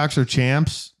Gamecocks are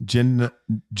champs. Jim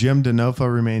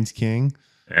Denofa remains king.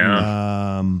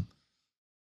 Yeah.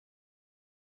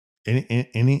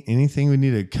 Anything we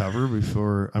need to cover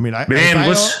before? I mean,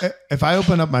 if I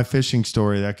open up my fishing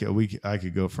story, I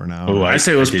could go for an hour. Oh, I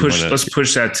say let's push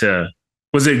that to.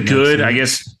 Was it good? I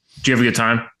guess. Did you have a good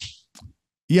time?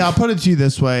 Yeah, I'll put it to you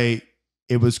this way: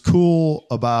 it was cool.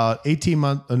 About 18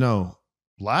 months.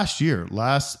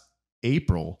 Last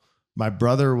April, my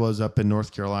brother was up in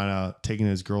North Carolina taking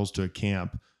his girls to a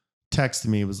camp. Texted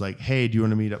me, was like, "Hey, do you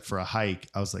want to meet up for a hike?"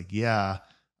 I was like, "Yeah."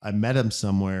 I met him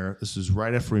somewhere. This was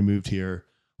right after we moved here.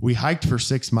 We hiked for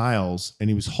 6 miles and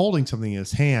he was holding something in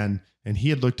his hand and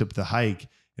he had looked up the hike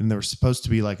and there was supposed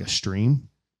to be like a stream.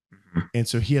 And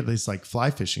so he had this like fly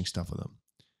fishing stuff with him.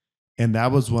 And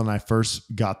that was when I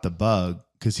first got the bug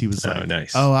because he was like,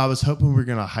 nice. "Oh, I was hoping we were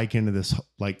going to hike into this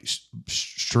like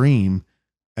stream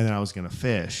and then I was going to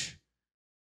fish."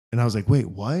 And I was like, "Wait,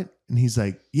 what?" And he's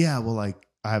like, "Yeah, well, like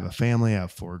I have a family, I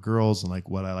have 4 girls. And like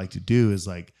what I like to do is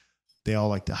like, they all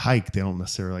like to hike. They don't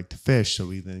necessarily like to fish. So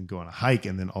we then go on a hike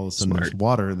and then all of a sudden there's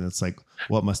water and it's like,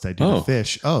 what must I do to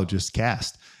fish? Oh, just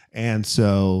cast." And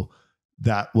so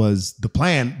that was the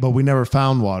plan, but we never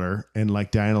found water. And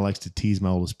like Diana likes to tease my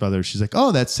oldest brother. She's like,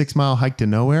 "Oh, that 6 mile hike to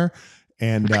nowhere."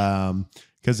 And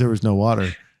because there was no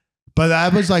water. But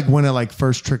that was like when it like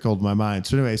first trickled my mind.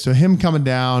 So anyway, so him coming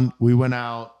down, we went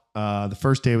out the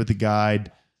first day with the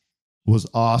guide was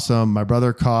awesome. My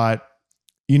brother caught,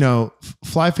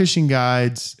 fly fishing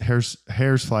guides,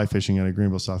 Hare's Fly Fishing out of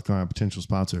Greenville, South Carolina, potential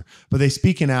sponsor, but they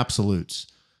speak in absolutes.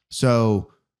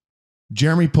 So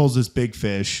Jeremy pulls this big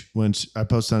fish when I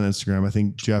posted on Instagram. I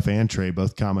think Jeff and Trey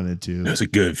both commented too. That's a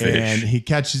good fish. And he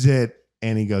catches it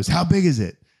and he goes, "How big is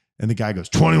it?" And the guy goes,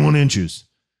 21 inches.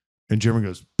 And Jeremy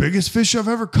goes, "Biggest fish I've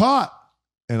ever caught."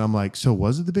 And I'm like, "So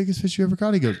was it the biggest fish you ever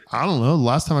caught?" He goes, "I don't know. The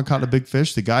last time I caught a big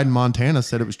fish, the guide in Montana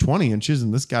said it was 20 inches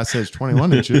and this guy says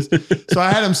 21 inches. So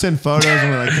I had him send photos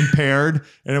and we like compared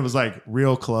and it was like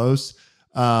real close.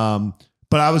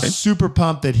 But I was super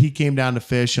pumped that he came down to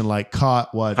fish and like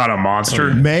caught a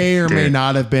monster. May or may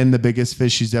not have been the biggest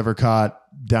fish he's ever caught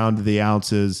down to the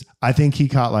ounces. I think he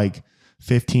caught like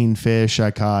 15 fish.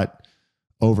 I caught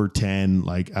over 10.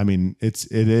 Like, I mean, it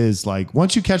is like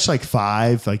once you catch like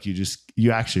 5, like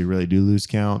you actually really do lose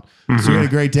count. So we had a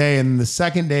great day. And the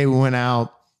second day we went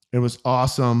out, it was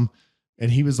awesome. And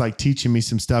he was like teaching me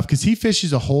some stuff because he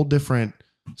fishes a whole different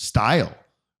style,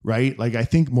 right? Like I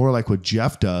think more like what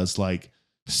Jeff does, like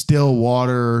still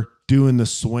water, doing the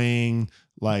swing,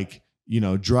 like,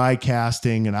 dry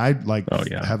casting. And I like,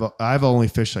 I've only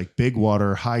fished like big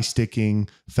water, high sticking,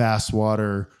 fast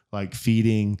water, like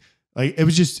feeding. Like it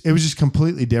was just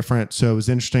completely different. So it was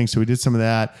interesting. So we did some of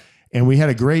that and we had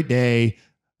a great day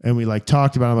and we like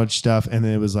talked about a bunch of stuff. And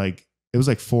then it was like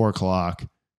 4:00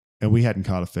 and we hadn't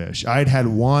caught a fish. I had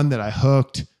one that I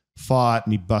hooked, fought,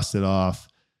 and he busted off.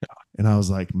 And I was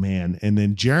like, man. And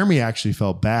then Jeremy actually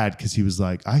felt bad because he was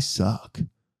like, "I suck.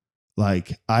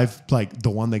 Like I've like the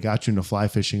one that got you into fly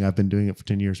fishing. I've been doing it for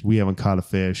 10 years. We haven't caught a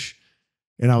fish."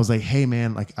 And I was like, "Hey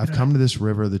man, like I've come to this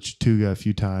river, the Chattooga, a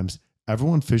few times.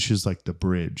 Everyone fishes like the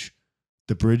bridge.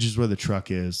 The bridge is where the truck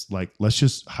is. Like, let's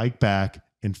just hike back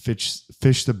and fish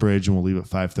the bridge and we'll leave at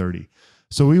 5:30.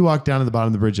 So we walked down to the bottom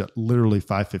of the bridge at literally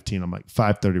 5:15. I'm like,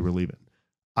 5:30, we're leaving.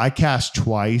 I cast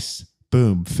twice,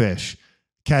 boom, fish.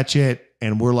 Catch it.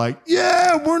 And we're like,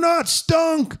 "Yeah, we're not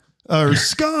skunked.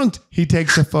 He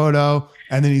takes a photo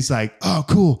and then he's like, "Oh,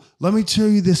 cool. Let me show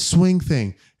you this swing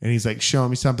thing." And he's like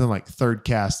showing me something like third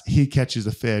cast. He catches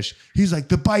a fish. He's like,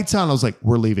 "The bite's on." I was like,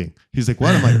 "We're leaving." He's like,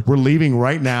 "What?" I'm like, "We're leaving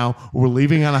right now. We're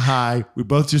leaving on a high. We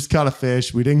both just caught a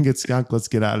fish. We didn't get skunked. Let's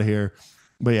get out of here."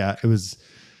 But yeah, it was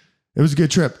a good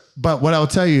trip. But what I'll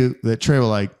tell you that Trey was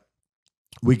like,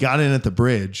 we got in at the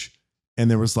bridge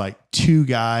and there was like 2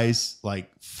 guys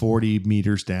like 40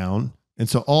 meters down. And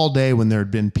so all day when there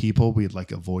had been people, we had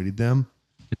like avoided them.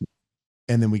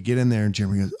 And then we get in there and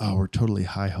Jeremy goes, "Oh, we're totally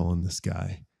high-holing this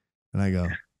guy." And I go,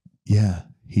 "Yeah,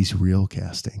 he's reel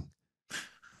casting."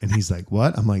 And he's like,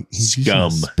 "What?" I'm like, "He's using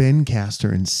a spin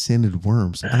caster and scented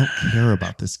worms. I don't care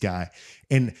about this guy."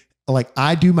 And like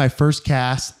I do my first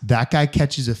cast, that guy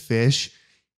catches a fish.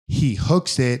 He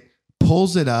hooks it,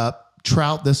 pulls it up,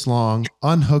 trout this long,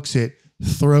 unhooks it,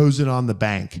 throws it on the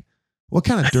bank. What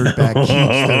kind of dirtbag keeps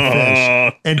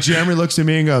their fish? And Jeremy looks at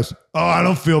me and goes, "Oh, I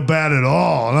don't feel bad at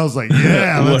all." And I was like,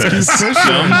 "Yeah, let's keep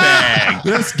fishing."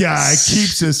 This guy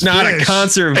keeps his not fish. A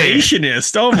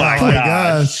conservationist. Oh my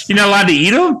gosh. You're not allowed to eat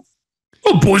them?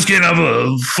 Oh, boys can't have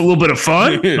a little bit of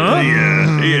fun? Huh?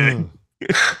 Yeah.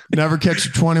 Never catch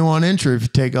a 21 incher if you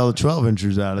take all the 12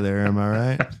 inchers out of there. Am I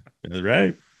right? That's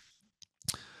right.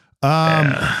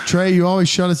 Trey, you always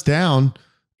shut us down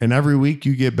and every week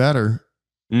you get better.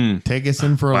 Take us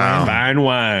in for a Wow. landing. Fine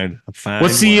wine.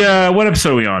 What's the what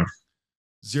episode are we on?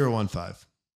 015.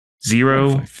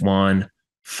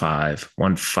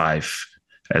 01515,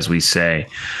 as we say.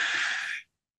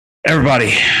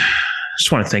 Everybody,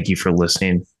 just want to thank you for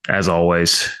listening. As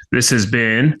always, this has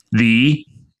been the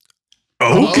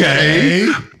Okay.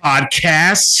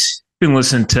 podcast. Been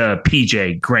listening to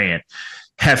PJ, Grant,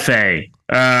 Hefe.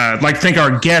 I'd like to thank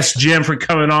our guest Jim for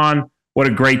coming on. What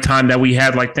a great time that we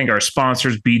had. Like to thank our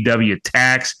sponsors, BW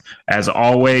Tax. As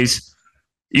always,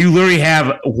 you literally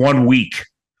have 1 week.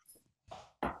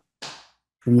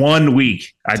 1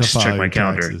 week. I To just file checked my your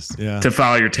calendar taxes. Yeah. to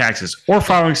file your taxes or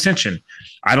file an extension.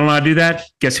 I don't know how to do that.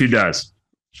 Guess who does?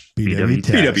 BW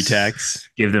BW Tax.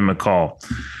 Give them a call.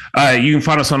 You can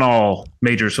find us on all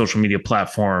major social media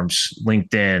platforms: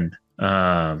 LinkedIn,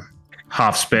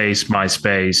 Hofspace,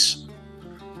 MySpace,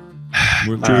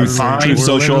 We're True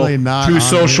Social. literally not True on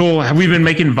Social. Have we been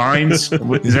making Vines?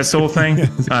 Is that still a thing?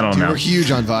 I don't Dude, know. we're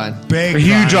huge on Vine. it. Big We're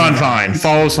huge on Vine. Vine.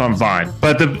 Follow us on Vine.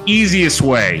 But the easiest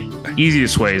way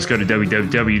is go to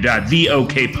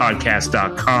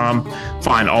www.theokpodcast.com.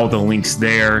 Find all the links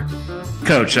there.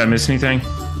 Coach, did I miss anything?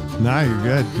 No, you're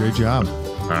good. Great job.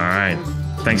 All right.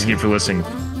 Thanks again for listening.